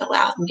starting to fill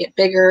out and get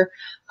bigger.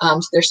 So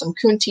there's some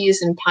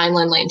kuntis and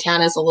pineland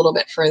lantanas a little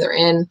bit further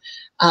in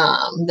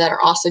that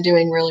are also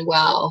doing really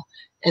well.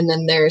 And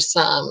then there's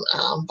some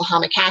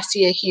Bahama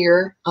cassia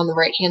here on the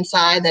right-hand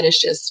side that is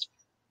just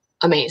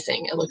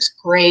amazing. It looks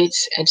great.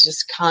 It's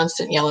just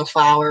constant yellow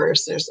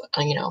flowers. There's,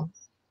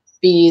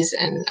 bees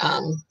and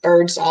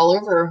birds all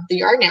over the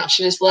yard now.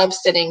 She just loves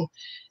sitting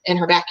in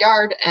her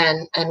backyard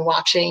and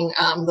watching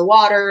the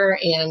water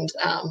and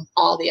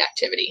all the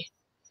activity,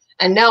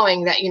 and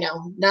knowing that,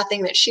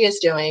 nothing that she is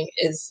doing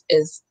is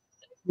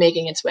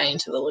making its way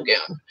into the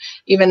lagoon,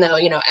 even though,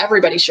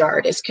 everybody's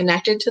yard is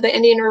connected to the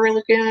Indian River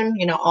Lagoon.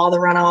 All the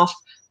runoff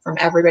from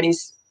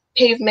everybody's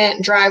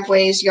pavement,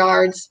 driveways,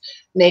 yards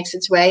makes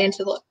its way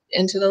into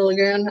the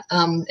lagoon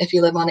if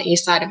you live on the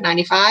east side of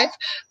 95.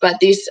 But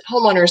these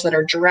homeowners that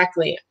are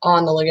directly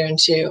on the lagoon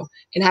too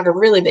can have a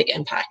really big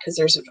impact, because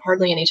there's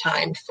hardly any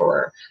time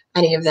for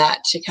any of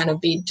that to kind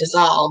of be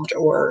dissolved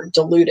or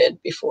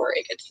diluted before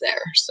it gets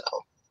there. So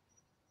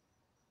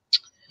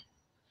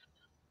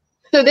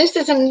this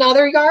is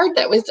another yard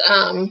that was,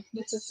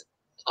 this is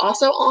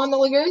also on the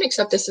lagoon,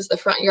 except this is the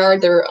front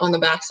yard. They're on the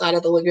back side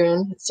of the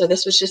lagoon. So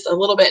this was just a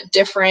little bit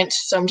different.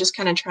 So I'm just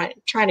kind of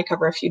trying to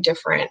cover a few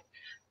different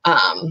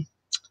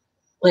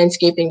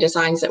landscaping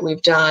designs that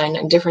we've done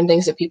and different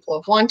things that people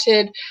have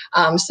wanted.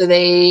 So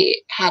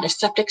they had a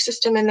septic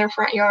system in their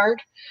front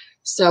yard.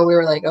 So we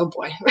were like, oh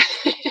boy,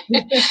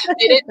 they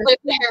didn't live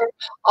there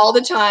all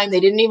the time. They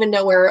didn't even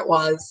know where it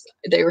was.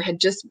 Had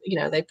just,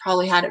 they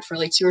probably had it for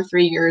like 2 or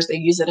 3 years. They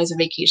use it as a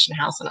vacation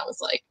house. And I was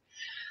like,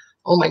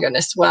 oh my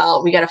goodness,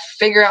 well, we got to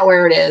figure out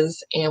where it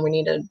is, and we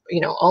need to,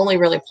 only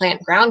really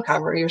plant ground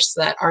covers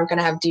that aren't going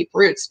to have deep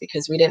roots,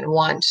 because we didn't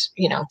want,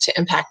 to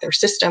impact their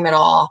system at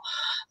all.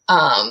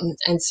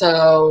 And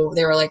so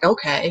they were like,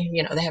 okay,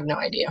 they have no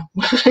idea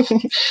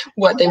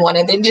what they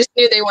wanted. They just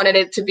knew they wanted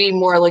it to be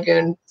more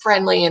lagoon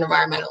friendly and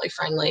environmentally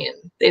friendly, and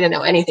they didn't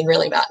know anything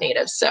really about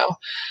natives. So,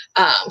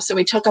 so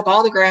we took up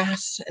all the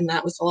grass, and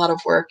that was a lot of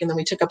work. And then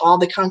we took up all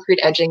the concrete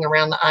edging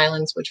around the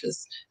islands, which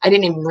was, I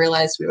didn't even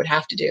realize we would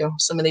have to do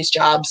some of these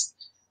jobs.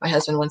 My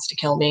husband wants to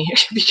kill me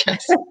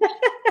because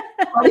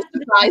all these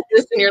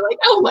surprises, and you're like,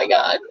 oh my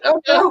God,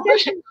 oh no.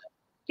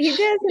 He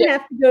doesn't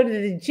have to go to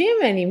the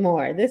gym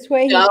anymore. This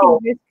way he No.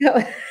 can just go.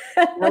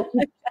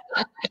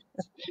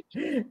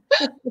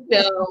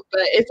 No,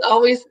 but it's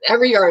always,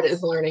 every yard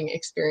is a learning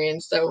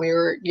experience. So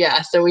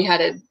so we had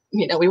to,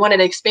 we wanted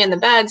to expand the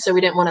bed, so we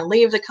didn't want to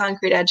leave the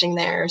concrete edging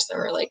there. So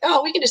we're like,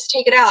 oh, we can just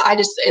take it out.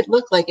 It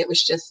looked like it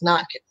was just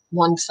not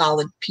one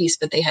solid piece,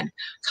 but they had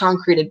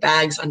concreted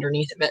bags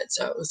underneath of it.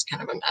 So it was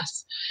kind of a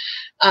mess.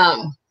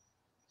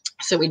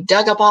 So we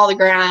dug up all the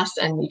grass,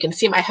 and you can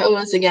see my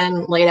hose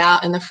again laid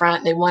out in the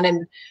front. They wanted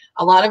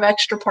a lot of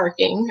extra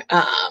parking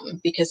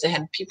because they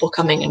had people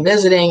coming and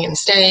visiting and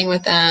staying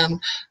with them.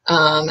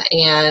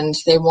 And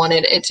they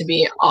wanted it to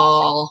be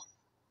all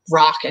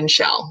rock and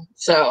shell.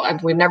 So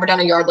we've never done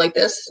a yard like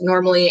this.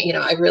 Normally,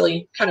 I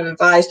really kind of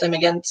advise them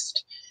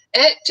against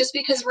it, just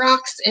because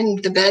rocks in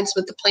the beds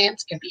with the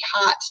plants can be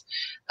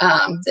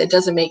hot. It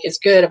doesn't make as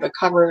good of a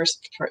cover as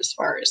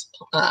far as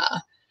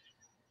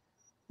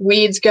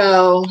weeds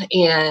go,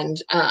 and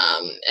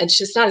it's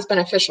just not as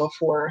beneficial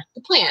for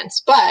the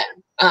plants. But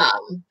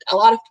a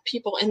lot of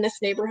people in this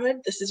neighborhood,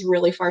 this is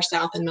really far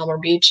south in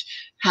Milmer Beach,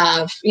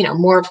 have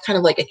more of kind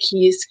of like a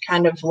Keys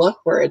kind of look,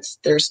 where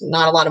there's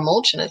not a lot of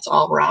mulch and it's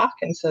all rock,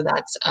 and so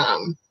that's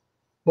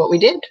what we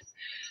did.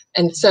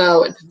 And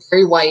so it's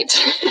very white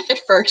at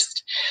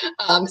first.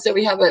 So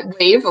we have a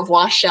wave of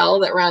wash shell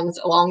that runs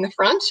along the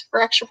front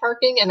for extra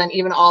parking, and then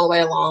even all the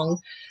way along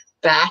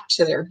back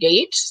to their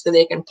gate, so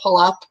they can pull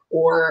up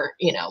or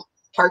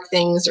park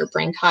things or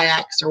bring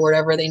kayaks or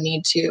whatever they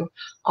need to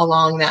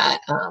along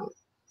that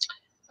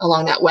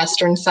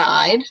western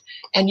side.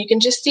 And you can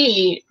just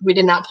see we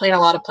did not plant a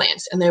lot of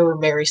plants, and they were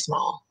very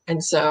small.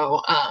 And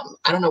so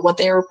I don't know what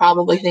they were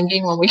probably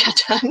thinking when we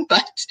got done,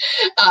 but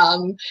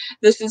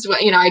this is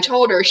what I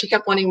told her. She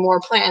kept wanting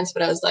more plants,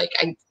 but I was like,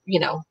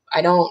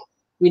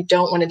 we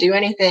don't want to do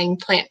anything,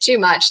 plant too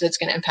much that's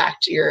going to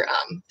impact your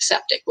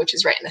septic, which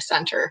is right in the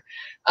center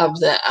of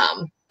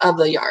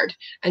the yard.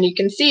 And you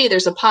can see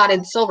there's a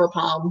potted silver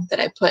palm that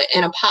I put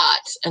in a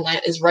pot, and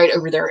that is right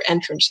over their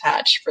entrance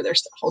hatch for their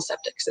whole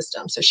septic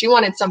system. So she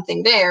wanted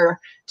something there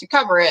to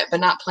cover it, but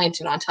not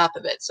planted on top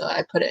of it. So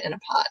I put it in a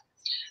pot.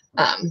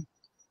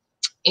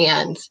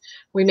 And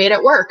we made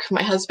it work.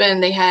 My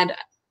husband, they had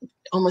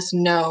almost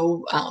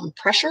no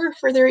pressure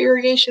for their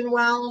irrigation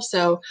well.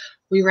 So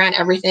we ran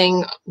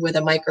everything with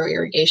a micro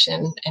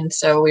irrigation. And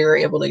so we were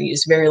able to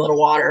use very little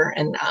water,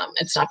 and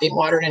it's not being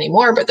watered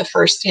anymore. But the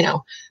first,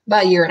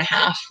 about a year and a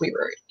half, we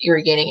were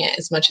irrigating it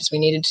as much as we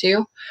needed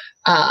to.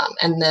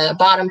 And the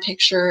bottom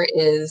picture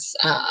is,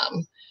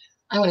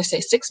 I want to say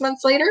 6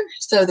 months later.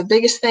 So the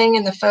biggest thing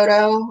in the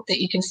photo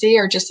that you can see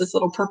are just this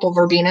little purple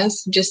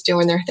verbenas just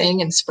doing their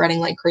thing and spreading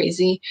like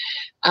crazy.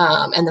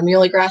 And the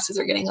muley grasses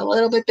are getting a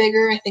little bit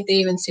bigger. I think they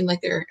even seem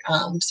like they're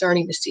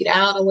starting to seed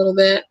out a little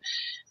bit.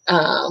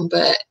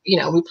 But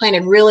we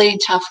planted really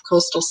tough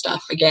coastal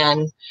stuff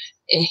again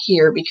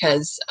here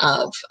because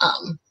of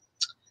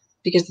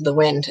the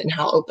wind and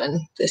how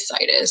open this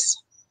site is.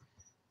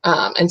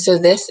 And so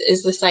this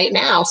is the site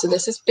now. So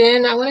this has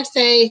been, I want to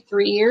say,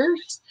 3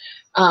 years.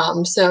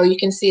 So you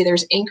can see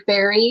there's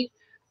inkberry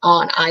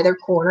on either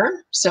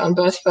corner. So in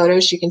both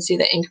photos, you can see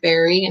the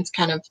inkberry. It's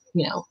kind of,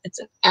 it's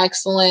an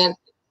excellent,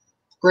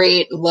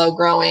 great, low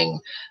growing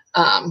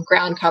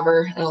ground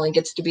cover. It only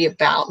gets to be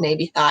about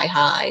maybe thigh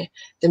high.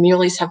 The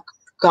muleys have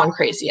gone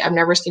crazy. I've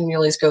never seen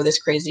muleys go this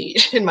crazy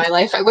in my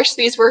life. I wish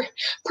these were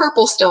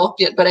purple still,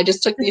 but I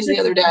just took these the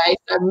other day.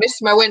 I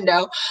missed my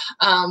window.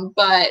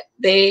 But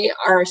they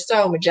are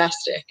so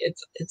majestic.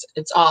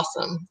 It's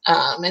awesome.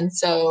 And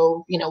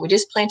so, we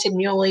just planted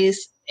muleys,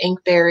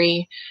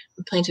 inkberry.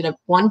 We planted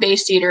one bay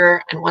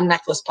cedar and one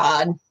necklace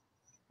pod.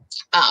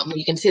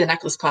 You can see the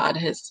necklace pod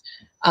has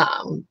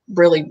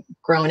really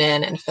grown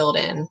in and filled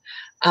in.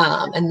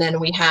 And then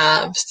we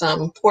have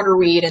some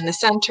porterweed in the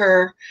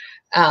center,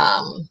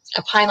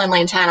 a pineland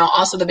lantana,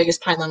 also the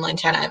biggest pineland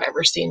lantana I've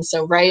ever seen.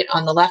 So right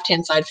on the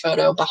left-hand side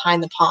photo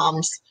behind the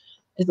palms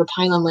is a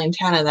pineland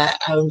lantana that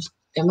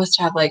it must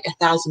have like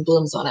 1,000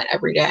 blooms on it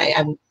every day.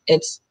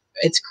 It's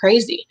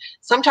crazy.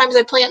 Sometimes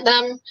I plant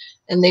them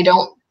and they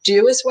don't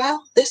do as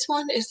well. This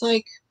one is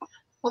like,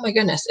 oh my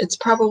goodness, it's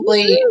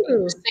probably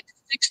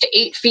 6 to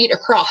 8 feet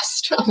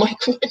across. I'm like,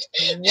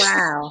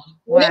 wow.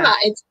 Yeah,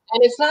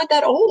 it's not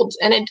that old,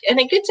 and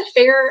it gets a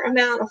fair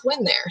amount of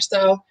wind there.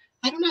 So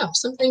I don't know.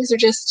 Some things are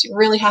just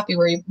really happy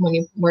where you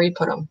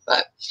put them.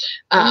 But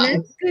and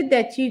that's good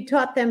that you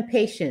taught them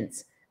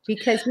patience.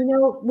 because,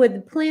 with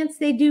the plants,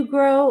 they do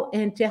grow,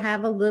 and to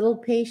have a little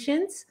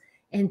patience.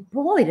 And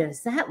boy,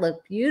 does that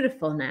look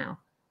beautiful now.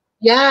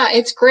 Yeah,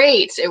 it's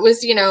great. It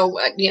was,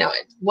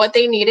 what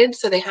they needed.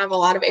 So they have a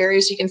lot of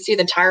areas you can see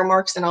the tire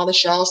marks and all the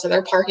shells. So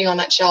they're parking on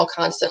that shell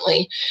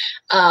constantly.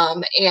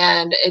 And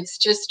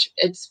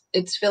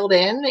it's filled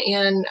in,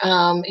 and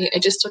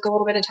it just took a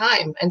little bit of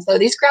time. And so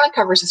these ground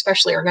covers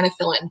especially are going to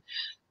fill in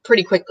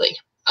pretty quickly.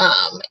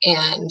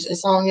 And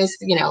as long as,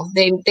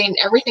 they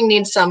everything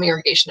needs some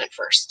irrigation at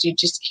first. You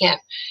just can't,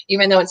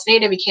 even though it's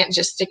native, you can't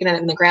just stick it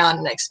in the ground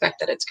and expect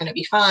that it's going to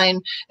be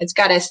fine. It's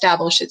got to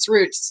establish its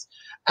roots.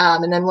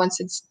 And then once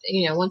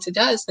it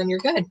does, then you're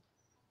good.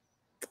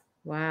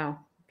 Wow.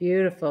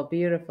 Beautiful,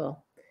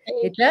 beautiful.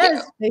 Thank It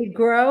does. you. They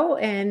grow,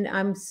 and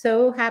I'm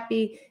so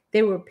happy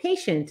they were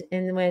patient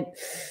and went,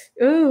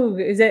 "Ooh,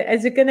 is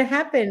it going to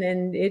happen?"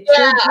 And it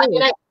Yeah, sure I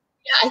mean, did.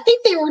 I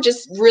think they were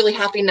just really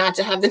happy not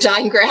to have the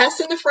dying grass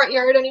in the front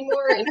yard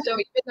anymore. And so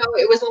even though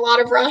it was a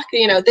lot of rock,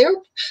 they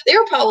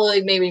were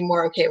probably maybe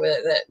more okay with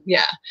it,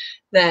 yeah,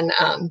 than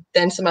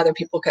some other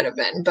people could have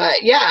been.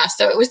 But yeah,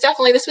 so it was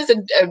definitely, this was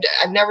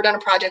I've never done a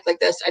project like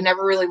this. I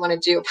never really want to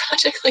do a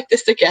project like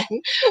this again.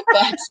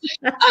 But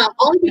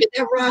only because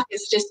that rock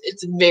is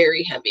it's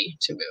very heavy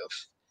to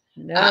move.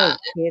 No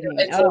kidding.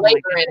 It's a Oh my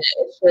labor in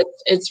it.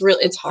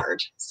 It's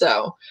hard.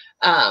 So,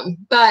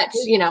 but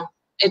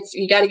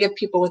you got to give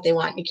people what they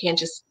want. You can't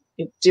just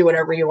do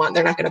whatever you want.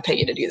 They're not going to pay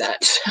you to do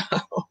that.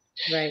 So,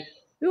 Right.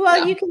 Well,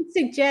 yeah. you can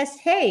suggest,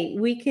 hey,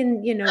 we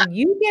can, you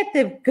you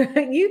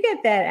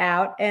get that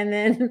out, and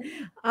then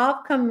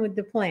I'll come with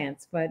the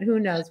plants. But who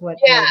knows what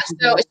Yeah. to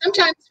So do.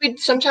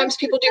 sometimes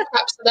people do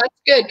prep. So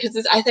that's good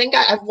because I think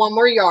I have one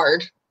more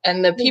yard,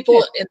 and the Oh,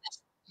 people good. in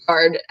this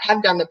yard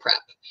have done the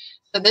prep.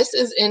 So this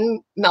is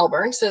in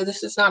Melbourne. So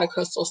this is not a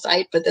coastal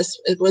site, but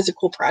it was a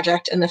cool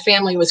project, and the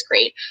family was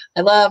great.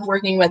 I love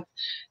working with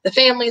the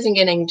families and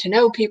getting to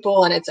know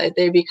people, and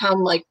they become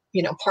like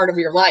part of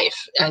your life.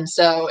 And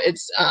so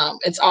it's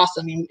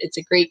awesome. It's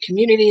a great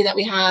community that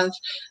we have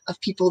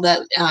of people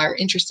that are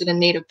interested in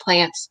native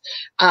plants.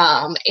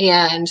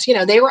 And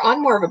they were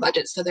on more of a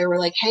budget, so they were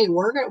like, "Hey,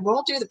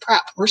 we'll do the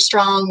prep. We're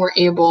strong. We're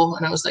able."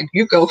 And I was like,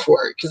 "You go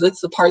for it," because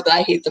it's the part that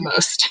I hate the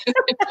most.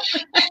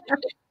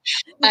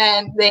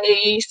 And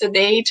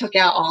they took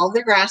out all of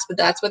their grass, but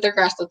that's what their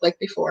grass looked like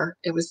before.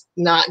 It was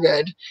not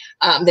good.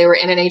 They were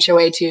in an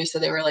HOA too, so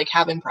they were like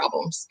having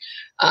problems.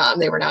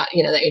 They were not,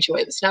 the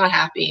HOA was not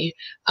happy.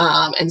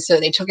 And so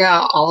they took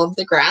out all of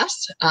the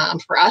grass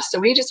for us. So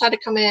we just had to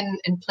come in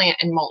and plant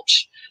and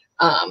mulch.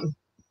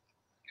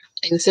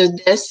 And so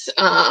this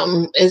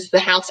is the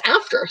house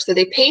after. So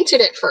they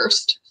painted it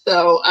first.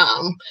 So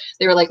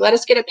they were like, "Let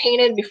us get it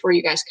painted before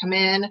you guys come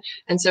in."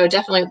 And so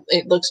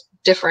it looks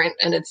different,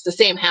 and it's the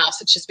same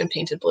house. It's just been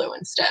painted blue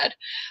instead.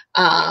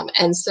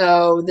 And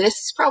so this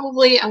is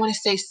probably, I want to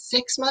say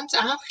 6 months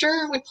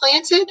after we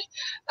planted.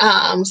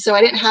 So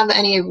I didn't have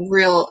any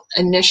real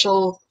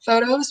initial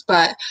photos,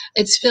 but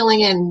it's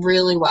filling in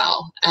really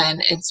well,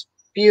 and it's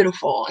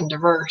beautiful and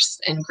diverse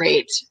and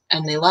great,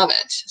 and they love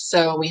it.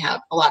 So we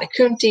have a lot of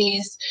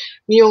kuntis,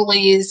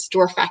 muleys,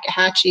 dwarf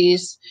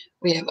Fakahatchees.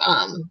 We have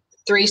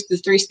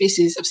the three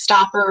species of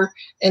stopper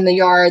in the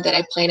yard that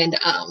I planted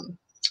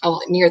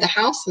near the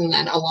house and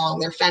then along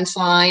their fence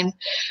line.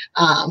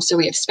 So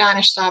we have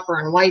Spanish stopper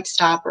and white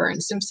stopper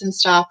and Simpson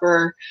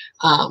stopper.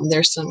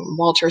 There's some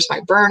Walters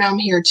viburnum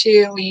here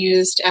too we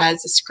used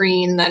as a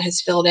screen that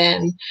has filled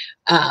in.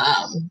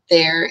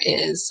 There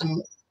is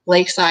some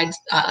lakeside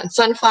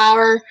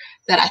sunflower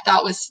that I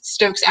thought was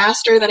Stokes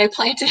aster that I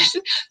planted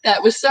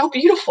that was so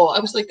beautiful. I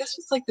was like, this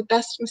was like the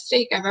best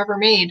mistake I've ever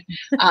made.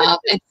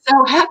 It's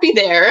so happy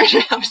there.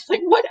 And I was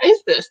like, what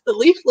is this? The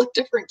leaf looked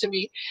different to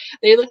me.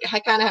 I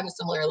kind of have a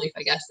similar leaf,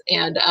 I guess.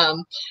 And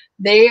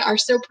they are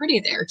so pretty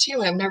there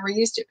too. I've never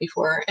used it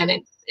before. And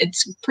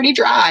it's pretty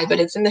dry, but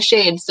it's in the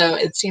shade. So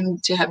it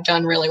seemed to have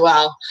done really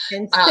well.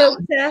 And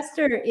Stokes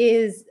aster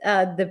is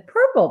the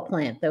purple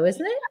plant, though,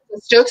 isn't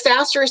it? Stokes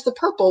aster is the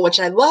purple, which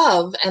I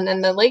love, and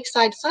then the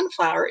lakeside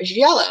sunflower is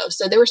yellow.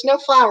 So there was no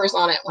flowers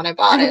on it when I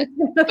bought it,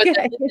 Okay. but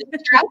the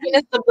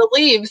strappiness of the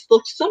leaves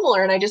looked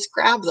similar, and I just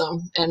grabbed them.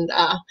 And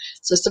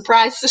so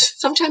surprised.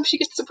 Sometimes you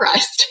get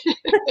surprised.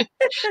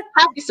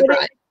 Happy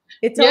surprise.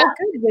 It's all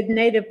good with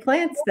native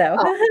plants, though.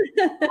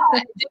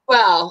 I did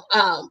well.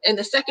 In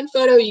the second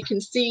photo, you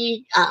can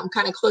see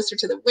kind of closer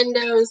to the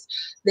windows,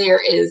 there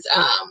is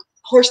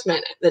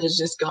horseman that has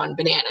just gone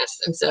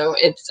bananas. And so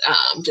it's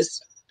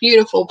just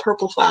beautiful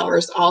purple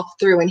flowers all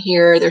through in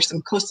here. There's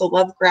some coastal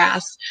love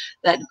grass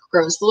that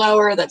grows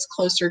lower, that's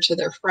closer to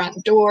their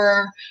front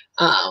door.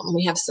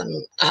 We have some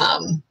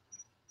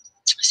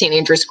St.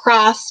 Andrew's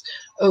cross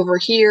over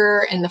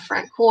here in the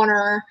front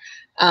corner.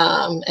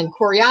 And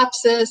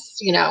coreopsis,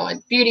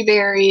 and beauty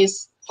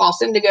berries,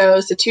 false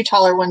indigos. The two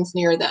taller ones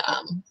near the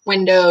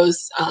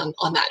windows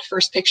on that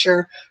first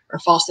picture are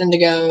false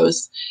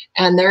indigos,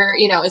 and they're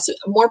it's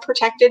more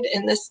protected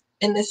in this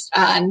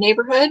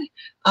neighborhood,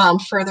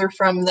 further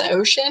from the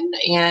ocean,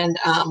 and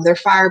their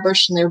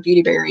firebush and their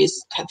beauty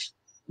berries have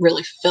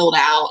really filled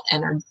out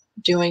and are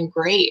doing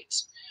great.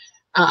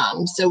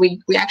 So we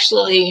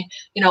actually,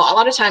 you know, a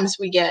lot of times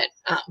we get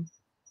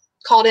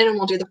called in and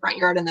we'll do the front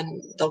yard, and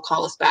then they'll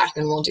call us back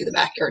and we'll do the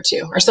backyard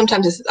too. Or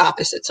sometimes it's the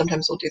opposite.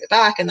 Sometimes we'll do the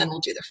back and then we'll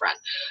do the front.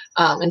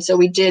 And so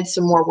we did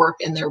some more work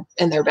in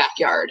their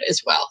backyard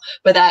as well.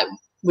 But that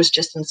was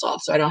just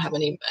installed, so I don't have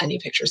any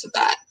pictures of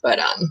that.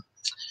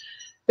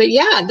 But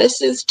yeah,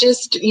 this is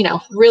just, you know,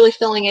 really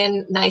filling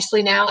in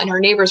nicely now. And our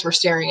neighbors were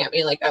staring at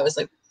me like I was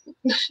like,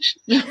 what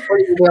are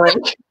you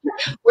doing?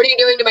 What are you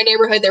doing to my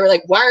neighborhood? They were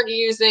like, why aren't you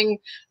using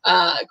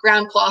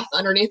ground cloth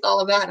underneath all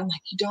of that? I'm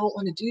like, you don't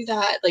want to do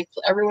that. Like,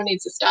 everyone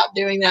needs to stop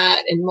doing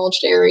that in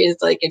mulched areas.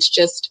 Like, it's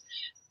just,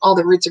 all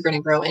the roots are going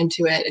to grow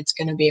into it. It's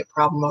going to be a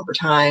problem over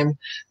time.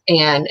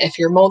 And if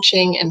you're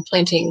mulching and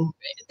planting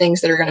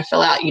things that are going to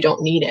fill out, you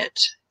don't need it.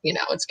 You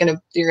know,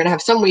 you're going to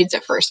have some weeds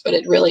at first, but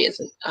it really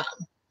isn't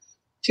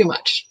too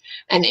much.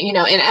 And, you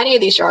know, in any of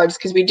these yards,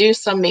 because we do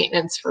some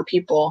maintenance for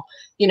people,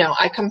 you know,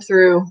 I come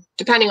through,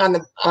 depending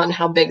on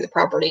how big the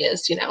property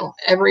is, you know,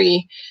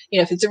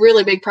 if it's a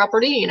really big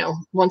property, you know,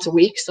 once a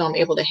week, so I'm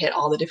able to hit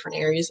all the different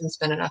areas and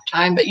spend enough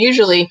time. But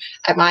usually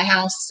at my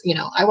house, you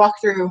know, I walk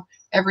through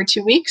every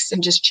 2 weeks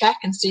and just check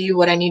and see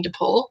what I need to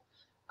pull.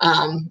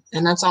 And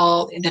that's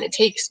all that it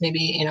takes, maybe,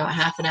 you know, a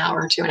half an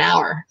hour to an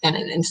hour. And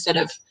instead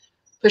of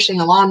pushing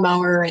a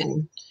lawnmower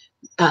and,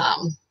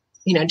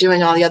 you know,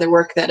 doing all the other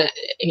work that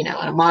you know,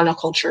 a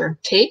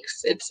monoculture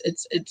takes,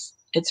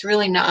 it's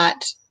really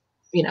not,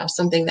 you know,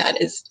 something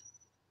that is,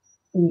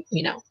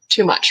 you know,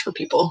 too much for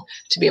people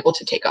to be able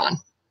to take on.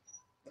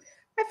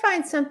 I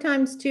find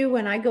sometimes too,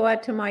 when I go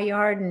out to my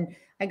yard and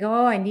I go,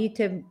 oh, I need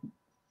to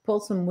pull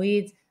some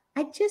weeds,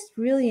 I just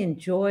really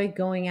enjoy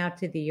going out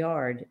to the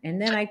yard,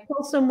 and then I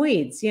pull some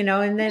weeds, you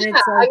know, and then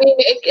it's like, I mean,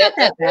 not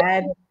that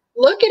bad.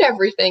 Look at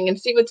everything and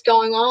see what's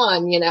going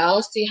on, you know,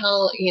 see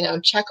how, you know,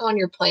 check on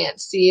your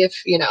plants, see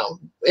if, you know,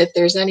 if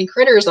there's any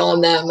critters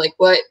on them, like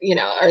what, you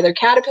know, are there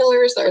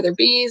caterpillars, are there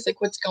bees,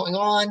 like what's going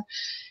on?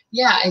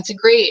 Yeah, it's a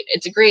great,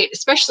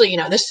 especially, you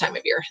know, this time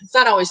of year. It's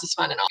not always as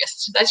fun in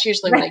August. That's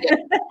usually when I get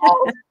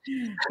calls.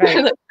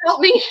 Right. Like,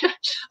 help me.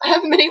 I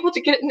haven't been able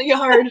to get in the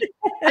yard.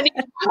 I need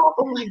help.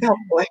 I'm like, oh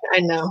boy, I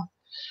know.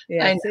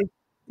 Yes,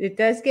 it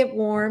does get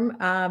warm.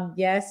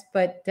 Yes,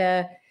 but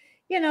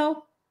you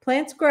know,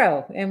 plants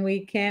grow, and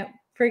we can't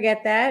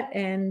forget that.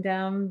 And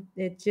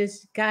it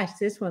just, gosh,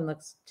 this one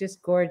looks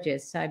just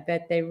gorgeous. I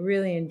bet they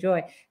really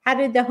enjoy. How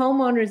did the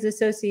homeowners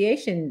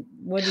association?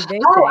 What did they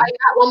Oh, say? I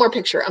got one more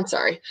picture. I'm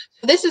sorry.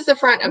 This is the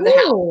front of the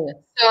house. Ooh,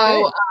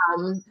 So,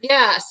 good.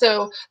 yeah.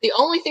 So the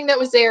only thing that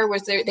was there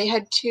was they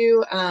had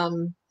two.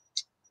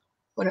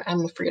 What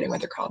I'm forgetting what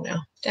they're called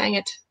now. Dang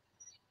it.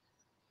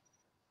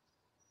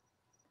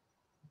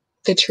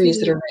 The trees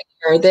that are right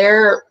here,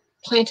 they're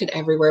planted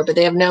everywhere, but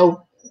they have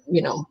no,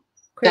 you know,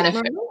 Crepe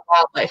benefit myrtle?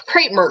 for wildlife.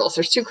 Crepe myrtles.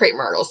 There's 2 crepe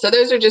myrtles. So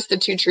those are just the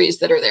 2 trees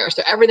that are there.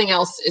 So everything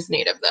else is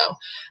native though.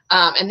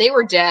 And they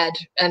were dead.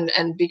 And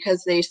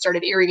because they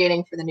started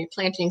irrigating for the new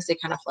plantings, they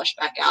kind of flushed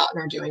back out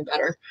and are doing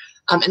better.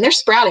 And they're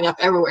sprouting up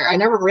everywhere. I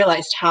never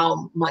realized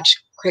how much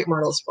crepe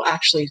myrtles will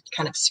actually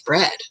kind of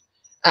spread.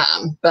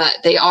 But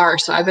they are.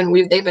 So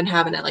they've been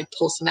having to like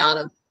pull some out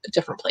of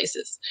different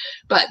places.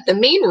 But the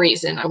main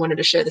reason I wanted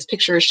to show this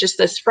picture is just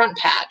this front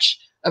patch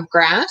of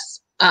grass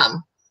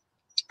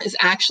is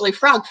actually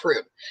frog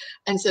fruit.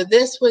 And so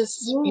this was,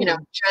 you know,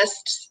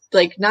 just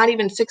like not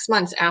even 6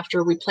 months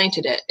after we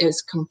planted it,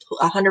 is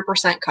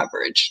 100%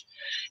 coverage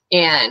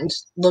and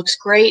looks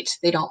great.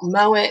 They don't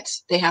mow it.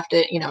 They have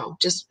to, you know,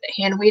 just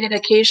hand weed it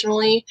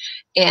occasionally.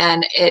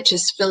 And it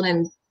just filled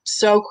in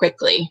so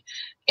quickly.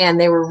 And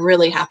they were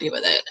really happy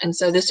with it. And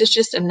so this is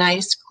just a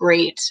nice,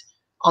 great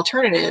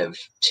alternative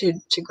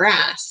to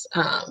grass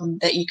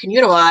that you can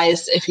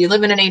utilize if you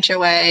live in an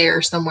HOA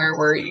or somewhere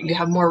where you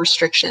have more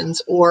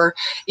restrictions, or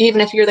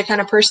even if you're the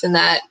kind of person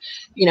that,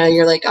 you know,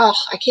 you're like, oh,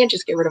 I can't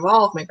just get rid of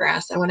all of my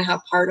grass. I want to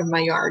have part of my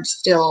yard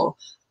still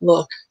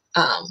look,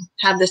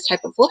 have this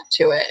type of look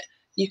to it.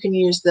 You can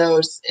use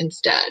those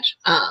instead.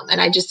 And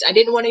I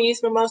didn't want to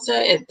use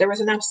mimosa. There was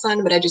enough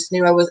sun, but I just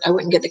knew I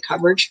wouldn't get the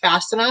coverage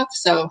fast enough.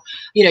 So,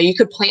 you know, you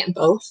could plant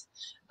both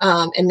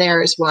in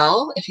there as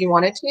well if you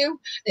wanted to.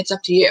 It's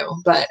up to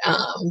you. But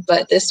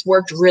this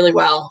worked really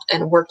well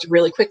and worked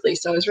really quickly.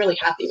 So I was really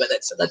happy with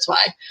it. So that's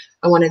why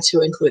I wanted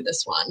to include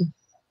this one.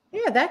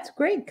 Yeah, that's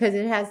great because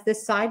it has the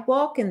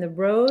sidewalk and the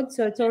road,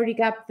 so it's already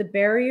got the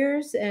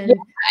barriers, and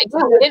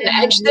Yeah, we didn't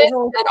edge this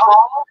at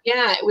all.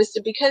 Yeah, it was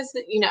because,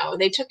 you know,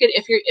 they took it,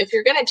 if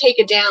you're going to take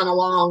it down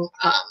along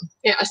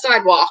you know, a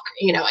sidewalk,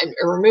 you know, and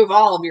remove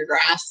all of your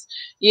grass,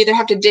 you either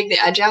have to dig the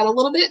edge out a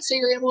little bit so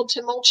you're able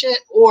to mulch it,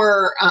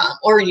 or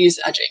use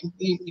edging.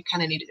 You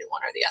kind of need to do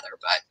one or the other.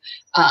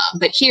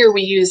 But here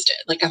we used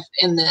like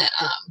in the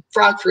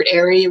frog fruit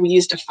area, we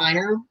used a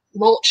finer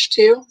mulch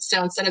too.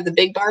 So instead of the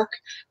big bark,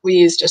 we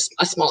used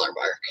a smaller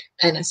bark.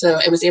 And so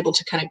it was able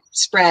to kind of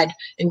spread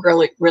and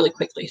grow it really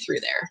quickly through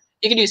there.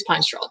 You could use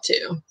pine straw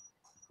too.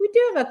 We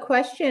do have a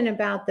question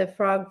about the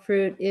frog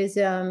fruit.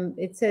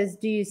 It says,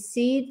 do you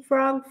seed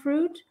frog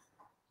fruit?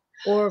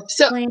 or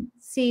So plant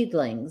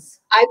seedlings?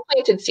 I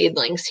planted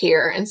seedlings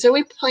here. And so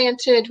we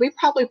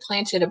probably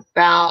planted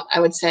about, I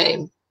would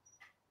say,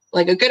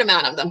 like a good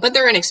amount of them, but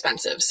they're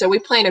inexpensive. So we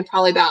planted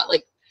probably about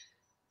like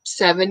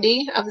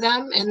 70 of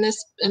them in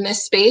this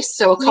space.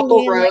 So a You couple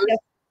mean rows. like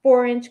a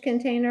 4-inch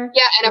container?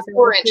 Yeah, and a Is that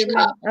what 4-inch you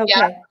cup. meant?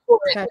 Yeah, Okay.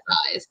 4-inch Gotcha.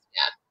 size.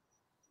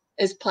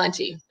 Yeah, is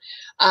plenty.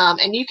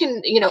 And you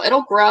can,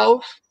 it'll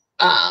grow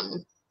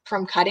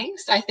from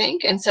cuttings, I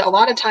think. And so a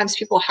lot of times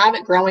people have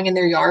it growing in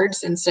their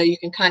yards. And so you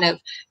can kind of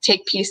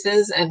take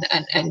pieces and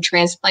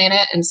transplant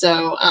it. And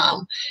so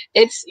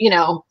it's,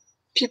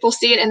 people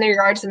see it in their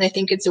yards and they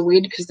think it's a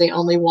weed because they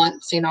only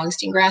want St.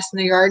 Augustine grass in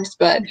their yards,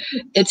 but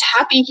it's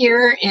happy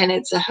here and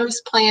it's a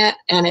host plant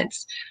and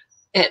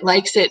it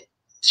likes it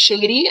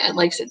shady, it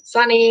likes it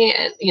sunny,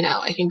 and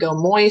it can go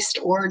moist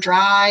or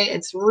dry.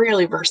 It's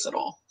really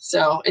versatile.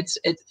 So it's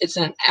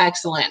an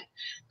excellent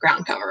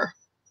ground cover.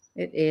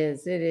 It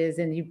is.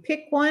 And you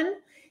pick one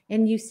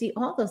and you see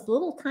all those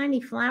little tiny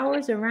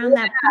flowers around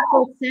that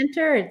purple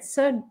center. It's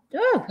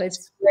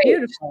it's Great.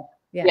 beautiful.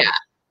 Yeah.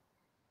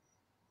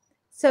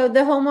 So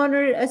the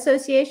homeowner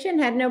association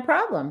had no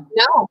problem.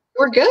 No,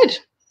 we're good.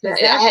 They've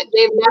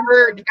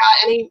never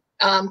got any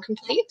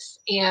complaints,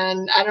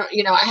 and I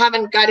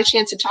haven't got a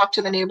chance to talk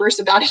to the neighbors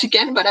about it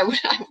again, but I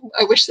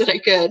wish that I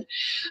could.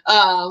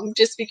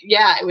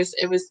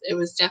 It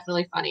was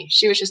definitely funny.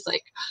 She was just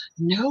like,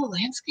 "No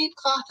landscape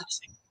cloth." I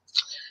was like,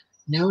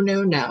 "No."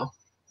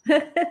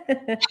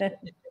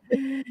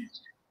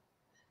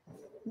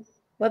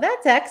 Well,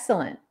 that's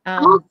excellent.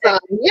 Awesome.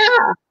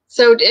 Yeah.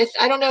 So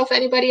I don't know if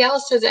anybody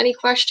else has any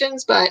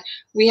questions, but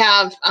we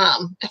have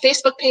a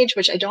Facebook page,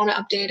 which I don't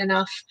update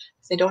enough.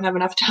 I don't have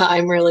enough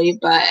time really,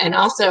 and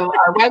also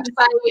our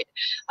website.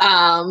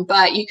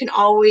 But you can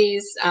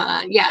always,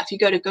 if you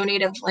go to Go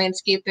Native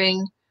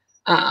Landscaping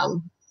at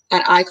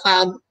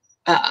iCloud.com,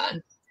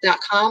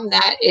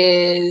 that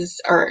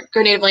is, or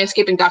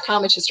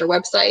GoNativeLandscaping.com, it's just our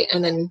website,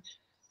 and then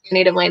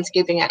Native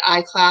Landscaping at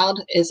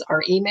iCloud is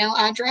our email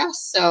address.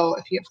 So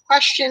if you have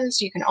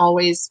questions, you can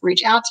always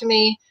reach out to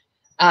me.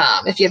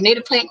 If you have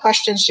native plant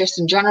questions, just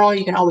in general,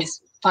 you can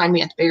always find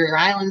me at the Barrier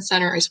Island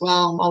Center as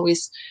well. I'm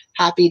always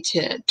happy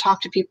to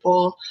talk to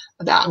people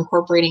about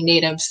incorporating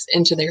natives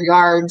into their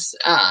yards.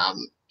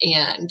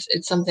 And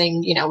it's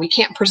something, we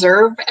can't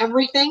preserve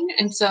everything.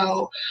 And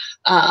so,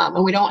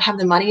 and we don't have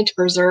the money to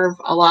preserve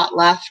a lot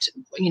left,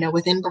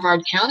 within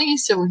Brevard County.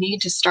 So we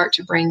need to start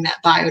to bring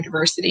that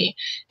biodiversity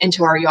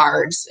into our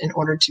yards in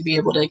order to be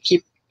able to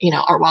keep,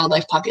 our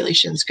wildlife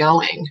populations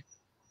going.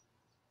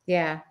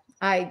 Yeah,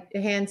 I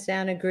hands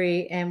down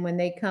agree. And when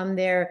they come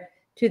there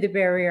to the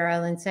Barrier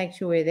Island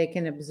Sanctuary, they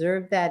can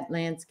observe that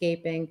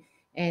landscaping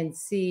and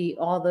see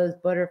all those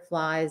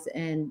butterflies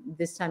and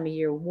this time of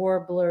year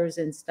warblers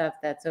and stuff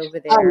that's over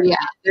there. Oh yeah,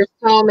 there's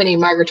so many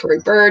migratory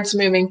birds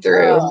moving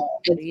through.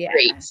 It's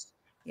great.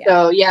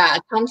 So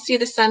come see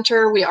the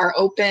center. We are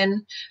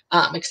open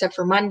except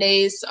for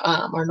Mondays,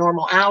 our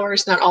normal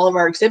hours. Not all of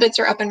our exhibits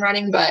are up and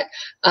running, but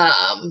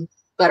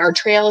our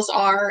trails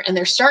are, and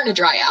they're starting to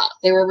dry out.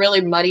 They were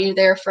really muddy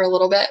there for a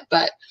little bit,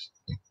 but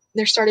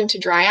they're starting to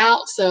dry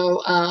out.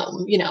 So, I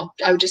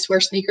would just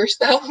wear sneakers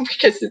though,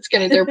 because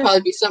there'll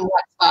probably be some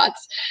wet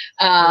spots.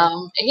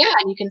 And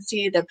you can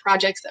see the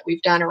projects that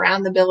we've done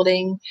around the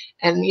building.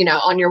 And,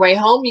 on your way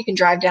home, you can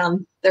drive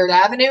down 3rd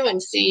Avenue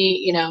and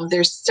see,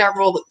 there's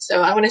several.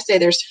 So I want to say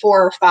there's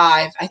 4 or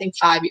 5, I think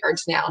 5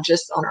 yards now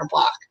just on our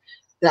block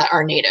that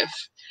are native.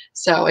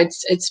 So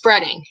it's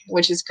spreading,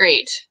 which is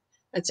great.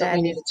 That's what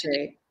we needed to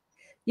do.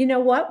 You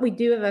know what? We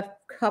do have a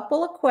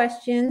couple of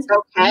questions.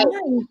 Okay.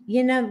 One,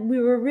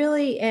 we were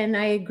really, and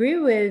I agree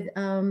with,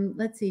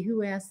 let's see,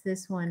 who asked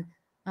this one?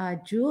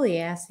 Julie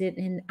asked it,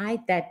 and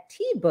that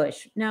tea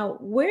bush. Now,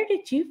 where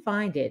did you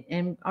find it?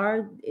 And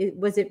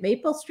was it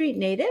Maple Street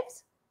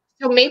Natives?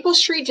 So Maple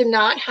Street did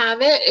not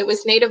have it. It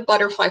was Native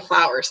Butterfly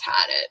Flowers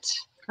had it.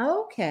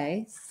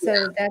 Okay.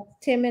 So that's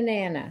Tim and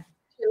Anna.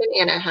 Tim and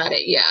Anna had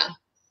it, yeah.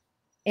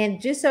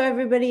 And just so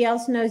everybody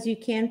else knows, you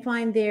can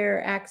find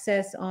their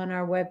access on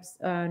our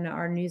on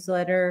our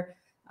newsletter.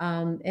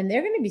 And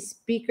they're going to be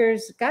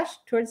speakers,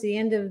 towards the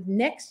end of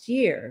next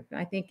year,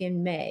 I think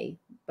in May.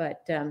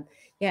 But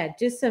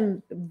just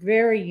some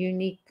very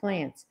unique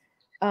plants.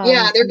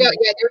 They're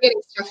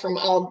getting stuff from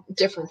all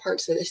different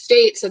parts of the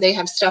state. So they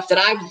have stuff that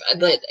I'm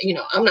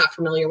not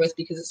familiar with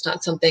because it's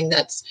not something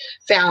that's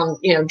found,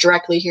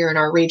 directly here in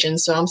our region.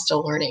 So I'm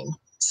still learning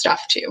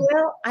stuff too.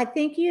 Well, I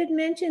think you had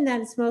mentioned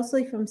that it's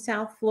mostly from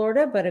South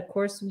Florida, but of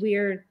course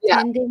we're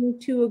tending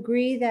to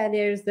agree that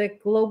there's the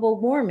global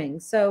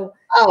warming. So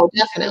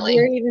definitely.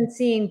 We're even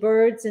seeing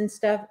birds and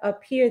stuff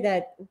up here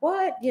that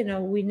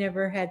we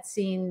never had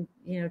seen,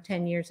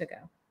 10 years ago.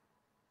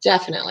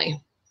 Definitely.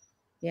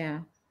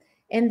 Yeah.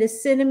 And the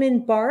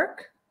cinnamon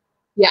bark?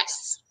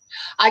 Yes.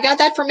 I got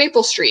that from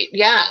Maple Street.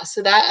 Yeah.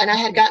 So and I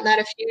had gotten that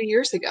a few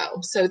years ago.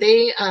 So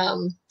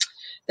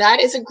that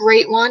is a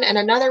great one. And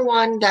another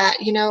one that,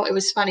 it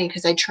was funny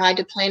because I tried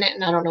to plant it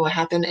and I don't know what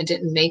happened. I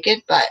didn't make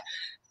it, but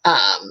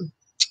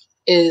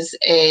is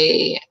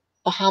a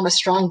Bahama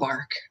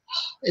strongbark.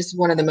 Is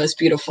one of the most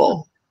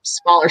beautiful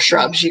smaller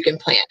shrubs you can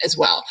plant as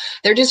well.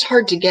 They're just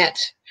hard to get.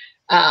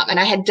 And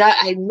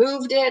I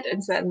moved it,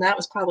 and that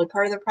was probably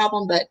part of the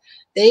problem, but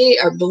they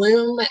are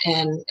bloom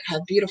and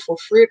have beautiful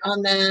fruit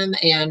on them.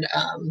 And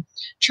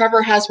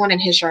Trevor has one in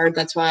his yard.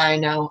 That's why I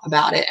know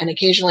about it. And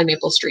occasionally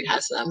Maple Street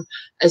has them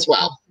as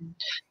well.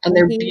 And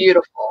they're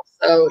beautiful.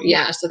 So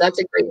yeah, so that's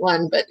a great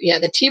one. But yeah,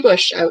 the tea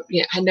bush, I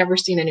had never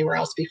seen anywhere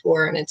else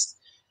before. And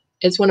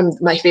it's one of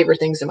my favorite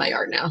things in my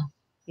yard now.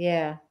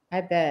 Yeah,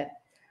 I bet.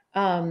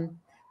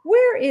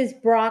 Where is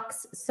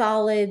Brock's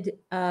Solid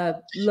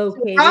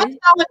located? Brock's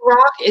Solid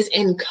Rock is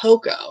in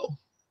Cocoa.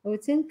 Oh,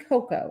 it's in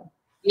Cocoa.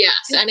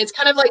 Yes, and it's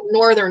kind of like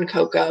northern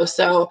Cocoa.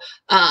 So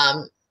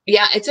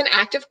yeah, it's an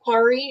active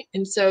quarry,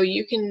 and so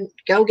you can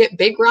go get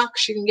big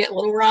rocks, you can get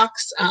little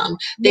rocks.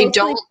 They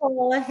don't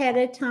call ahead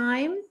of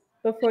time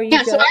before you go.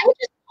 Yeah, so I would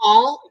just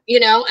call,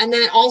 and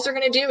then all they're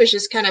going to do is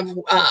just kind of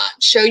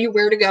show you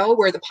where to go,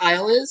 where the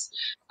pile is,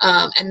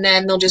 and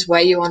then they'll just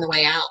weigh you on the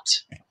way out.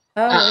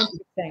 Oh,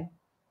 interesting.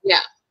 Yeah.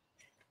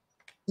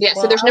 Yeah,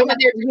 well, so there's no one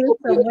there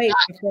to wait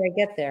before I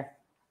get there.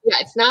 Yeah,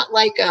 it's not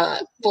like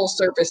a full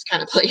service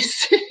kind of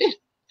place.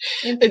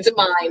 It's a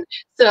mine.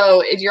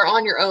 So you're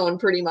on your own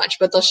pretty much,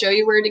 but they'll show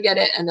you where to get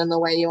it, and then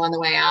they'll weigh you on the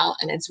way out,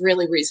 and it's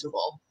really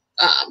reasonable,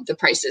 the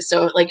prices.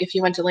 So like if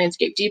you went to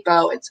Landscape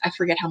Depot, I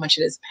forget how much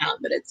it is a pound,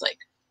 but it's like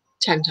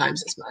 10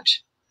 times as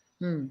much.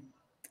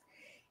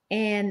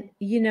 And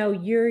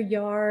your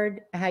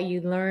yard, how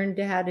you learned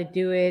how to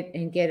do it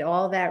and get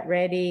all that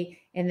ready,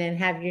 and then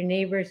have your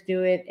neighbors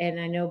do it. And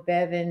I know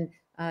Bev and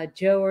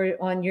Joe are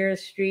on your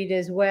street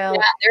as well.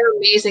 Yeah, they're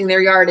amazing.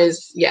 Their yard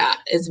is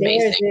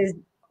amazing. Theirs is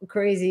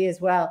crazy as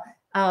well.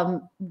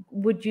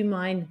 Would you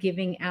mind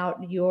giving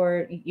out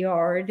your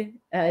yard,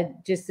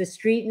 just the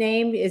street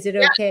name? Is it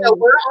okay? So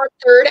we're on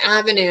 3rd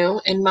Avenue,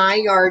 and my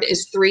yard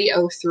is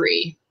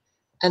 303.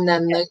 And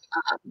then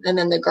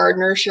the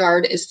gardener's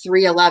yard is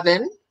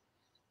 311.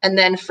 And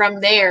then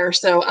from there,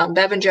 so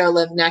Bev and Joe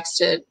live next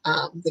to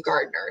the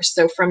gardeners.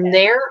 So from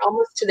there,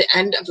 almost to the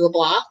end of the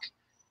block,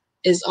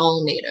 is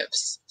all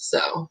natives.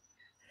 So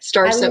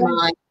starts at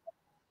mine.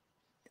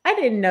 I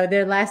didn't know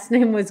their last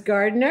name was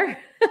Gardner.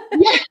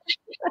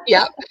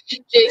 Yep.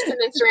 Jason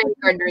and Serena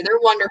Gardner. They're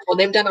wonderful.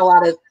 They've done a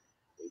lot of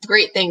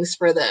great things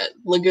for the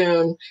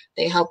lagoon.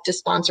 They helped to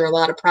sponsor a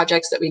lot of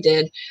projects that we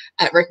did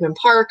at Rickman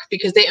Park,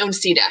 because they own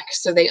CDEC.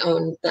 So they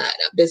own that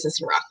business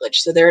in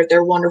Rockledge. So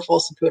they're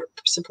wonderful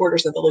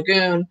supporters of the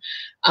lagoon,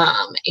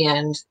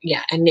 and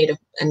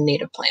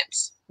native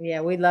plants.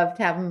 Yeah, we loved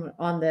having them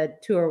on the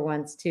tour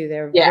once too.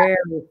 They're a very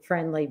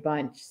friendly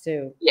bunch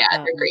too. Yeah,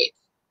 they're great.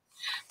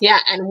 Yeah,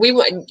 and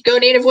Go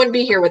Native wouldn't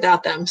be here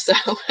without them. So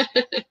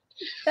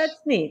that's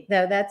neat,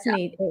 though. That's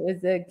neat. It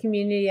was a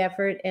community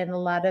effort, and a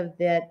lot of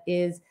that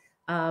is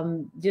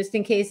just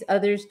in case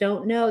others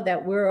don't know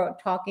that we're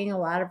talking a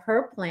lot of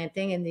herb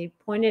planting, and they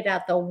pointed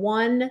out the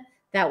one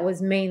that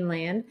was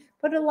mainland,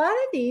 but a lot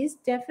of these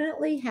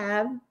definitely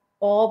have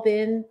all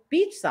been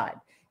beachside,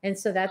 and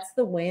so that's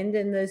the wind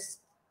and this.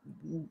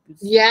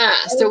 Yeah,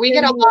 so we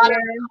get a lot of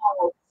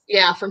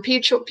from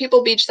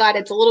people beachside.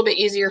 It's a little bit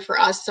easier for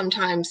us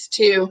sometimes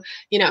too.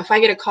 If I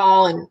get a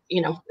call and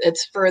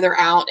it's further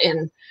out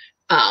in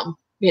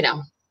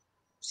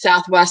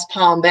Southwest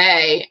Palm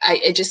Bay,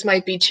 it just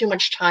might be too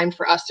much time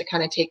for us to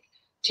kind of take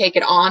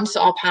it on.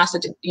 So I'll pass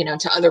it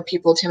to other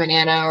people, Tim and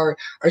Anna or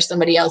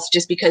somebody else,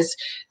 just because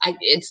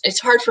it's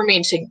hard for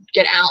me to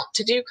get out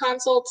to do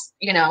consults,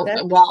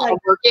 while I'm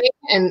working.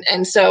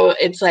 And so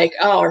it's like,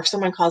 or if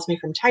someone calls me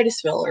from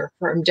Titusville or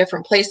from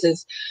different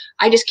places,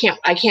 I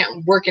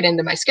can't work it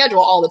into my schedule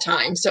all the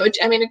time. So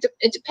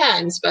it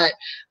depends, but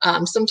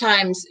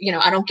sometimes,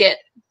 I don't get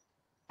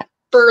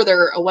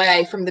further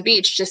away from the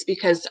beach just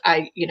because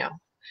I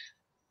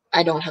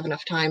don't have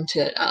enough time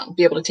to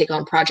be able to take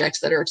on projects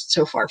that are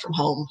so far from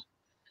home.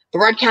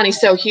 Brevard County is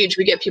so huge.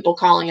 We get people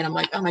calling, and I'm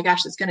like, oh my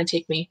gosh, it's going to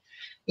take me,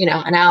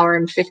 an hour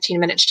and 15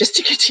 minutes just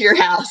to get to your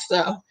house.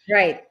 So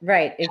right,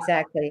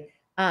 exactly.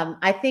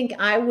 I think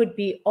I would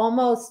be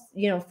almost,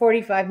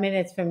 45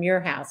 minutes from your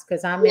house,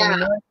 because I'm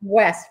in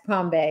Northwest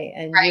Palm Bay,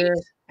 and you're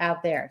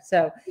out there.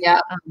 So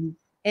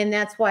and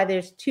that's why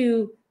there's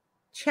 2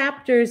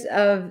 chapters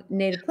of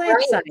native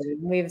plant sighting.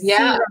 We have Sea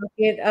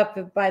Rocket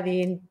up by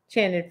the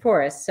Enchanted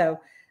Forest. So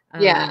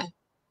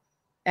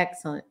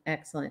excellent.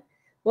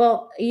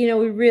 Well,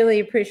 we really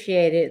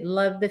appreciate it.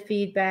 Love the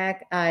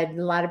feedback. A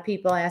lot of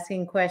people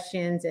asking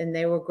questions, and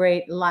they were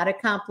great. A lot of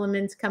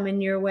compliments coming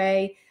your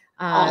way.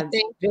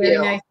 Thank very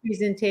you. Nice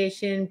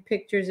presentation.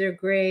 Pictures are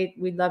great.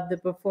 We love the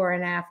before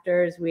and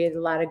afters. We had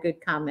a lot of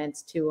good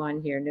comments too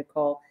on here,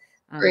 Nichole.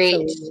 Great.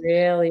 So we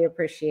really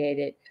appreciate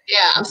it.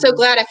 Yeah, I'm so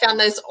glad I found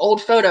those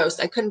old photos.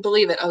 I couldn't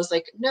believe it. I was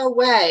like, no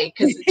way.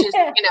 Because it's just,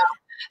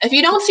 if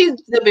you don't see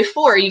the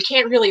before, you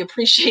can't really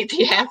appreciate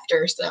the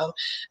after. So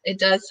it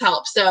does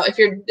help. So if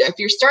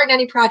you're starting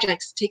any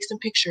projects, take some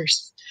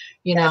pictures,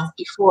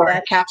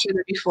 before, capture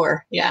the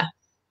before. Yeah.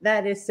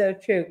 That is so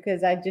true,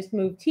 because I just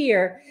moved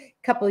here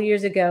a couple of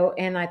years ago,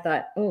 and I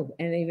thought,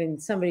 and even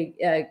somebody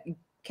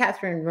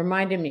Catherine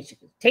reminded me, she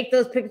could take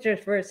those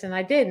pictures first, and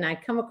I did. And I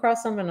come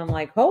across them, and I'm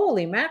like,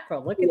 holy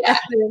mackerel, look at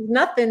that. There's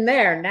nothing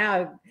there.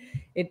 Now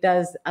it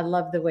does. I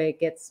love the way it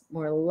gets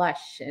more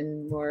lush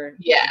and more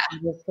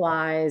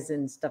flies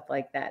and stuff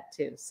like that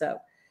too. So,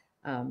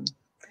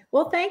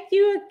 well, thank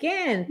you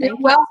again. You're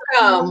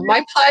welcome.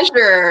 My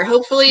pleasure.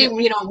 Hopefully,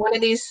 one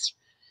of these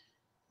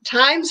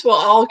times we'll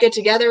all get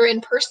together in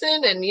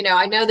person. And,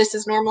 I know this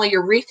is normally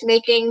your wreath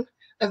making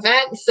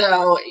event.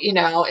 So,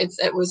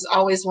 it was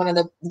always one of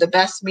the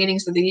best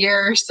meetings of the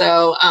year.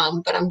 So,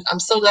 but I'm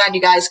so glad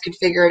you guys could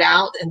figure it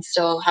out and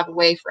still have a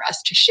way for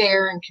us to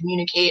share and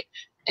communicate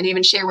and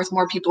even share with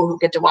more people who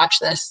get to watch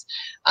this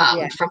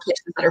from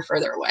places that are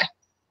further away.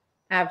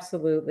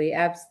 Absolutely.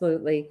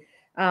 Absolutely.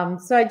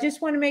 So I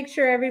just want to make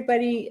sure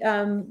everybody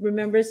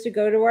remembers to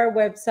go to our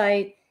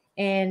website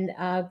and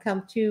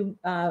come to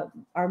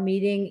our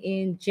meeting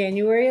in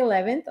January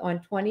 11th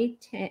on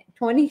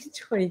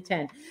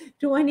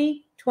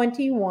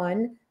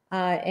 2021,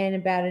 and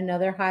about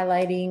another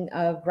highlighting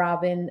of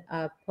Robin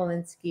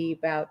Polinsky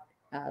about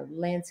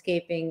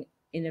landscaping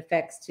in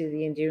effects to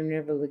the Indian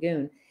River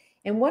Lagoon.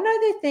 And one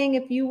other thing,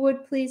 if you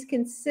would please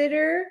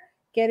consider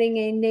getting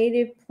a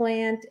native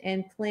plant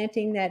and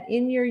planting that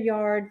in your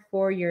yard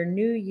for your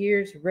New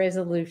Year's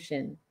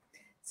resolution.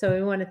 So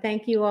we want to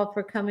thank you all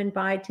for coming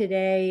by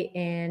today,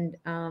 and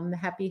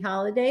happy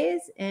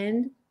holidays,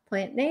 and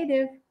plant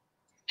native.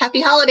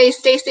 Happy holidays.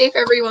 Stay safe,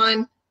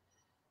 everyone.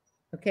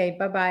 Okay,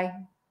 bye-bye.